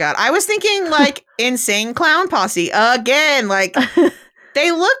 Oh, my God. I was thinking, like, Insane Clown Posse. Again, like,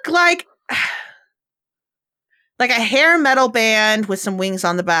 they look like a hair metal band with some wings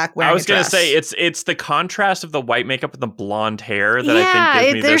on the back. I was going to say it's the contrast of the white makeup and the blonde hair that I think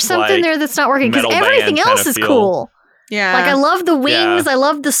gives me there's this, something like, there that's not working, because everything else is cool. Yeah, like I love the wings, I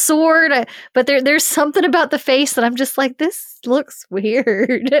love the sword, but there's something about the face that I'm just like, this looks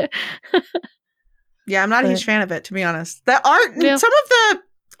weird. Yeah, I'm not a huge fan of it, to be honest. The art, some of the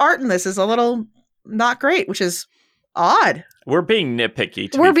art in this is a little not great, which is odd. We're being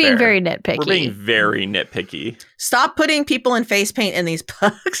nitpicky. We're being very nitpicky. We're being very nitpicky. Stop putting people in face paint in these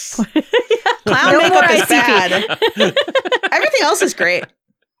books. Clown makeup is bad. Everything else is great.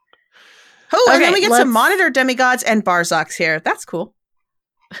 Oh, and then we get some monitor demigods and Barzak's here. That's cool.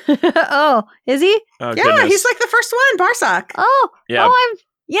 Oh, is he? Oh, yeah, goodness. he's like the first one, Barzak. Oh, yeah.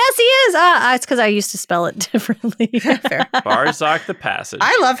 Yes, he is. It's because I used to spell it differently. Fair. Barzak the Passage.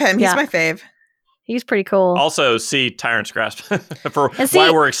 I love him. He's my fave. He's pretty cool. Also, see Tyrant's Grasp for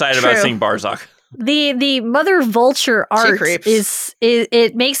why we're excited about seeing Barzak. The Mother Vulture art is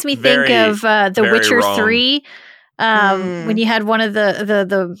it makes me think of The Witcher 3. When you had one of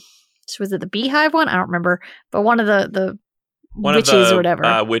the was it the Beehive one? I don't remember, but one of the witches or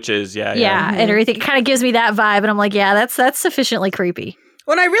whatever. Witches, yeah, and everything. It kind of gives me that vibe, and I'm like, yeah, that's sufficiently creepy.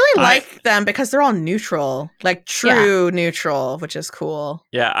 Well, I really like them because they're all neutral, like true neutral, which is cool.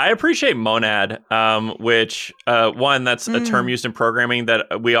 Yeah, I appreciate monad, which one, that's a term used in programming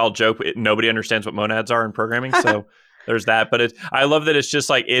that we all joke nobody understands what monads are in programming. So there's that. But I love that it's just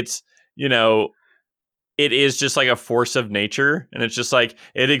like it's it is just like a force of nature, and it's just like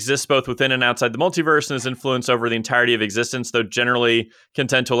it exists both within and outside the multiverse and has influence over the entirety of existence, though generally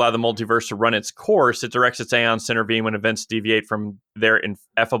content to allow the multiverse to run its course. It directs its aeons to intervene when events deviate from their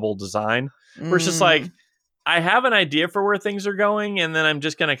ineffable design. Where it's just like, I have an idea for where things are going, and then I'm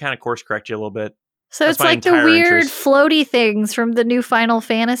just going to kind of course correct you a little bit. So That's it's my like the entire weird interest. floaty things from the new Final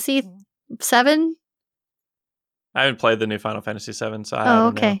Fantasy 7. I haven't played the new Final Fantasy VII, so I Oh, don't know.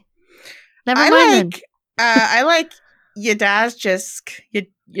 okay. Never I mind then. like I like Yadajisk.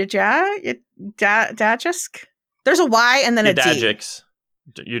 Yadajisk. There's a Y and then a D. Yadajiks.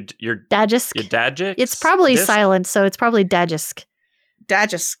 Your Dajisk. Yadajiks? It's probably Disc? silent, so it's probably Dajisk.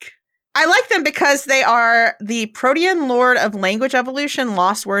 Dajisk. I like them because they are the Protean Lord of Language Evolution,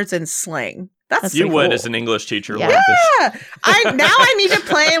 Lost Words, and Slang. That's You pretty would cool. as an English teacher. Yeah. Like this. Yeah. I need to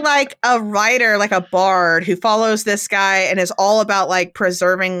play like a writer, like a bard who follows this guy and is all about like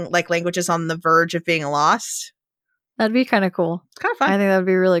preserving like languages on the verge of being lost. That'd be kind of cool. It's kind of I fun. think that would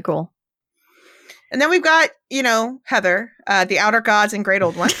be really cool. And then we've got, Heather, the Outer Gods and Great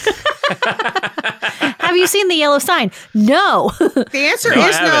Old One. Have you seen the yellow sign? No. The answer No, I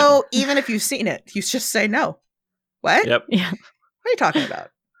is no, haven't. even if you've seen it. You just say no. What? Yep. Yeah. What are you talking about?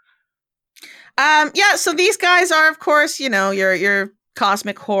 So these guys are, of course, your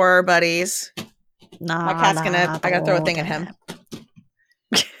cosmic horror buddies. My cat's I gotta throw a thing at him.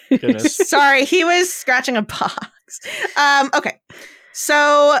 Goodness. Sorry, he was scratching a box. Okay.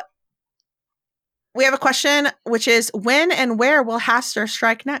 So we have a question, which is when and where will Hastur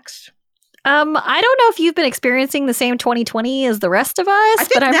strike next? I don't know if you've been experiencing the same 2020 as the rest of us,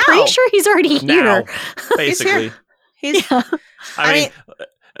 think but I'm now. pretty sure he's already Now, here. basically. He's Yeah. I mean,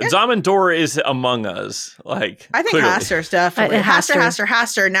 yeah. Zamindor is among us. Like, I think clearly. Hastur's definitely. Hastur.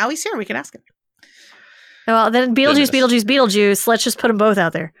 Hastur. Now he's here. We can ask him. Well, then Goodness. Beetlejuice. Let's just put them both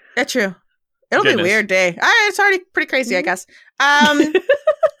out there. That's true. It'll be a Goodness. weird day. It's already pretty crazy, I guess. I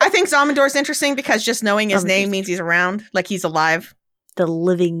think Zamindor's interesting because just knowing his name means he's around, like he's alive. The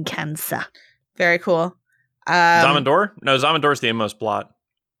living cancer. Very cool. Zamindor? No, Zamindor's the inmost blot.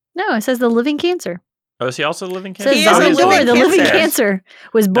 No, it says the living cancer. Oh, is he also the living It cancer? says He is a Zamindor, living the living cancer. cancer,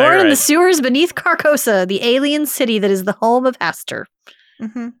 was born you're in the right. sewers beneath Carcosa, the alien city that is the home of Hastur.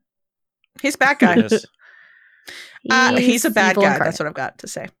 hmm He's a bad guy. Goodness. He's a bad evil guy. incarnate. That's what I've got to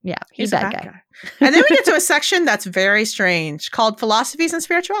say. Yeah, He's he's a bad guy. And then we get to a section that's very strange called Philosophies and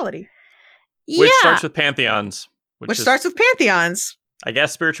Spirituality, Which Yeah, starts with pantheons. which is, starts with pantheons. I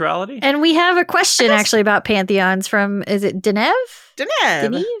guess, spirituality? and we have a question guess- actually about pantheons from, is it Denev?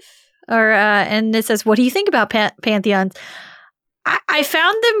 Deneb. Or and it says, what do you think about pantheons? I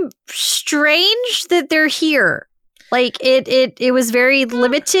found them strange that they're here. Like it was very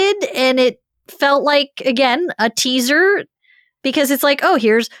limited, and it felt like, again, a teaser, because it's like, oh,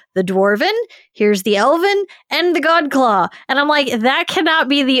 here's the dwarven, here's the elven, and the god claw, and I'm like, that cannot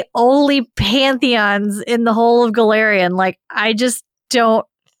be the only pantheons in the whole of Galarian. Like, I just don't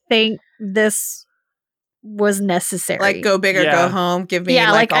think this was necessary. Like go big or Yeah. go home. Give me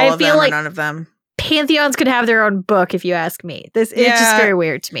Yeah, like like, all I of feel them like- or none of them. Pantheons could have their own book, if you ask me. It's just Yeah. very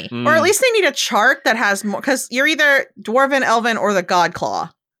weird to me. Mm. Or at least they need a chart that has more, because you're either dwarven, elven, or the god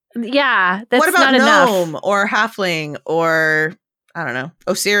claw. Yeah, that's What about not enough. gnome or halfling or I don't know,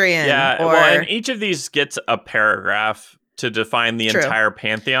 Osirian? Yeah, or well, and each of these gets a paragraph to define the True. entire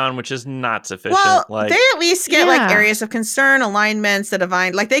pantheon, which is not sufficient. well, like they at least get like Yeah. areas of concern, alignments, the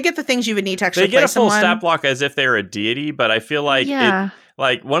divine. Like they get the things you would need to actually they get play a full someone. stat block as if they're a deity, but I feel like Yeah.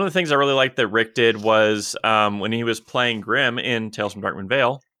 like one of the things I really liked that Rick did was when he was playing Grimm in Tales from Darkwind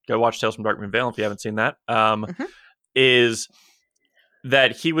Vale. Go watch Tales from Darkwind Vale if you haven't seen that. Is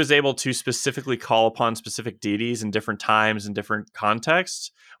that he was able to specifically call upon specific deities in different times and different contexts,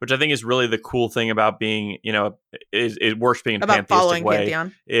 which I think is really the cool thing about being, is worshiping in a about pantheistic following way.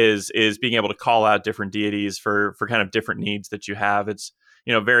 pantheon. Is being able to call out different deities for kind of different needs that you have. It's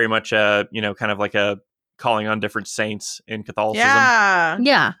very much a kind of like a calling on different saints in Catholicism. Yeah.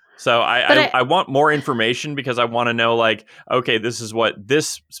 Yeah. So But I want more information because I want to know, like, okay, this is what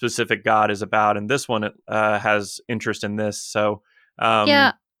this specific god is about, and this one has interest in this. So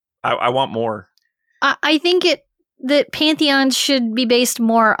Yeah. I want more. I think that pantheons should be based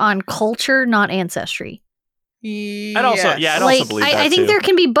more on culture, not ancestry. I'd I'd also believe that I think too. there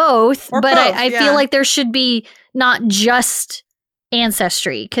can be both, Or but both, I yeah. feel like there should be not just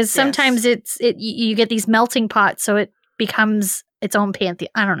ancestry, because sometimes you get these melting pots, so it becomes its own pantheon.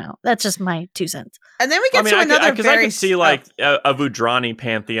 I don't know. That's just my 2 cents. And then we get to I another could very see like a Vudrani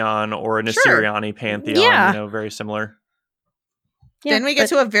pantheon or an Sure. Assyriani pantheon. Yeah. Very similar. Yeah, then we get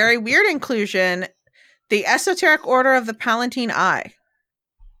but- to a very weird inclusion, the esoteric order of the Palatine Eye.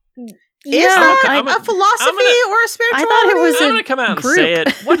 Is Yeah, that I'm a philosophy or a spirituality? I thought it was I'm a going to come out and group. say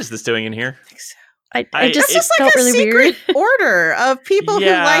it. What is this doing in here? I It's just It's just like felt a really secret weird. order of people who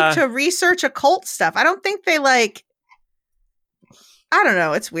Yeah. like to research occult stuff. I don't think they like. I don't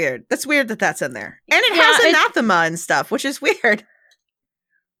know. It's weird. That's weird that that's in there, and it Yeah, has it- anathema and stuff, which is weird.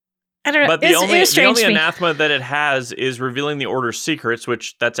 I don't know. But it was strange the to me. anathema that it has is revealing the Order's secrets,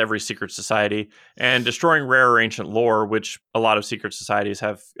 which that's every secret society, and destroying rare or ancient lore, which a lot of secret societies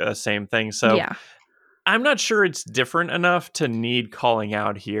have same thing. So Yeah. I'm not sure it's different enough to need calling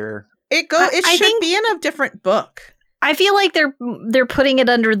out here. It I should think- be in a different book. I feel like they're putting it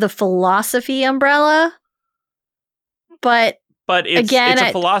under the philosophy umbrella. But But it's Again, a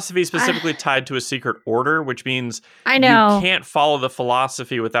I- philosophy specifically tied to a secret order, which means I know. you can't follow the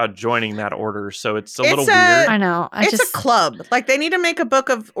philosophy without joining that order. So it's a little It's a- weird. I know. It's a club. Like they need to make a book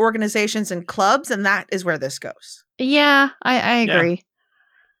of organizations and clubs, and that is where this goes. Yeah, I Yeah. agree.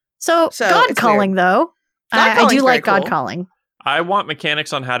 So So, God it's calling though. I calling's do very like God cool. calling. I want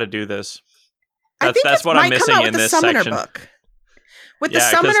mechanics on how to do this. I think That's it what I'm might come missing out in with the this Summoner section. book. With the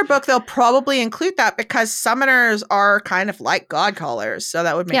Yeah, 'cause- Summoner book, they'll probably include that because summoners are kind of like God callers, so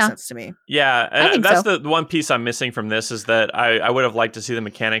that would make Yeah. sense to me. Yeah, I and think that's so. the one piece I'm missing from this is that I would have liked to see the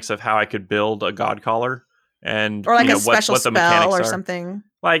mechanics of how I could build a God caller and Or like you know, a special what the mechanics spell or are. something.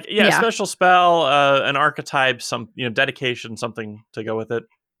 Like a Yeah. special spell, an archetype, some dedication, something to go with it.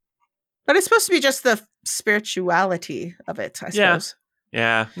 But it's supposed to be just the spirituality of it, I Yeah. suppose.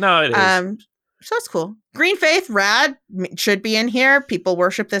 Yeah, no, it is. So that's cool. Green Faith, rad, should be in here. People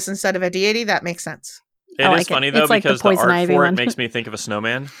worship this instead of a deity. That makes sense. It I is like it. funny though It's like the because the art poison ivy for one. it makes me think of a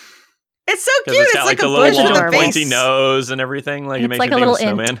snowman It's so because cute. it's It's got like the a little bush with long a pointy face. nose and everything. Like it It's makes like me a think little of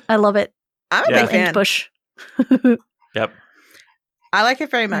a int. snowman. I love it. I'm a Yeah. big fan. Int bush. Yep. I like it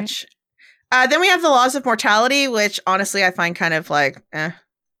very much. Then we have the laws of mortality, which honestly I find kind of like,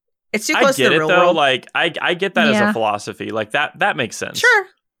 it's too I close to get the it real though. world. Like I get that as Yeah. a philosophy. Like that makes sense. Sure.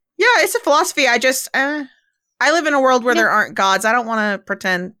 Yeah, it's a philosophy. I just, I live in a world where Yeah. there aren't gods. I don't want to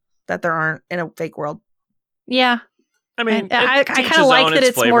pretend that there aren't in a fake world. Yeah. I mean, I it kind teaches of like on that its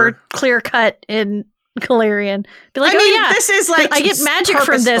it's flavor. more clear cut in Galarian. Be like, I mean, oh yeah, this is like I get magic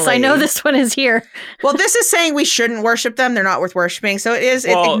from this. I know purposefully- this one is here. Well, this is saying we shouldn't worship them. They're not worth worshiping. So it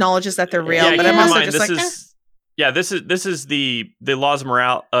Well, acknowledges that they're real. Yeah, but keep I'm in also mind, just this like, is this is the laws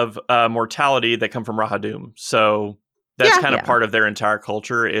of mortality that come from Rahadum. So that's Yeah. kind of Yeah. part of their entire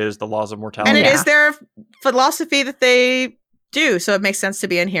culture is the laws of mortality. and it Yeah. is their philosophy that they do. So it makes sense to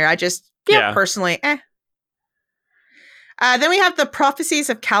be in here. I just Yeah. personally, Then we have the prophecies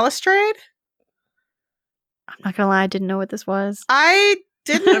of Calistrade. I'm not gonna lie, I didn't know what this was. I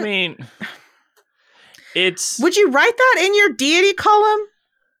didn't. I mean, it's Would you write that in your deity column?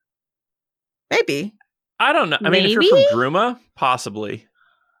 Maybe. I don't know. I mean, if you're Maybe? from Druma, possibly.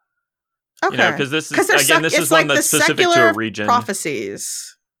 Okay. You know, because this is 'Cause they're again, this it's is one like that's the specific to secular a region.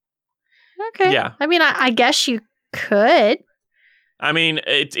 prophecies. Okay. Yeah. I mean, I guess you could. I mean,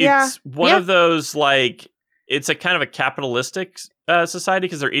 it's Yeah. one Yeah. of those like it's a kind of a capitalistic society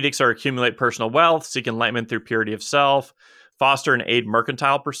because their edicts are accumulate personal wealth, seek enlightenment through purity of self, foster and aid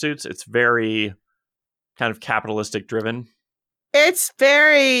mercantile pursuits. It's very kind of capitalistic driven. It's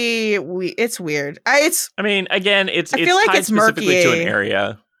very. It's weird. It's I mean, again, it's I feel like tied it's specifically to an murky.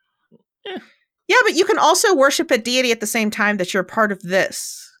 area. yeah, but you can also worship a deity at the same time that you're part of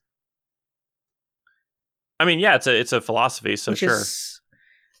this. I mean, yeah, it's a philosophy, so which sure. is.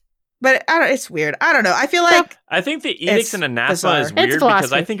 But I don't. It's weird. I don't know. I feel like I think the edicts It's and anathema bizarre. is It's weird because I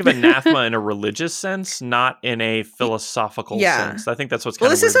philosophy. think of anathema in a religious sense, not in a philosophical Yeah. sense. I think that's what's well,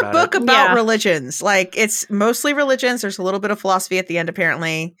 kind of this weird is a about book it. about Yeah. religions. Like it's mostly religions. There's a little bit of philosophy at the end,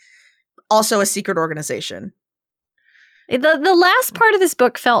 apparently. Also, a secret organization. The last part of this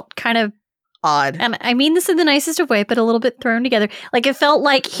book felt kind of, Odd. and I mean this in the nicest of way, but a little bit thrown together. Like it felt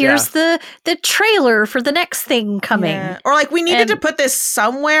like here's the trailer for the next thing coming. Yeah. Or like we needed And- to put this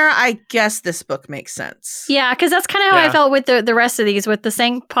somewhere. I guess this book makes sense. Yeah, because that's kind of how I Yeah. felt with the rest of these, with the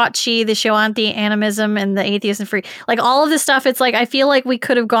Sangpachi, the Shoanthi, animism, and the atheist and free. Like all of this stuff, it's like I feel like we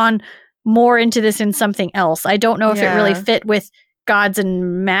could have gone more into this in something else. I don't know if it really Yeah. fit with gods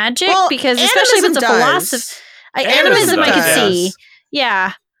and magic, Well, because especially if it's a animism philosophy. does. Animism I could does. see.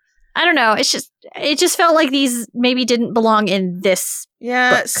 Yeah. I don't know. It just felt like these maybe didn't belong in this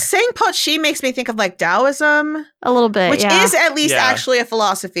Yeah, book. saying Shi makes me think of like Taoism, a little bit. which yeah. is at least Yeah. actually a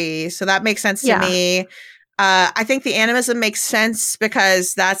philosophy. So that makes sense to Yeah. me. I think the animism makes sense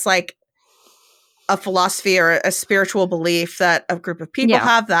because that's like a philosophy or a spiritual belief that a group of people Yeah.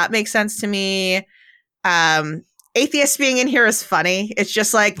 have. That makes sense to me. Atheists being in here is funny. It's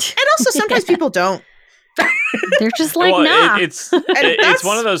just like, and also sometimes people don't. They're just like, Well, nah. it's that's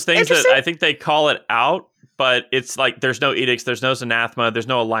one of those things that interesting. I think they call it out, but it's like there's no edicts, there's no anathema, there's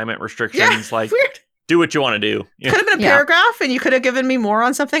no alignment restrictions. Like, weird. do what you want to do. You Could know, have been a Yeah. paragraph, and you could have given me more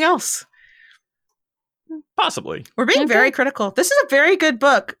on something else. possibly. We're being Okay. very critical. This is a very good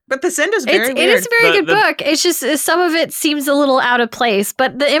book, but this end is very It weird. is a very The- good book. It's just some of it seems a little out of place,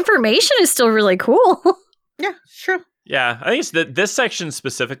 but the information is still really cool. Yeah, sure. Yeah, I think it's this section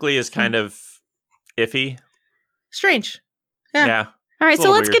specifically is kind of iffy. Strange. Yeah. Yeah. All right, It's a so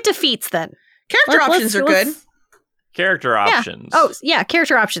little let's weird. get to feats then. Character options are good. Character options. Oh, yeah,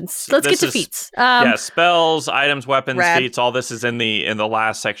 character options. Let's This get to is- feats. yeah, spells, items, weapons, Rad. feats, all this is in the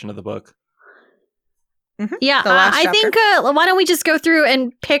last section of the book. Yeah, The last I think why don't we just go through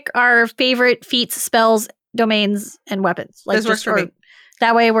and pick our favorite feats, spells, domains, and weapons. This works just for me.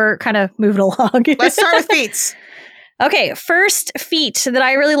 That way we're kind of moving along. Let's start with feats. Okay, first feat that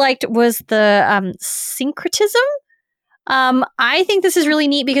I really liked was the syncretism. I think this is really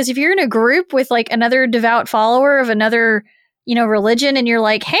neat because if you're in a group with like another devout follower of another, religion, and you're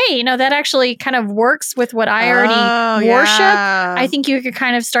like, hey, that actually kind of works with what I already worship. Yeah. I think you could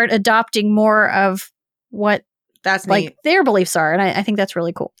kind of start adopting more of what that's like neat. their beliefs are, and I think that's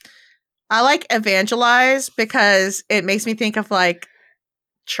really cool. I like evangelize because it makes me think of like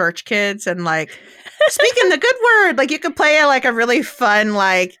church kids and like speaking the good word. Like you could play like a really fun,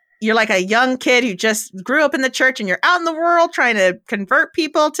 like you're like a young kid who just grew up in the church and you're out in the world trying to convert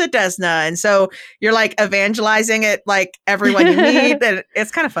people to Desna. And so you're like evangelizing it like everyone you meet. And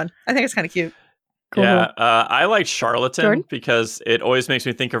it's kind of fun. I think it's kind of cute. Cool. Yeah, I like charlatan Jordan? because it always makes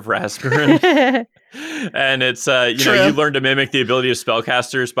me think of Rasmussen. And it's True. you learn to mimic the ability of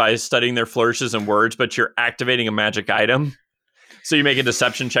spellcasters by studying their flourishes and words, but you're activating a magic item. So you make a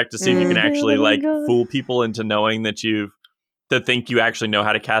deception check to see if you can actually Oh my like God. fool people into knowing that to think you actually know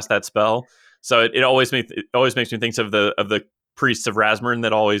how to cast that spell. So it always makes me think of the priests of Rasmussen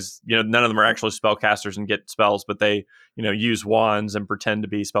that always, none of them are actually spellcasters and get spells, but they, use wands and pretend to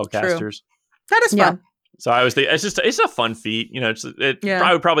be spellcasters. That is Yeah. fun. So I always think it's a fun feat. Yeah.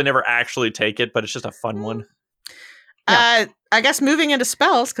 I would probably never actually take it, but it's just a fun one. Yeah. I guess moving into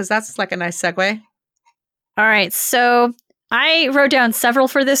spells, because that's like a nice segue. All right, so I wrote down several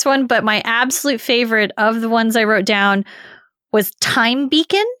for this one, but my absolute favorite of the ones I wrote down was Time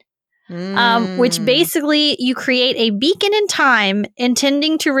Beacon, which Mm. basically you create a beacon in time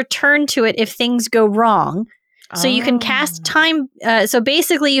intending to return to it if things go wrong. So you can cast time. So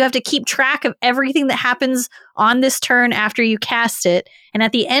basically, you have to keep track of everything that happens on this turn after you cast it. And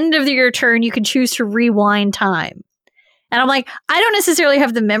at the end of your turn, you can choose to rewind time. And I'm like, I don't necessarily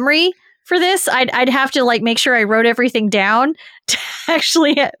have the memory for this. I'd have to like make sure I wrote everything down to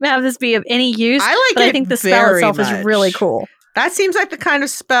actually have this be of any use. I like But it I think the spell very itself much. is really cool. That seems like the kind of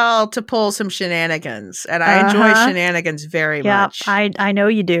spell to pull some shenanigans, and I enjoy Uh-huh. shenanigans very Yeah, much. I know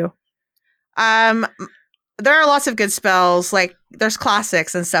you do. There are lots of good spells. Like there's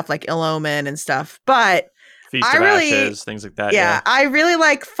classics and stuff like Ill Omen and stuff, but Feast I of really- Ashes, things like that. yeah, I really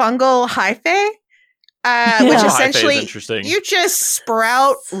like fungal hyphae, Yeah. which Oh, hyphae is essentially interesting. you just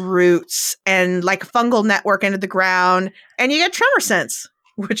sprout roots and like a fungal network into the ground, and you get tremor sense,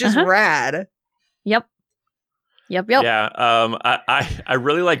 which is Uh-huh. rad. Yep. Yeah, I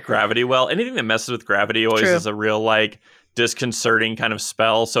really like gravity well. Anything that messes with gravity always True. is a real like disconcerting kind of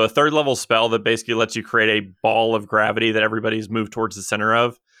spell. So a third level spell that basically lets you create a ball of gravity that everybody's moved towards the center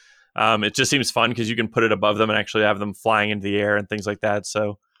of. It just seems fun because you can put it above them and actually have them flying into the air and things like that.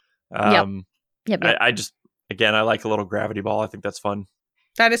 So Yep. I just again I like a little gravity ball. I think that's fun.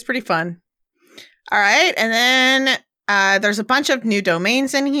 That is pretty fun. All right, and then there's a bunch of new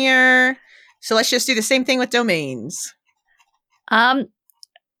domains in here. So let's just do the same thing with domains.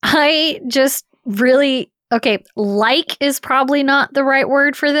 I just really like is probably not the right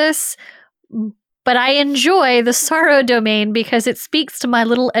word for this, but I enjoy the sorrow domain because it speaks to my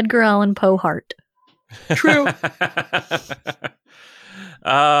little Edgar Allan Poe heart. True.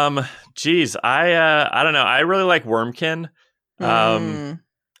 Geez, I don't know. I really like Wormkin. Mm.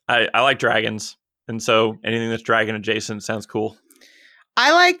 I like dragons, and so anything that's dragon adjacent sounds cool.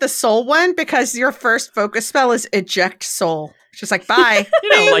 I like the soul one because your first focus spell is eject soul. It's just like bye.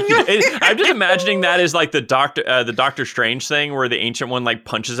 I'm just imagining that as like the Doctor Strange thing where the ancient one like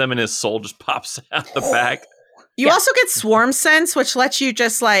punches him and his soul just pops out the back. You Yeah. also get swarm sense, which lets you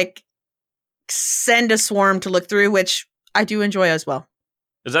just like send a swarm to look through, which I do enjoy as well.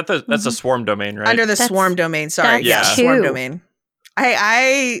 Is that that's a swarm domain, right? Under the That's- swarm domain, sorry, that's yeah, swarm two. domain.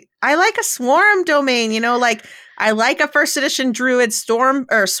 I like a swarm domain. Like I like a first edition druid storm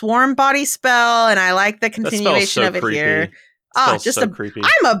or swarm body spell, and I like the That spell's continuation so of it creepy. here. Ah, Still just so creepy.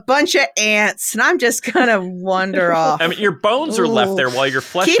 I'm a bunch of ants, and I'm just gonna wander off. I mean, your bones are left there while your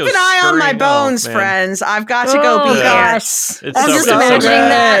flesh Keep goes an eye on my scurrying. bones, man. friends. I've got to go Oh, be gosh. ants. It's I'm so- just it's so imagining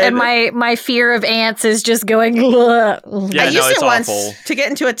bad. that, and my fear of ants is just going. Yeah, I no, used it's it once awful. to get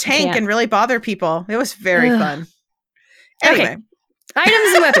into a tank Can't. and really bother people. It was very Ugh. fun. Okay. Anyway,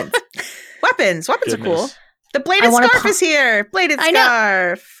 Items and weapons. weapons. Weapons are cool. Goodness. The bladed I want a scarf po- is here. Bladed I know.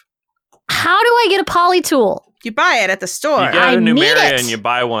 scarf. How do I get a poly tool? You buy it at the store. You go I to need Numeria it. and you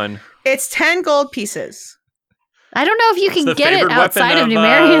buy one. It's 10 gold pieces. I don't know if you It's can the get it favorite outside weapon of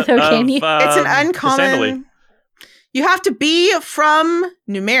Numeria, though, of, can you? It's an Cassandra. uncommon. You have to be from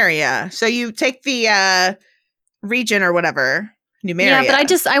Numeria. So you take the region or whatever. Numeria. Yeah,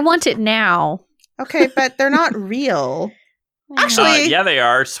 but I want it now. Okay, but they're not real. Actually, Yeah, they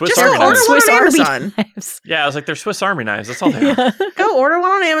are. Swiss just Army go order knives. one Swiss on Army Amazon. knives. Yeah, I was like, they're Swiss Army knives. That's all they are. Yeah. Go order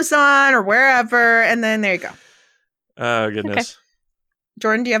one on Amazon or wherever, and then there you go. Oh, goodness.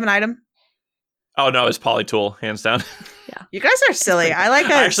 Jordan, do you have an item? Oh, no, it's Polytool, hands down. You guys are silly. I like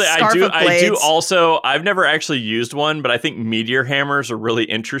a Actually, scarf of I blades. do also, I've never actually used one, but I think meteor hammers are really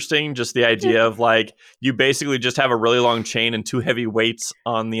interesting. Just the idea of like, you basically just have a really long chain and two heavy weights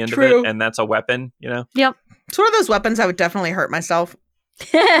on the end of True. it, and that's a weapon, you know? It's one of those weapons I would definitely hurt myself.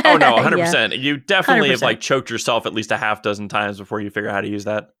 Oh, no, Yeah. 100%. You definitely have 100%. like choked yourself at least a half dozen times before you figure out how to use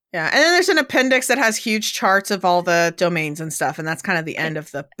that. Yeah, and then there's an appendix that has huge charts of all the domains and stuff, and that's kind of the end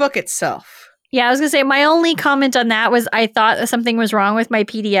of the book itself. Yeah, I was gonna say my only comment on that was I thought that something was wrong with my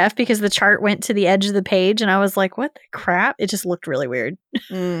PDF because the chart went to the edge of the page, and I was like, "What the crap?" It just looked really weird.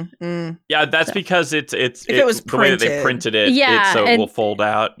 Yeah, that's So- because it was the way that they printed. printed it, Yeah, so it and- will fold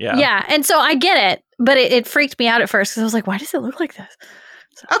out. Yeah. Yeah, and so I get it, but it freaked me out at first because I was like, "Why does it look like this?"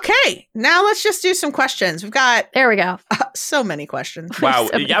 Okay, now let's just do some questions. We've got There we go. so many questions. Wow.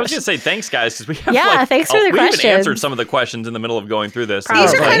 So many Yeah, I was going questions. to say thanks, guys, because we have Yeah, like, thanks for the we even questions. answered some of the questions in the middle of going through this. Probably.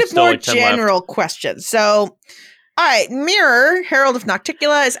 These are There's, kind of still, more 10 left. general questions. So, all right, Mirror, Herald of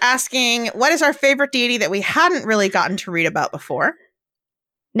Nocticula, is asking, what is our favorite deity that we hadn't really gotten to read about before?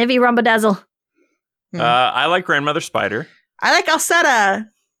 Nivi Rumbadazzle. I like Grandmother Spider. I like Alceta.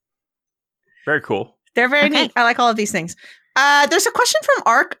 Very cool. They're very Okay. neat. I like all of these things. There's a question from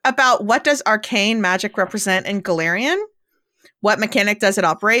Ark about what does arcane magic represent in Galarian? What mechanic does it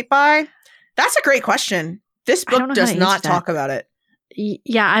operate by? That's a great question. This I don't book know how does to not answer that. talk about it.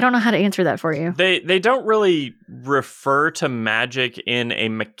 Yeah, I don't know how to answer that for you. They don't really refer to magic in a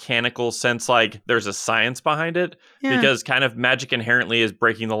mechanical sense, like there's a science behind it, Yeah. because kind of magic inherently is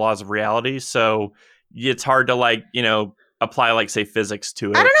breaking the laws of reality. So it's hard to like, apply like say physics to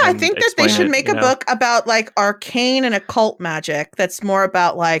it. I don't know. I and think that they explain should it, make you a know? book about like arcane and occult magic that's more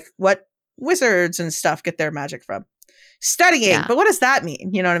about like what wizards and stuff get their magic from. Studying, Yeah. but what does that mean?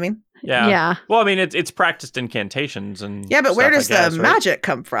 You know what I mean? Yeah. Well, I mean, it's practiced incantations and Yeah, but where stuff, does I guess, the right? magic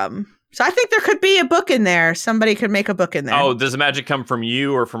come from? So I think there could be a book in there. Somebody could make a book in there. Oh, does the magic come from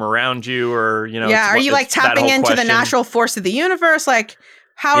you or from around you, or yeah. it's Are you like it's that tapping whole into the question. natural force of the universe? Like,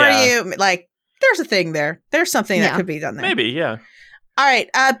 how Yeah. are you? Like, there's a thing there. There's something that Yeah. could be done there. Maybe, yeah. All right.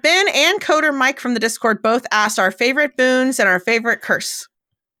 Ben and Coder Mike from the Discord both asked our favorite boons and our favorite curse.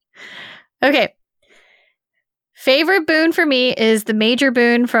 Okay. Favorite boon for me is the major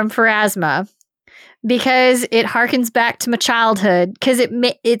boon from Pharasma because it harkens back to my childhood because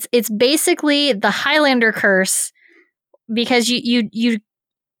it's basically the Highlander curse because you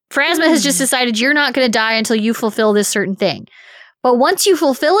Pharasma has just decided you're not going to die until you fulfill this certain thing. But once you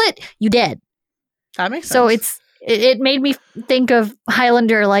fulfill it, you dead. That makes sense. So it made me think of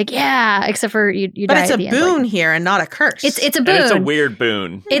Highlander like, yeah, except for you but die it's at a the end, boon like- here and not a curse. It's a And boon. it's a weird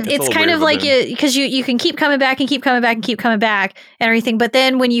boon. It's a little kind weird of a like boon. because you can keep coming back and keep coming back and keep coming back and everything, but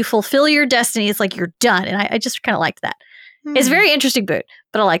then when you fulfill your destiny, it's like you're done. And I just kind of liked that. It's a very interesting boon,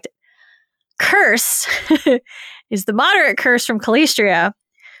 but I liked it. Curse is the moderate curse from Calistria,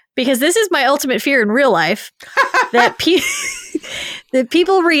 because this is my ultimate fear in real life that that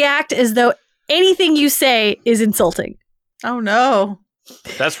people react as though anything you say is insulting. Oh no.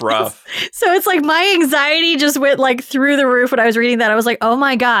 That's rough. So it's like my anxiety just went like through the roof when I was reading that. I was like, oh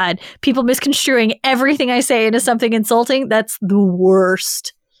my God, people misconstruing everything I say into something insulting. That's the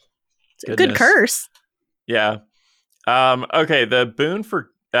worst. It's a good Goodness. curse. Yeah. Okay. The boon for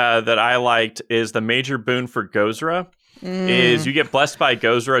that I liked is the major boon for Gozra. Is you get blessed by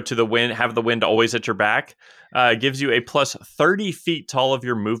Gozra to the wind, have the wind always at your back. Gives you a plus 30 feet tall of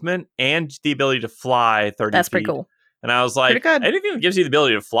your movement and the ability to fly 30 That's feet. pretty cool. And I was like, Pretty good. anything that gives you the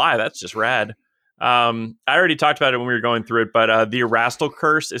ability to fly, that's just rad. I already talked about it when we were going through it, but the Erastil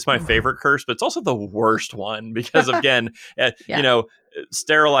curse is my favorite curse, but it's also the worst one because, again,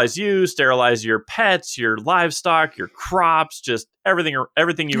 sterilize you, sterilize your pets, your livestock, your crops, just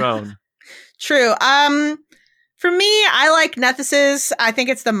everything you own. True. For me, I like Nethys's. I think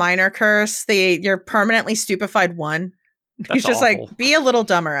it's the minor curse. You're permanently stupefied one. That's He's just awful. like, be a little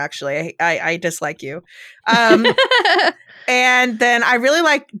dumber, actually. I dislike you. And then I really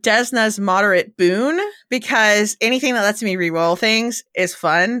like Desna's moderate boon because anything that lets me reroll things is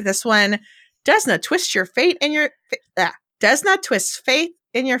fun. This one, Desna twists your fate in your Desna twists fate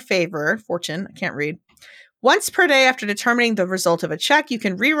in your favor. Fortune, I can't read. Once per day after determining the result of a check, you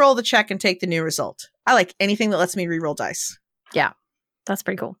can reroll the check and take the new result. I like anything that lets me reroll dice. Yeah, that's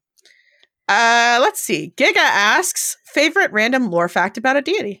pretty cool. Let's see. Giga asks, favorite random lore fact about a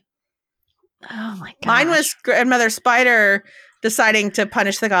deity? Oh my god. Mine was Grandmother Spider deciding to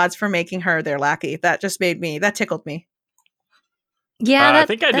punish the gods for making her their lackey. That just that tickled me. Yeah, I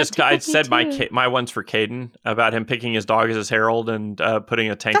think I said my ones for Caden about him picking his dog as his herald and putting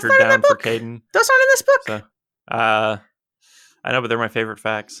a tankard down for Caden. Those aren't in this book. So, I know, but they're my favorite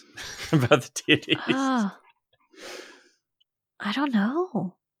facts about the deities. I don't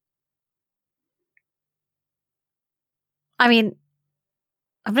know. I mean,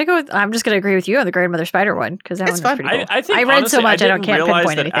 I'm just gonna agree with you on the Grandmother Spider one because that one's pretty cool. I think I read honestly, so much I don't can't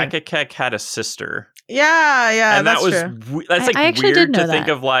pinpoint that anything. Akakek had a sister. Yeah, and that's that true. was that's like I actually weird did know to think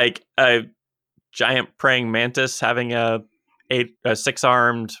that. of, like a giant praying mantis having a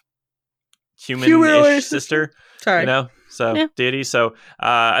 6-armed human-ish sister. Sorry. You know, so deity. So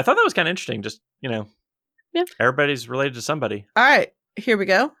I thought that was kind of interesting. Just everybody's related to somebody. All right, here we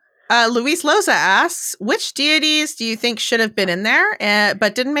go. Luis Loza asks, which deities do you think should have been in there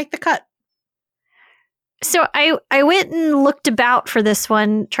but didn't make the cut? So I went and looked about for this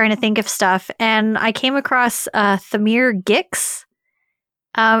one, trying to think of stuff, and I came across Thamir Gix,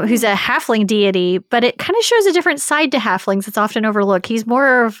 who's a halfling deity, but it kind of shows a different side to halflings that's often overlooked. He's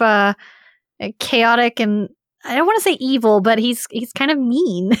more of a chaotic, and I don't want to say evil, but he's kind of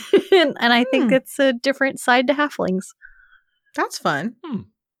mean, and I think it's a different side to halflings. That's fun.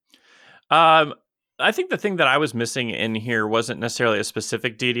 I think the thing that I was missing in here wasn't necessarily a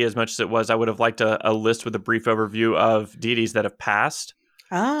specific deity as much as it was I would have liked a list with a brief overview of deities that have passed.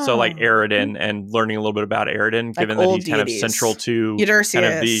 Oh. So like Aridin and learning a little bit about Aridin, Like given that he's deities. kind of central to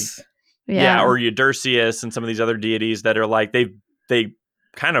Eudersius. kind of or Eudersius and some of these other deities that are like they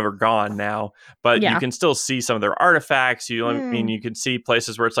kind of are gone now, but you can still see some of their artifacts. I mean, you can see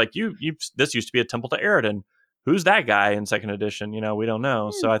places where it's like this used to be a temple to Aridin. Who's that guy in second edition? We don't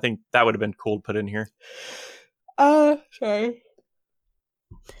know. So I think that would have been cool to put in here. Sorry.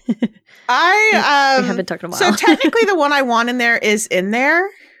 We haven't talked in a while. So technically the one I want in there is in there,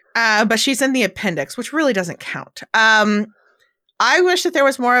 but she's in the appendix, which really doesn't count. I wish that there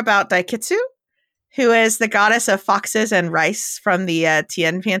was more about Daikitsu, who is the goddess of foxes and rice from the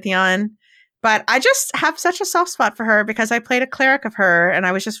Tien Pantheon. But I just have such a soft spot for her because I played a cleric of her and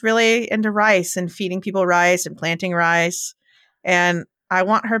I was just really into rice and feeding people rice and planting rice. And I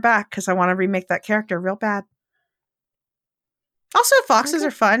want her back because I want to remake that character real bad. Also, foxes are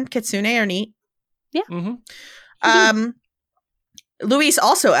fun. Kitsune are neat. Yeah. Mm-hmm. Luis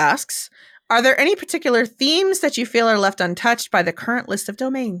also asks, are there any particular themes that you feel are left untouched by the current list of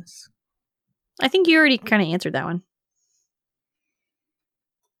domains? I think you already kind of answered that one.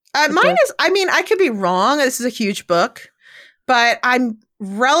 Mine is, I could be wrong. This is a huge book, but I'm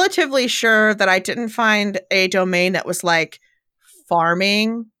relatively sure that I didn't find a domain that was like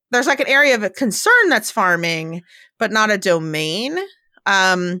farming. There's like an area of concern that's farming, but not a domain.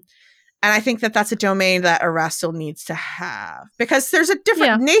 And I think that that's a domain that Erastil needs to have because there's a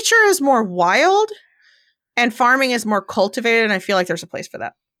different nature is more wild and farming is more cultivated. And I feel like there's a place for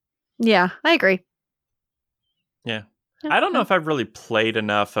that. Yeah, I agree. Yeah. I don't know if I've really played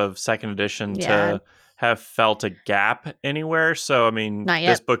enough of second edition to have felt a gap anywhere. So, I mean,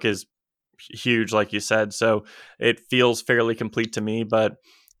 this book is huge, like you said. So it feels fairly complete to me, but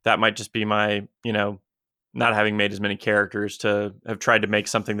that might just be my, not having made as many characters to have tried to make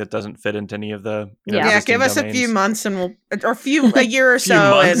something that doesn't fit into any of the give us domains. A few months and a year or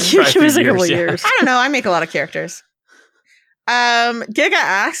so. Give us a couple years. I don't know. I make a lot of characters. Giga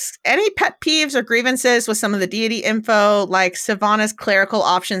asks, any pet peeves or grievances with some of the deity info, like Sivana's clerical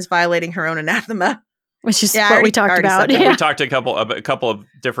options violating her own anathema? Which is what we talked about. We talked a couple of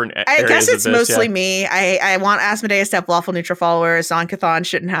different areas. I guess it's of this, mostly me. I want Asmodeus to have lawful neutral followers. Zon-Kuthon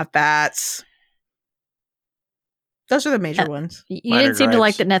shouldn't have bats. Those are the major ones. You didn't seem to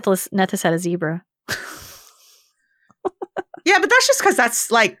like that Nethys had a zebra. Yeah, but that's just because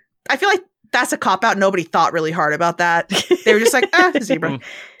that's like, I feel like that's a cop-out. Nobody thought really hard about that. They were just like, zebra.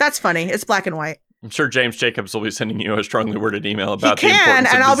 That's funny. It's black and white. I'm sure James Jacobs will be sending you a strongly worded email He about the can, importance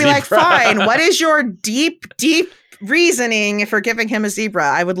and of I'll the be like, zebra. fine. What is your deep reasoning for giving him a zebra?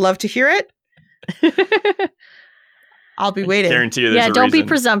 I would love to hear it. I'll be waiting. Guarantee you there's a don't be reason.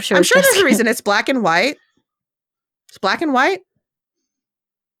 presumptuous. I'm sure there's a reason. It's black and white. It's black and white.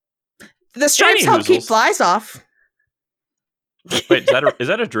 The stripes help keep hoozles. flies off. Wait, is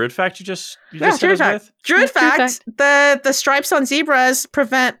that a Druid fact you just Yeah, hit Druid us fact. with? Druid Yeah, Druid fact, the stripes on zebras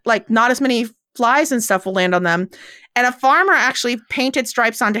prevent, like, not as many flies and stuff will land on them. And a farmer actually painted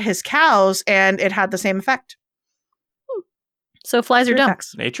stripes onto his cows, and it had the same effect. So flies are Druid dumb.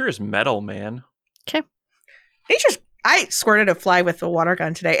 facts. Nature is metal, man. I squirted a fly with a water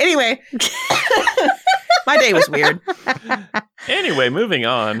gun today. Anyway, my day was weird. Anyway, moving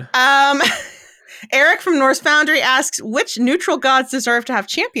on. Eric from Norse Foundry asks, which neutral gods deserve to have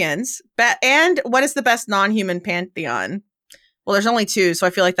champions? And what is the best non-human pantheon? Well, there's only 2, so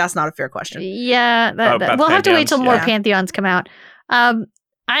I feel like that's not a fair question. Yeah, about we'll have to wait pantheons, till more yeah. pantheons come out. I'm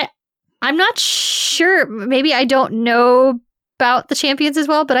not sure. Maybe I don't know about the champions as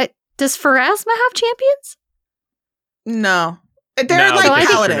well, but does Pharasma have champions? No. They're No, like so I think-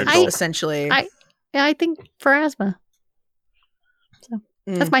 paladins, I- essentially. Yeah, I think Pharasma. So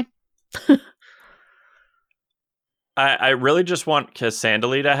that's Mm. mine. I really just want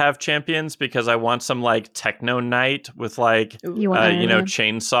Cassandali to have champions because I want some like techno knight with like You want Iron Man.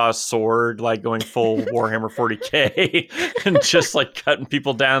 chainsaw sword, like going full Warhammer 40k and just like cutting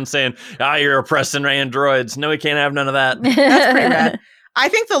people down saying, you're oppressing androids. No, we can't have none of that. That's pretty rad. I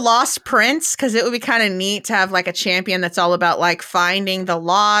think the Lost Prince, because it would be kind of neat to have like a champion that's all about like finding the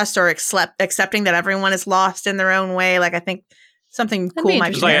lost or accepting that everyone is lost in their own way. Like I think something That'd cool be might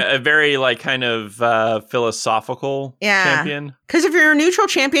be It's like there. a very like kind of philosophical Yeah. champion. Because if you're a neutral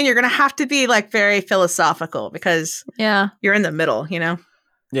champion, you're going to have to be like very philosophical because Yeah. you're in the middle, you know?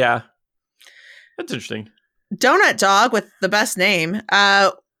 Yeah. That's interesting. Donut Dog with the best name.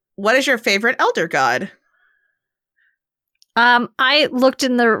 What is your favorite elder god? I looked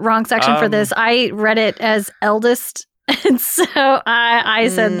in the wrong section for this. I read it as eldest, and so I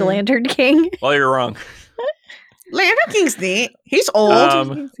said the Mm. Lantern King. Well, you're wrong. Lantern King's neat. He's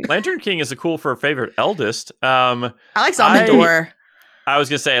old. Lantern King is a cool for a favorite eldest. I I like Zamindor. was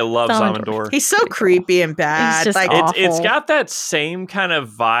gonna say I love Zamindor. Zamindor. He's so creepy and bad. just Like awful. It's got that same kind of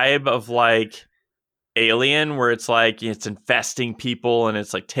vibe of like Alien, where it's like it's infesting people and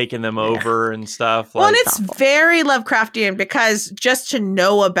it's like taking them over and stuff. well, and Like, it's awful. very Lovecraftian because just to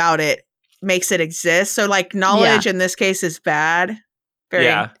know about it makes it exist. So, like, knowledge in this case is bad.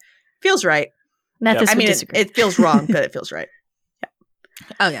 Very feels right. Nethys I would mean, disagree. it feels wrong, but it feels right.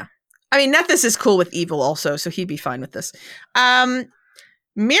 Oh yeah. I mean, Nethys is cool with evil also, so he'd be fine with this.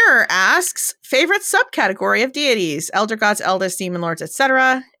 Mirror asks, favorite subcategory of deities, elder gods, eldest, demon lords,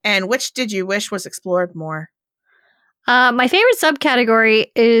 etc. And which did you wish was explored more? My favorite subcategory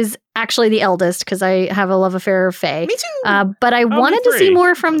is actually the eldest because I have a love affair of Fae. Me too. But I wanted to see three.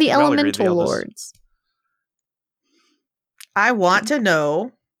 more from the We all agreed elemental the eldest. lords. I want to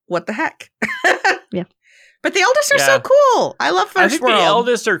know what the heck. Yeah. But the eldest are Yeah. so cool. I love I First think World. the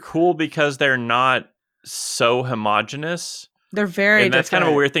eldest are cool because they're not so homogenous. They're very And that's kind of a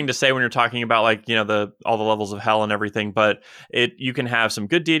different. weird thing to say when you're talking about like, you know, all the levels of hell and everything, but you can have some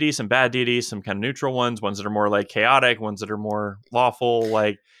good deities, some bad deities, some kind of neutral ones that are more like chaotic, ones that are more lawful.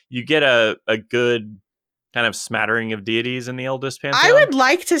 Like you get a good kind of smattering of deities in the eldest pantheon. I would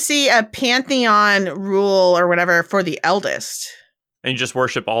like to see a pantheon rule or whatever for the eldest. And you just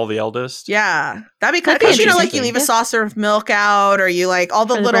worship all the eldest. Yeah, that'd be kind of That'd be because you know, like you interesting. leave a saucer of milk out, or you like all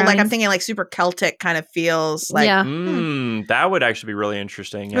the For the little like I'm brownies. thinking like super Celtic kind of feels. Like, yeah, That would actually be really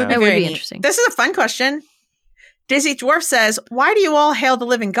interesting. it would Yeah. That would very be neat. interesting. This is a fun question. Dizzy Dwarf says, "Why do you all hail the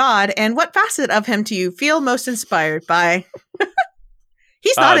living God, and what facet of him do you feel most inspired by?"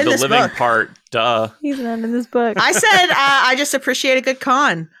 He's not in the this living book. part, duh. he's not in this book. I said I just appreciate a good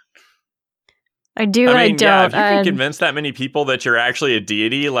con. I do. I I mean, yeah, if don't. you can and- convince that many people that you're actually a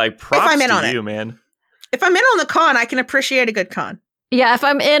deity, like props I'm in to on it. you, man. If I'm in on the con, I can appreciate a good con. yeah, if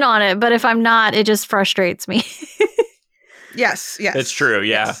I'm in on it, but if I'm not, it just frustrates me. Yes, yes. It's true,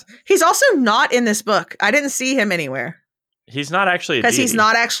 yeah. yes. He's also not in this book. I didn't see him anywhere He's not actually a because deity. he's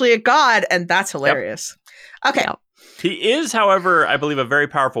not actually a god, and that's hilarious. Okay. Yep. He is, however, I believe a very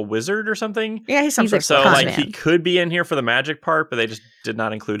powerful wizard or something. Yeah, he's some He's a first So, class like, man. he could be in here for the magic part, but they just did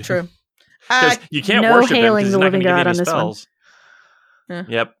not include him. True. Because you can't no worship him hailing because he's the not going living to give you god any on this one. spells. Yeah.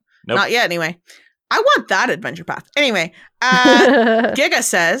 Yep. Nope. Not yet, anyway. I want that adventure path. Anyway, Giga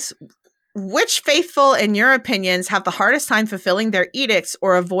says, which faithful, in your opinions, have the hardest time fulfilling their edicts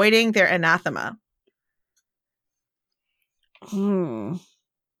or avoiding their anathema? Ooh.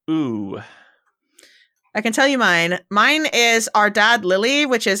 I can tell you mine. Mine is our dad, Lily,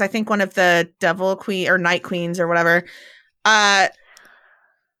 which is, I think, one of the devil queen or night queens or whatever.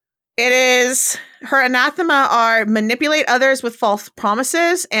 It is, her anathema are manipulate others with false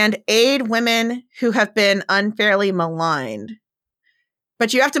promises and aid women who have been unfairly maligned.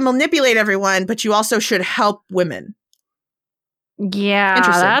 But you have to manipulate everyone, but you also should help women. Yeah,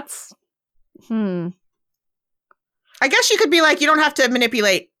 Interesting. that's... I guess you could be like, you don't have to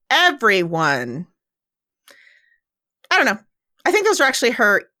manipulate everyone. I don't know. I think those are actually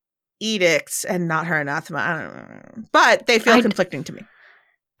her edicts and not her anathema. I don't know. But they feel conflicting to me.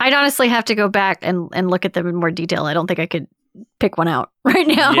 I'd honestly have to go back and look at them in more detail. I don't think I could pick one out right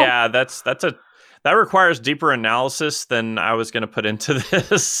now. Yeah, that requires deeper analysis than I was going to put into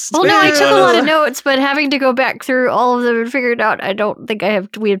this. Well, no, I took a lot of notes, but having to go back through all of them and figure it out, I don't think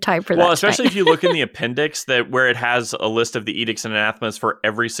we have time for that. Well, especially if you look in the appendix where it has a list of the edicts and anathemas for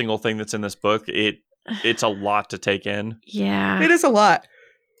every single thing that's in this book, it's a lot to take in. Yeah. It is a lot.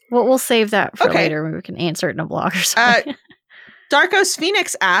 Well, we'll save that for later. Maybe we can answer it in a blog or something. Darkos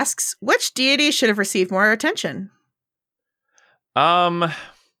Phoenix asks, which deity should have received more attention? Not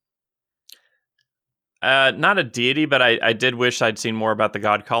a deity, but I did wish I'd seen more about the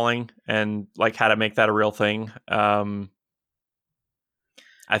God calling and like how to make that a real thing. I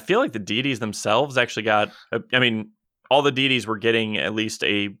feel like the deities themselves actually got, all the deities were getting at least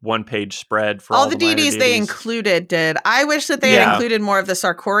a 1-page spread for all the deities they included did. I wish that they had included more of the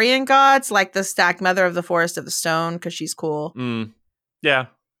Sarkorian gods, like the Stacked Mother of the Forest of the Stone, because she's cool. Yeah. It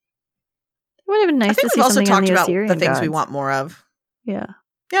would have been nice to see we've also something talked on the about Assyrian the things gods. we want more of. Yeah.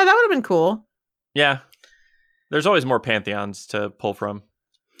 Yeah, that would have been cool. Yeah. There's always more pantheons to pull from.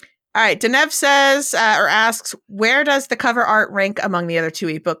 All right. Denev says or asks, where does the cover art rank among the other two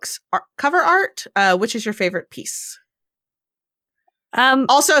ebooks? Cover art? Which is your favorite piece?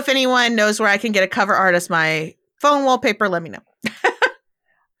 Also, if anyone knows where I can get a cover art as my phone wallpaper, let me know.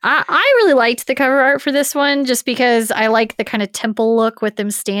 I really liked the cover art for this one just because I like the kind of temple look with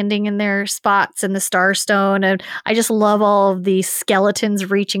them standing in their spots and the Starstone. And I just love all of the skeletons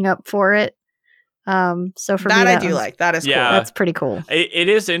reaching up for it. So for that me, I do like. That is cool. That's pretty cool. It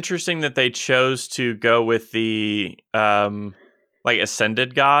is interesting that they chose to go with the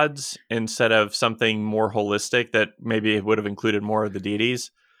ascended gods instead of something more holistic that maybe would have included more of the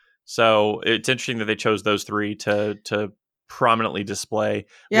deities. So it's interesting that they chose those three to prominently display,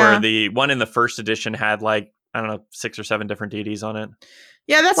 where the one in the first edition had 6 or 7 different deities on it.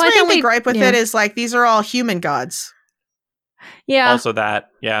 Yeah, that's my only gripe with it is these are all human gods. Yeah. Also that,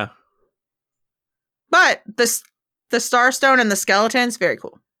 yeah. But the Starstone and the skeletons, very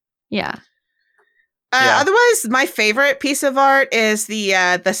cool. Yeah. Otherwise, my favorite piece of art is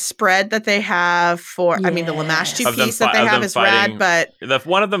the spread that they have for. I mean, the Lamashtu piece that they have is rad, but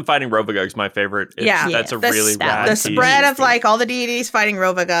one of them fighting Rovagug is my favorite. That's a really rad. The spread of all the deities fighting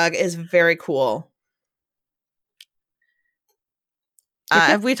Rovagug is very cool.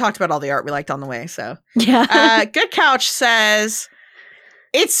 We talked about all the art we liked on the way, so yeah. Good Couch says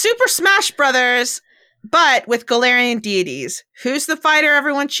it's Super Smash Brothers, but with Galarian deities. Who's the fighter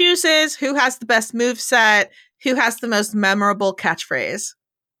everyone chooses? Who has the best moveset? Who has the most memorable catchphrase?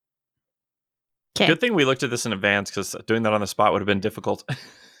 Good thing we looked at this in advance, because doing that on the spot would have been difficult.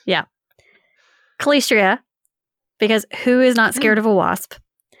 Yeah. Calistria, because who is not scared of a wasp?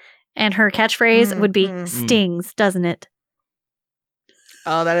 And her catchphrase would be stings, doesn't it?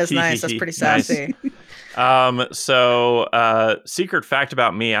 Oh, that is nice. That's pretty sassy. Secret fact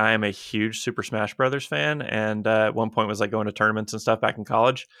about me, I am a huge Super Smash Brothers fan, and at one point was going to tournaments and stuff back in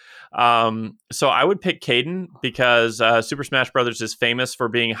college. So I would pick Caden because Super Smash Brothers is famous for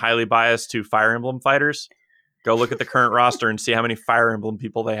being highly biased to Fire Emblem fighters. Go look at the current roster and see how many Fire Emblem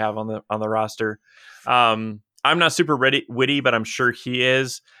people they have on the roster. I'm not super witty, but I'm sure he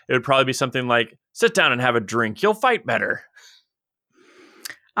is. It would probably be something like, sit down and have a drink. You'll fight better.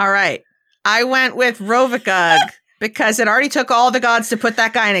 All right. I went with Rovagug because it already took all the gods to put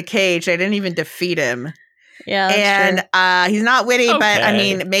that guy in a cage. They didn't even defeat him. Yeah, that's true. He's not witty, but I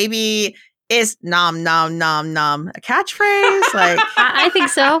mean, maybe is nom nom nom nom a catchphrase? I think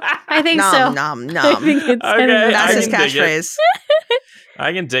so. I think nom, so. Nom nom nom. Okay, that's his catchphrase.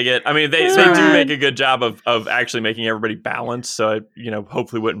 I can dig it. I mean, they do make a good job of actually making everybody balanced, so it,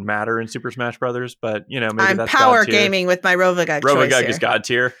 hopefully wouldn't matter in Super Smash Brothers. But maybe I'm that's power gaming with my Rovagug. Rovagug is God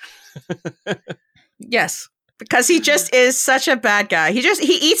tier. Yes, because he just is such a bad guy. He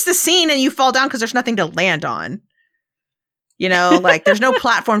eats the scene and you fall down because there's nothing to land on. You know, like there's no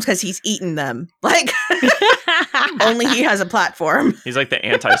platforms because he's eaten them. Like only he has a platform. He's like the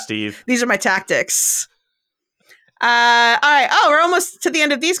anti-Steve. These are my tactics. All right. Oh, we're almost to the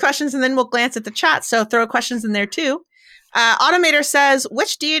end of these questions, and then we'll glance at the chat. So throw questions in there too. Automator says,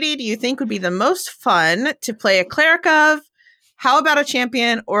 which deity do you think would be the most fun to play a cleric of? How about a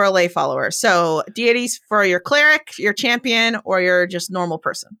champion or a lay follower? So deities for your cleric, your champion, or your just normal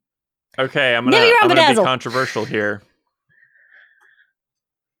person. Okay, I'm gonna be controversial here.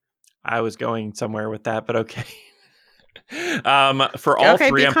 I was going somewhere with that, but okay. For all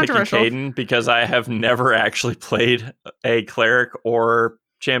three, I'm picking Caden because I have never actually played a cleric or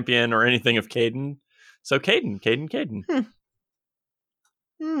champion or anything of Caden. So Caden.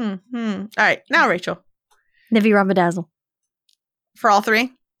 All right, now Rachel. Nivi Rambadazzle. For all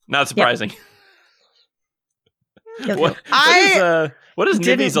three? Not surprising. Yep. What is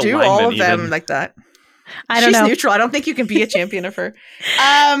Nivi's alignment? Do all of them even? Like that. I don't know. She's neutral. I don't think you can be a champion of her.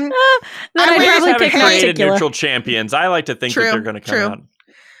 Then I'd probably pick created neutral champions. I like to think that they're going to come out.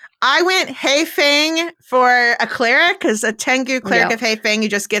 I went Hei Feng for a cleric because a Tengu cleric of Hei Feng who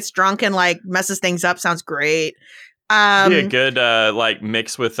just gets drunk and like messes things up sounds great. Be a good like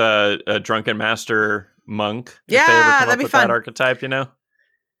mix with a drunken master monk. Yeah, if they ever come that'd up be with fun. That archetype, you know.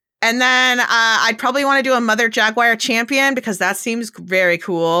 And then I'd probably want to do a Mother Jaguar champion because that seems very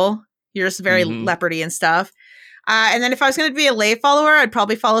cool. You're just very leopardy and stuff. And then if I was going to be a lay follower, I'd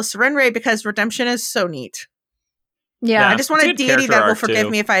probably follow Serenray because redemption is so neat. Yeah. I just want a deity that will forgive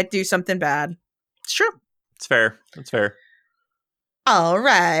me if I do something bad. It's true. It's fair. That's fair. All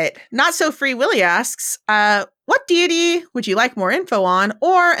right. Not So Free Willy asks, what deity would you like more info on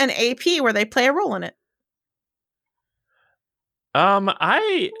or an AP where they play a role in it?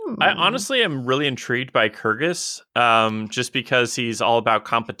 I honestly am really intrigued by Kyrgyz, just because he's all about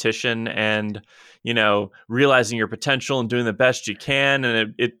competition and, you know, realizing your potential and doing the best you can.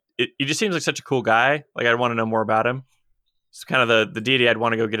 And he just seems like such a cool guy. Like, I'd want to know more about him. It's kind of the deity I'd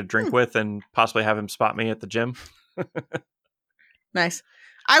want to go get a drink with and possibly have him spot me at the gym. Nice.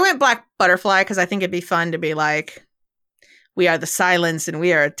 I went Black Butterfly because I think it'd be fun to be like, we are the Silence and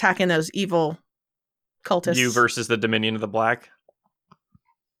we are attacking those evil cultists. You versus the Dominion of the Black.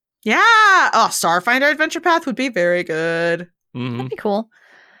 Yeah. Oh, Starfinder Adventure Path would be very good. Mm-hmm. That'd be cool.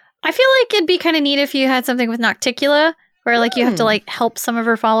 I feel like it'd be kind of neat if you had something with Nocticula where like you have to like help some of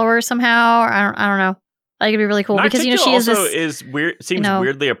her followers somehow. Or I don't know. I think it'd be really cool because you know she also is weird. Seems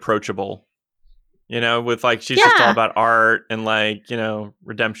weirdly approachable. You know, with like she's just all about art and like, you know,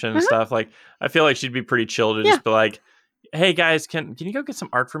 redemption and stuff. Like I feel like she'd be pretty chill to just be like, "Hey guys, can you go get some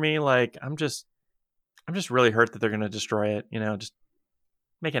art for me? Like I'm just really hurt that they're gonna destroy it. You know, just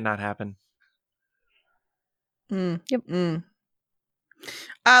make it not happen." Yep.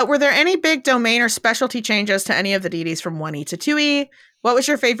 Were there any big domain or specialty changes to any of the deities from 1E to 2E? What was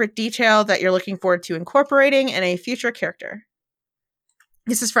your favorite detail that you're looking forward to incorporating in a future character?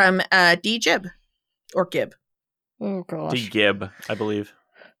 This is from D Gib or Gib. Oh gosh. D Gib, I believe.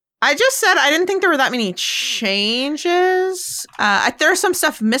 I just said I didn't think there were that many changes. There's some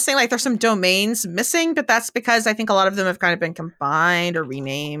stuff missing, like there's some domains missing, but that's because I think a lot of them have kind of been combined or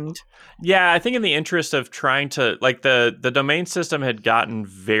renamed. Yeah, I think in the interest of trying to, like the domain system had gotten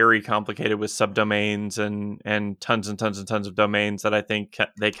very complicated with subdomains and tons of domains that I think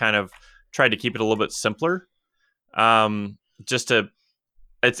they kind of tried to keep it a little bit simpler. Just to,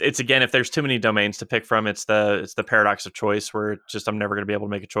 it's again, if there's too many domains to pick from, it's the paradox of choice where just I'm never going to be able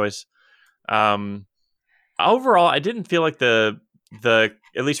to make a choice. Overall, I didn't feel like the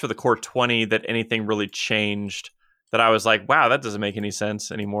at least for the core 20 that anything really changed that I was like, wow, that doesn't make any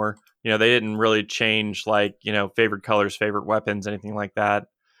sense anymore. You know, they didn't really change like, you know, favorite colors, favorite weapons, anything like that.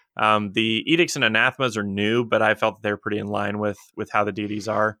 The edicts and anathemas are new, but I felt that they were pretty in line with how the deities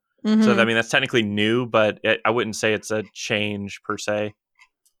are. Mm-hmm. So I mean, that's technically new, but I wouldn't say it's a change per se.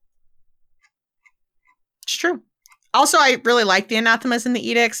 It's true. Also, I really like the anathemas and the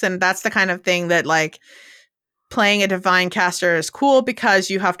edicts, and that's the kind of thing that like playing a divine caster is cool because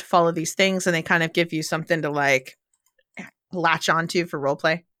you have to follow these things and they kind of give you something to like latch onto for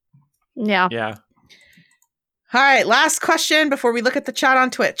roleplay. Yeah. Yeah. All right, last question before we look at the chat on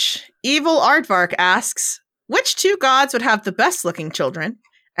Twitch. Evil Aardvark asks, which two gods would have the best looking children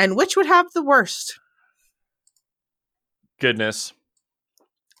and which would have the worst? Goodness.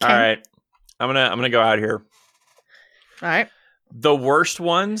 Okay. All right. I'm gonna go out here. All right. The worst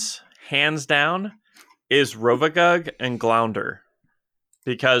ones, hands down, is Rovagug and Glounder.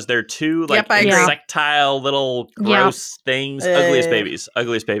 Because they're two like insectile little gross things. Ugliest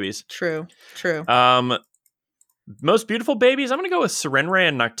babies. True. Most beautiful babies, I'm gonna go with Serenray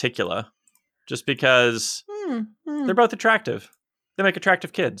and Nocticula. Just because They're both attractive. They make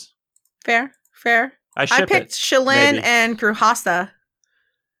attractive kids. Fair. I I picked Shalyn maybe. and Gruhasta.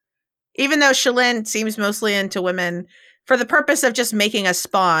 Even though Shalyn seems mostly into women, for the purpose of just making a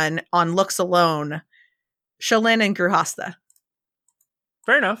spawn on looks alone, Shalyn and Gruhasta.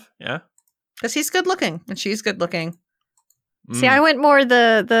 Fair enough. Yeah. Because he's good looking and she's good looking. See, I went more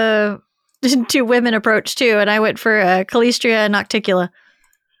the two women approach too, and I went for Calistria and Nocticula.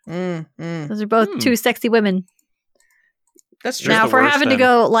 Those are both two sexy women. That's true. Now, if we're having to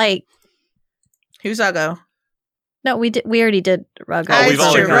go like, who's Uggo? No, we already did Ruggo. Oh, we've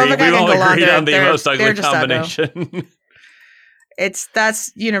all agreed. We've all agreed on the most ugly combination.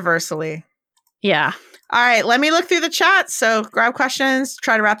 That's universally. Yeah. All right, let me look through the chat. So grab questions.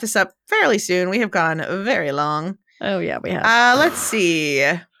 Try to wrap this up fairly soon. We have gone very long. Oh yeah, we have. Let's see.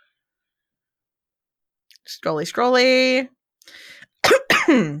 Scrolly.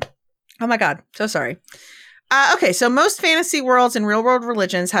 Oh my god, so sorry. Okay, so most fantasy worlds and real world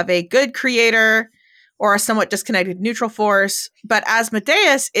religions have a good creator or a somewhat disconnected neutral force, but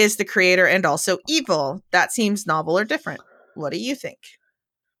Asmodeus is the creator and also evil. That seems novel or different. What do you think?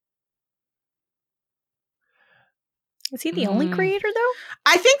 Is he the only creator though?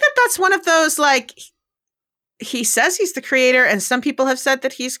 I think that's one of those, like, he says he's the creator and some people have said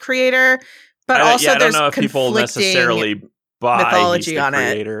that he's creator, but also I don't there's know if people necessarily buy mythology he's the on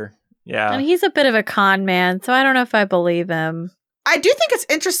creator. Yeah. I mean, he's a bit of a con man, so I don't know if I believe him. I do think it's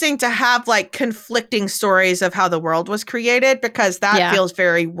interesting to have like conflicting stories of how the world was created, because that feels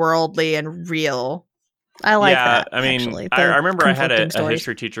very worldly and real. I like that. I mean, actually, I remember I had a stories.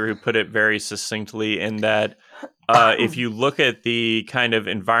 history teacher who put it very succinctly in that if you look at the kind of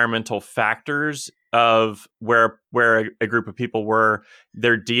environmental factors of where a group of people were,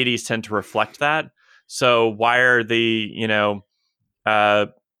 their deities tend to reflect that. So why are the,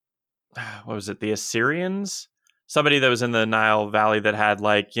 what was it? The Assyrians? Somebody that was in the Nile Valley that had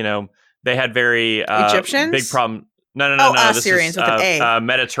they had very Egyptians? big problem. No. Assyrians this is with an A.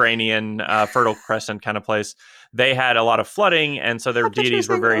 Mediterranean, Fertile Crescent kind of place. They had a lot of flooding, and so their deities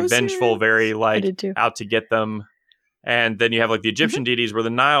were very vengeful, very out to get them. And then you have like the Egyptian deities where the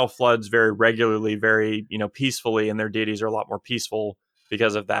Nile floods very regularly, very peacefully, and their deities are a lot more peaceful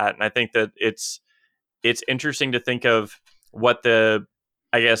because of that. And I think that it's interesting to think of what the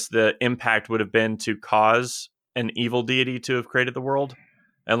impact would have been to cause an evil deity to have created the world,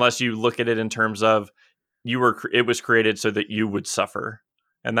 unless you look at it in terms of it was created so that you would suffer.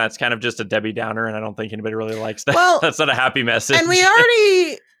 And that's kind of just a Debbie Downer, and I don't think anybody really likes that. Well, that's not a happy message. And we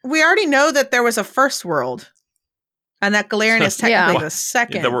already know that there was a first world, and that Galarian is technically the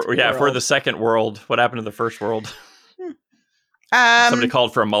second. For the second world. What happened to the first world? Somebody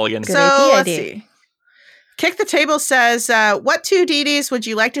called for a mulligan. So let's see. Kick the Table says, what two deities would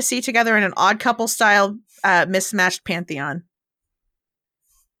you like to see together in an Odd Couple style mismatched pantheon?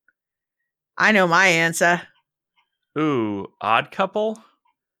 I know my answer. Ooh, Odd Couple?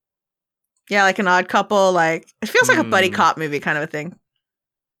 Yeah, like an Odd Couple. Like, it feels like a buddy cop movie kind of a thing.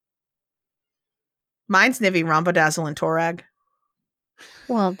 Mine's Nivi, Rhombodazzle, and Torag.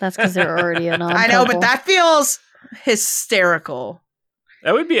 Well, that's because they're already an odd I know, couple. but that feels hysterical.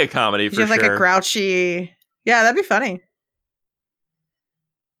 That would be a comedy for sure. Like a grouchy... Yeah, that'd be funny.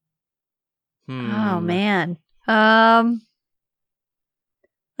 Oh, man. I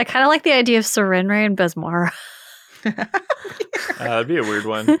kind of like the idea of Serenray and Besmara. That'd be a weird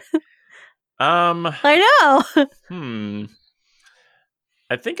one. I know.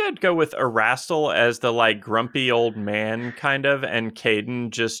 I think I'd go with Erastil as the like grumpy old man kind of, and Caden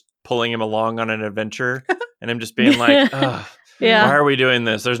just pulling him along on an adventure, and him just being like, ugh. Yeah. Why are we doing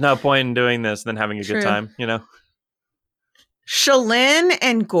this? There's no point in doing this, and then having a good time, Shalyn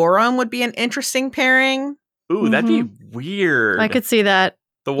and Gorum would be an interesting pairing. Ooh, that'd be weird. I could see that.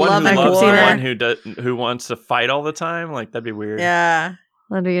 The one who loves the one who wants to fight all the time, like that'd be weird. Yeah,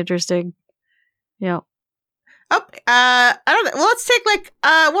 that'd be interesting. Yeah. Oh, I don't know. Well, let's take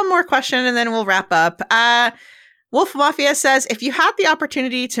one more question and then we'll wrap up. Wolf Mafia says, if you had the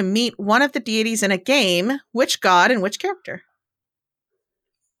opportunity to meet one of the deities in a game, which god and which character?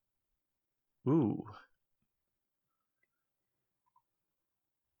 Ooh.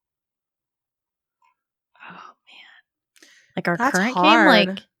 Oh man. Like our current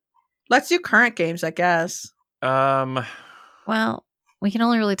game? Let's do current games, I guess. Well, we can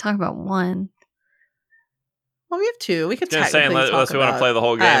only really talk about one. Well, we have two. We could technically unless we want to play the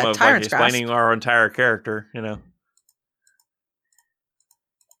whole game of explaining our entire character,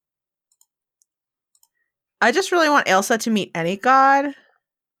 I just really want Ailsa to meet any god.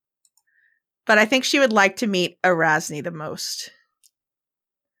 But I think she would like to meet Erasni the most.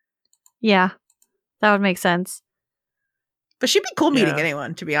 Yeah. That would make sense. But she'd be cool meeting Yeah.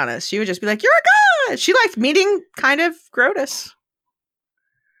 anyone, to be honest. She would just be like, "You're a god." She liked meeting kind of Grotus.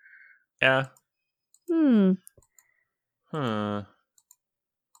 Yeah. Hmm. Huh.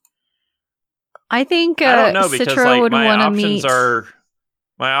 I think I don't know because Citra like would my want to options meet. are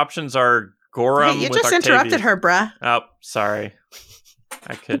Gorum. Hey, you with just interrupted Octavius. her, bruh. Oh, sorry.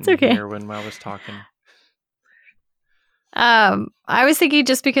 I couldn't okay. hear when I was talking. I was thinking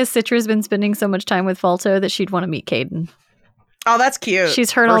just because Citra's been spending so much time with Falto that she'd want to meet Caden. Oh, that's cute.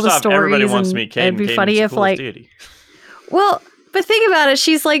 She's heard all First the off, stories, everybody wants to and meet Caden. it'd be Caden's funny the if coolest like, deity. well, but think about it.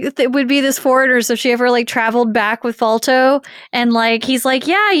 She's like would be this foreigner, so if she ever like traveled back with Falto, and like he's like,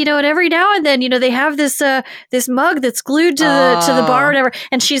 yeah, you know, and every now and then, you know, they have this this mug that's glued to the bar or whatever,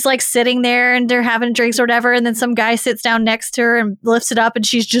 and she's like sitting there and they're having drinks or whatever, and then some guy sits down next to her and lifts it up, and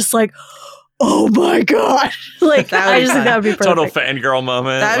she's just like, oh my god, like That would I be just think fun. that would be perfect. Total fangirl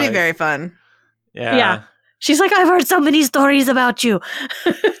moment. That'd like, be very fun. Yeah. Yeah. She's like, I've heard so many stories about you.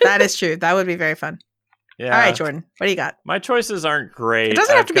 That is true. That would be very fun. Yeah. All right, Jordan, what do you got? My choices aren't great. It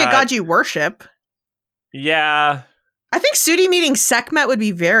doesn't have I've to be a got- god you worship. Yeah. I think Sudi meeting Sekhmet would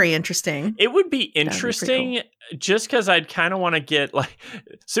be very interesting. It would be pretty interesting just because I'd kind of want to get like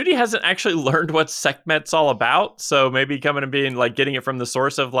Sudi hasn't actually learned what Sekhmet's all about. So maybe coming and being like getting it from the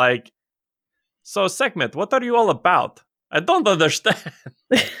source of like, so Sekhmet, what are you all about? I don't understand.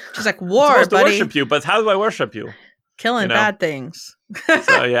 She's like, I'm war, supposed to buddy. worship you, but how do I worship you? Killing you know? bad things.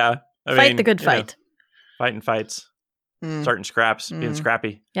 So yeah. I Fight mean, the good you know, fight. fighting fights. Mm, Starting scraps, being Mm.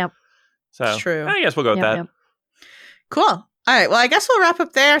 scrappy. Yep. So It's true. I guess we'll go with Yep, that. yep. cool. All right. Well, I guess we'll wrap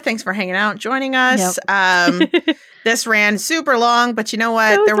up there. Thanks for hanging out, joining us. This ran super long, but you know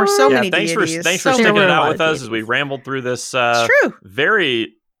what? So there were so sorry. many thanks deities. for thanks so for There sticking were it a out lot with of us as we deities. rambled through this It's true.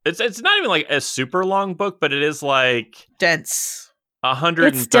 very it's not even like a super long book, but it is like Dense.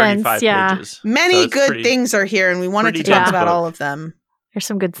 135 dense, yeah. pages. Many So it's good pretty- things are here, and we wanted to pretty talk dense about book. all of them. There's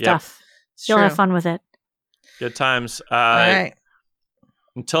some good Yep. stuff. It's You'll true. have fun with it. Good times. All right.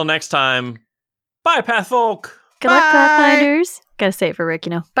 Until next time, bye, Pathfolk. Good luck, Bye. Pathfinders. Gotta say it for Rick, you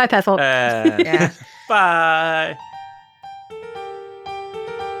know. Bye, Pathfolk. Yeah. Bye.